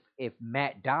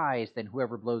Matt dies, then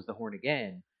whoever blows the horn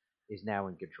again is now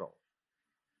in control.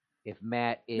 If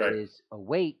Matt Right. is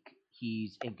awake,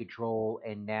 he's in control,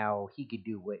 and now he can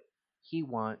do what he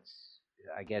wants.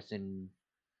 I guess in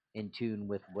tune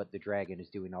with what the dragon is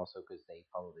doing, also because they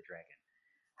follow the dragon.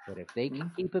 But if they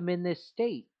can keep him in this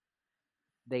state,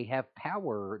 they have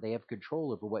power, they have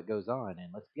control over what goes on.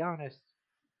 And let's be honest,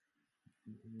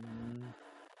 mm,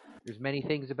 there's many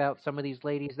things about some of these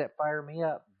ladies that fire me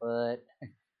up, but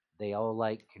they all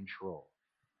like control,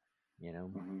 you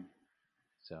know.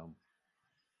 So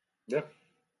Yeah.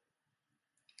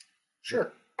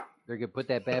 Sure. they're gonna put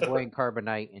that bad boy in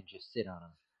carbonite and just sit on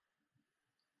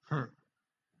him.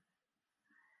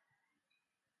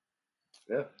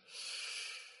 Yeah.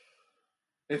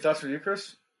 Any thoughts for you,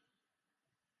 Chris?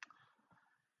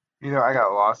 I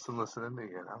got lost in listening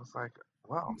again. I was like,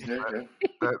 well, Yeah.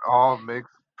 that all makes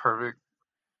perfect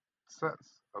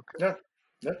sense. Okay. Yeah.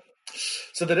 Yeah.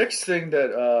 So the next thing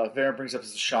that Varen brings up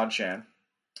is Shan Chan,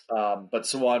 but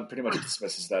Sawan pretty much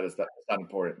dismisses that as that's not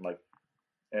important. Like,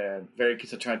 and Varen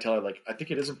keeps on trying to tell her, like, I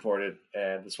think it is important.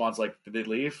 And the Swan's like, did they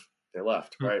leave? They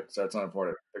left, right? So it's not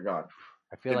important. They're gone.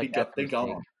 I feel like that's a They mistake.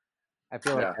 gone. I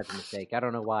feel like Yeah. that's a mistake. I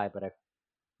don't know why, but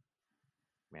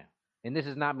yeah. And this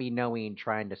is not me knowing,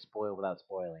 trying to spoil without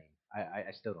spoiling.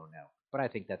 I still don't know, but I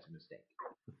think that's a mistake.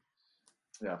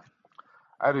 Yeah.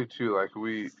 I do too. Like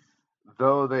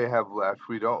though they have left,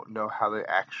 we don't know how they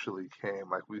actually came.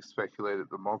 Like we speculated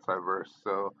the multiverse,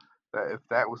 so that if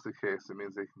that was the case, it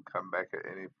means they can come back at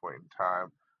any point in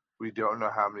time. We don't know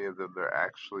how many of them there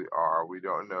actually are. We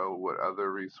don't know what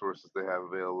other resources they have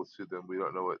available to them. We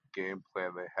don't know what game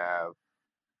plan they have.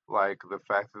 Like the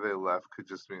fact that they left could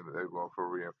just mean that they're going for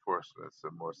reinforcements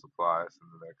and more supplies, and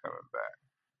then they're coming back.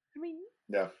 I mean,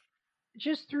 Yeah.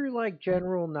 just through like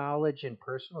general knowledge and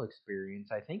personal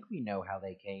experience, I think we know how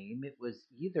they came. It was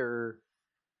either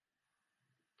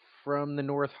from the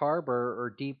North Harbor or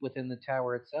deep within the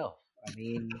tower itself. I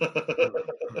mean,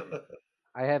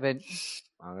 I haven't.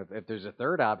 If there's a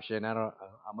third option, I don't.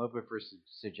 I'm open for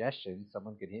suggestions.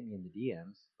 Someone could hit me in the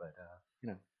DMs, but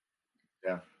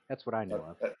Yeah. that's what I know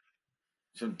of.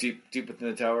 So deep within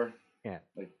the tower. Yeah.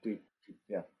 Like deep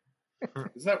yeah.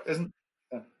 Isn't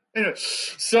anyway?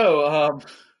 So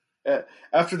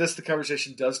after this, the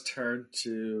conversation does turn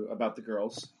to about the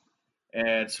girls,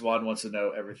 and Swan wants to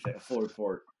know everything, a full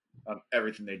report on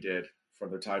everything they did from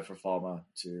their time for Falma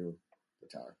to the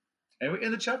tower, and we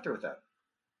end the chapter with that.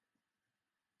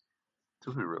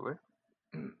 Do we really?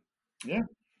 Yeah.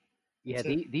 Yeah.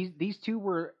 These two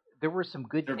were, there were some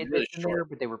good They're tidbits really in short. there,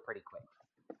 but they were pretty quick.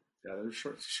 Yeah, they're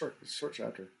short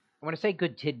chapter. I want to say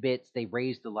good tidbits. They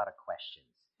raised a lot of questions.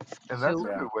 And that's So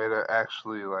a good way to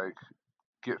actually like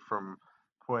get from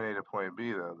point A to point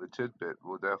B. Though the tidbit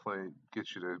will definitely get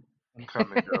you to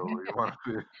come and go where you want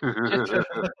to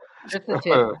just a be.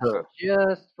 tidbit,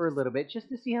 just for a little bit, just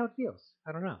to see how it feels.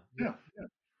 I don't know. Yeah.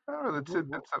 Oh, the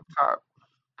tidbits up top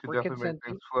could We're definitely make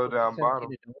consenting. things flow down bottom.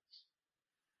 Adults.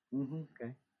 Mm-hmm.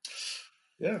 Okay.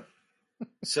 Yeah.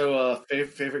 So,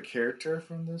 favorite character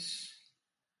from this?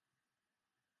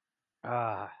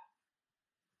 Ah.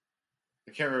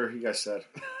 I can't remember who you guys said.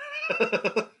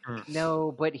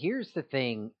 No, but here's the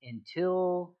thing.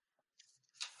 Until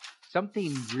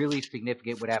something really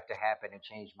significant would have to happen to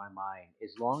change my mind,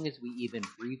 as long as we even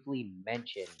briefly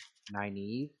mention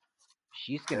Nynaeve,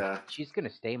 she's gonna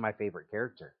stay my favorite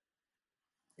character.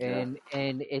 And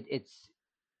it's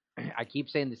I keep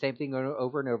saying the same thing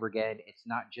over and over again. It's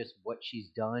not just what she's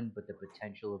done, but the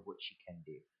potential of what she can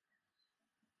do.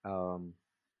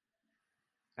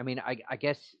 I mean, I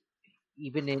guess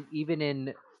even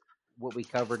in what we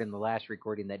covered in the last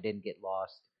recording that didn't get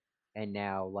lost, and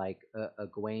now like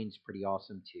Egwene's pretty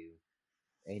awesome too,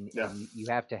 and you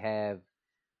have to have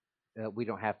we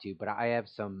don't have to, but I have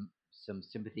some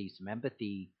sympathy, some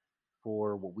empathy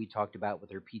for what we talked about with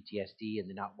her PTSD and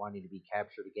the not wanting to be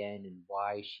captured again, and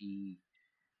why she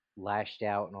lashed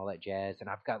out and all that jazz. And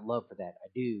I've got love for that, I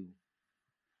do.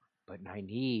 But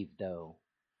Nynaeve, though,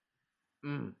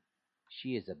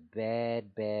 she is a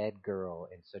bad, bad girl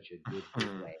in such a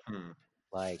good way.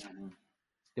 Like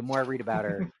The more I read about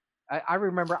her, I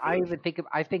remember. I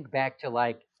think back to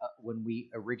like when we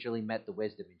originally met the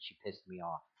Wisdom, and she pissed me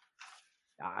off.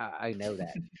 I know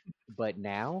that, but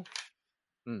now,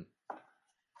 hmm,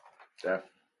 Yeah.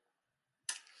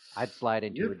 I'd slide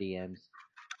into her Yep. DMs.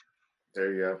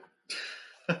 There you go.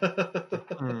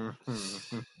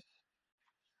 Mhm.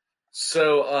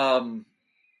 So,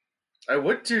 I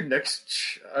would do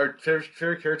next. Our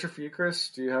favorite character for you, Chris?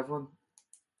 Do you have one?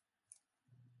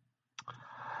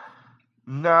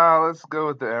 Nah, let's go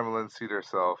with the Emerald Seed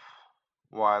herself.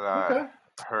 Why not? Okay.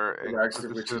 Her Relax the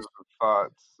inquisitive witches.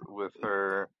 thoughts with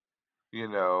her, you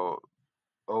know,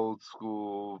 old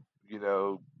school,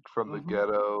 from the Mm-hmm.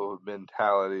 ghetto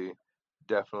mentality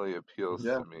definitely appeals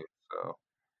Yeah, to me. So,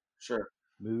 sure.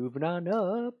 Moving on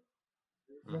up.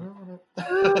 mhm.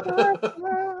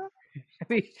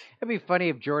 It'd be funny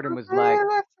if Jordan was like,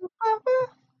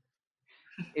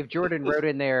 if Jordan wrote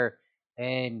in there,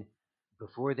 and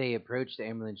before they approached the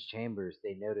ambulance chambers,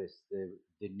 they noticed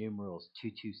the numerals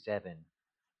 227.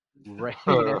 Right,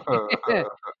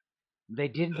 they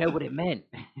didn't know what it meant.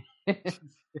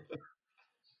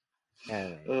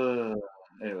 Anyway, Uh,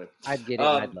 anyway, I'd get it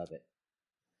and I'd um, love it.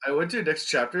 I would do next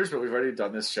chapters, but we've already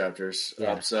done this chapters.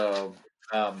 Yeah.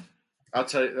 Um, I'll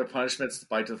tell you the punishment's the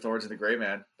bite to the thorns and the gray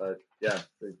man. But yeah,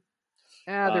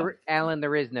 Alan,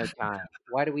 there is no time.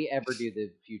 Why do we ever do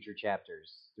the future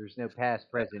chapters? There's no past,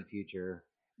 present, future.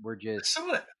 We're just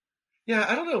someone. Yeah,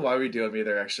 I don't know why we do them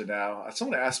either. Actually, now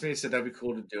someone asked me, said that'd be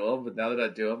cool to do them, but now that I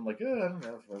do them, I'm like, I don't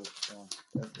know.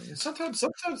 Sometimes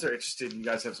they're interesting. You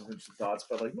guys have some interesting thoughts,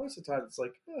 but like most of the time, it's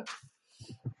like,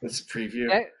 let's preview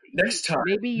that,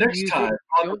 maybe you next use time it.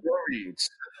 on the Don't War Reads.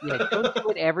 Yeah, don't do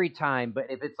it every time. But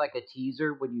if it's like a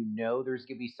teaser when you know there's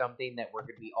gonna be something that we're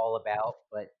gonna be all about,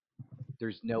 but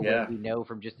there's no way Yeah, we know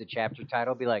from just the chapter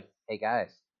title, be like, hey guys,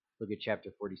 look at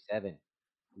chapter 47.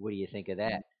 What do you think of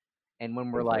that? And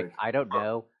when we're like, perfect. I don't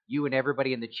know, you and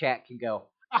everybody in the chat can go,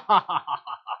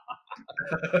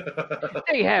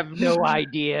 they have no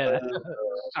idea,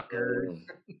 suckers.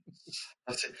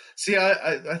 Let's see. See,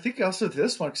 I think also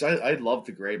this one because I love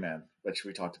the Gray Man, which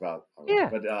we talked about already, Yeah,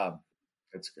 but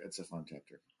it's a fun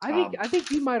chapter. I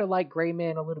think you might have liked Gray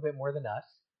Man a little bit more than us.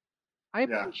 I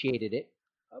Yeah, appreciated it,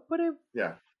 but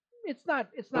yeah, it's So not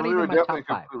we even were my definitely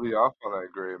top five. completely off on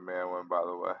that Gray Man one, by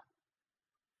the way.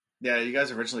 yeah. You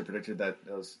guys originally predicted that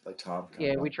it was like Tom Yeah,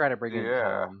 coming we up. try to bring in Yeah,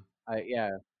 Tom. Yeah,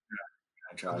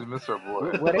 I because tried. we miss our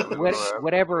boy. We miss our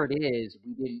whatever it is,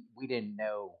 we didn't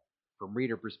know from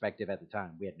reader perspective at the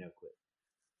time. We had no clue.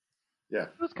 Yeah,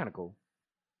 It was kind of cool.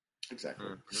 exactly.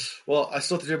 Mhm. Well, I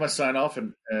still have to do my sign off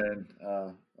and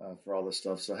for all this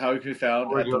stuff. So how we can be found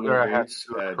Before we at the go Will there, I have to Reads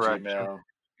do a at correction. Gmail.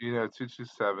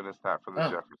 227 is not from the Oh,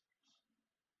 Jeffersons.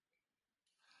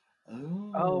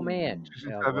 Oh man. oh,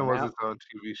 Well 227 was now, its own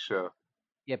TV show.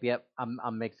 yep.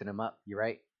 I'm mixing them up. You're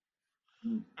right.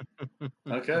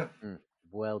 okay. Mm,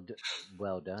 well,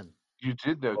 well done. You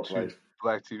did know Well two played.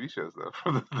 black TV shows though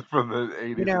from the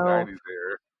You 80s and know, 90s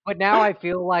era. but now I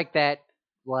feel like that.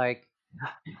 Like,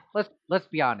 let's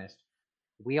be honest.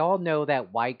 We all know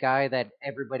that white guy that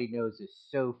everybody knows is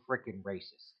so freaking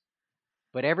racist.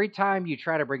 But every time you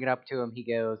try to bring it up to him, he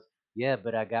goes, "Yeah,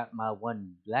 but I got my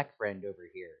one black friend over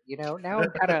here." Now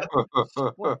I'm kind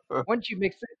of once you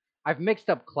mix it, I've mixed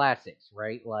up classics,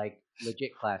 right? Like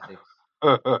legit classics.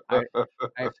 I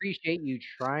I appreciate you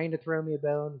trying to throw me a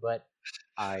bone, but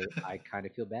I kind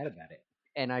of feel bad about it,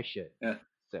 and I should. Yeah.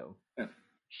 So Yeah.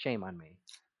 shame on me.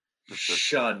 It's okay.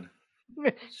 Shun.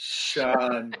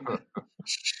 Shun.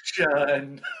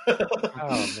 Shun.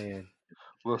 Oh man.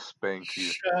 We'll spank you.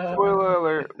 Shun. Spoiler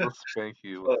alert, we'll spank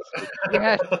you with a switch.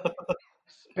 Yes,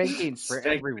 spankings for Spank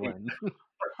me. everyone.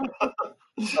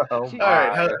 Oh All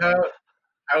right. my.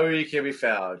 How we can be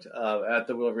found at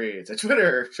the Will Reads at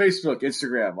Twitter, Facebook,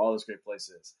 Instagram, all those great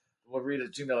places. The Will Read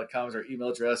at gmail.com is our email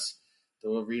address.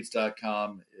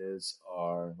 TheWillReads.com is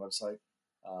our website.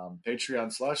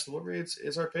 Patreon / The Will Reads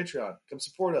is our Patreon. Come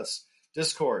support us.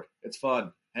 Discord, it's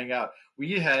fun. Hang out.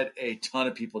 We had a ton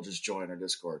of people just join our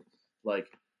Discord. Like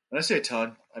when I say a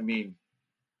ton, I mean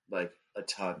like a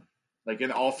ton. Like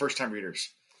in all first time readers.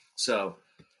 So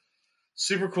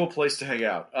super cool place to hang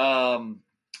out.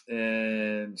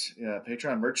 And yeah,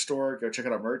 Patreon merch store. Go check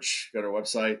out our merch. Go to our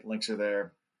website. Links are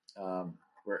there.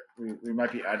 We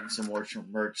might be adding some more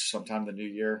merch sometime in the new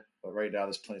year, but right now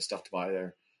there's plenty of stuff to buy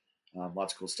there.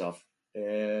 Lots of cool stuff.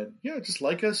 And yeah, just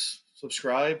like us,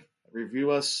 subscribe,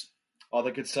 review us, all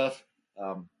that good stuff,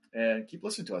 and keep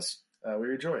listening to us.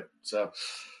 We enjoy it. So,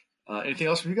 anything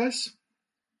else from you guys?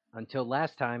 Until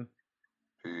last time.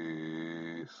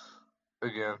 Peace.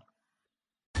 Again.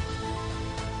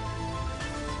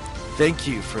 Thank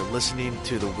you for listening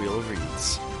to The Wheel of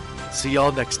Reeds. See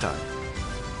y'all next time.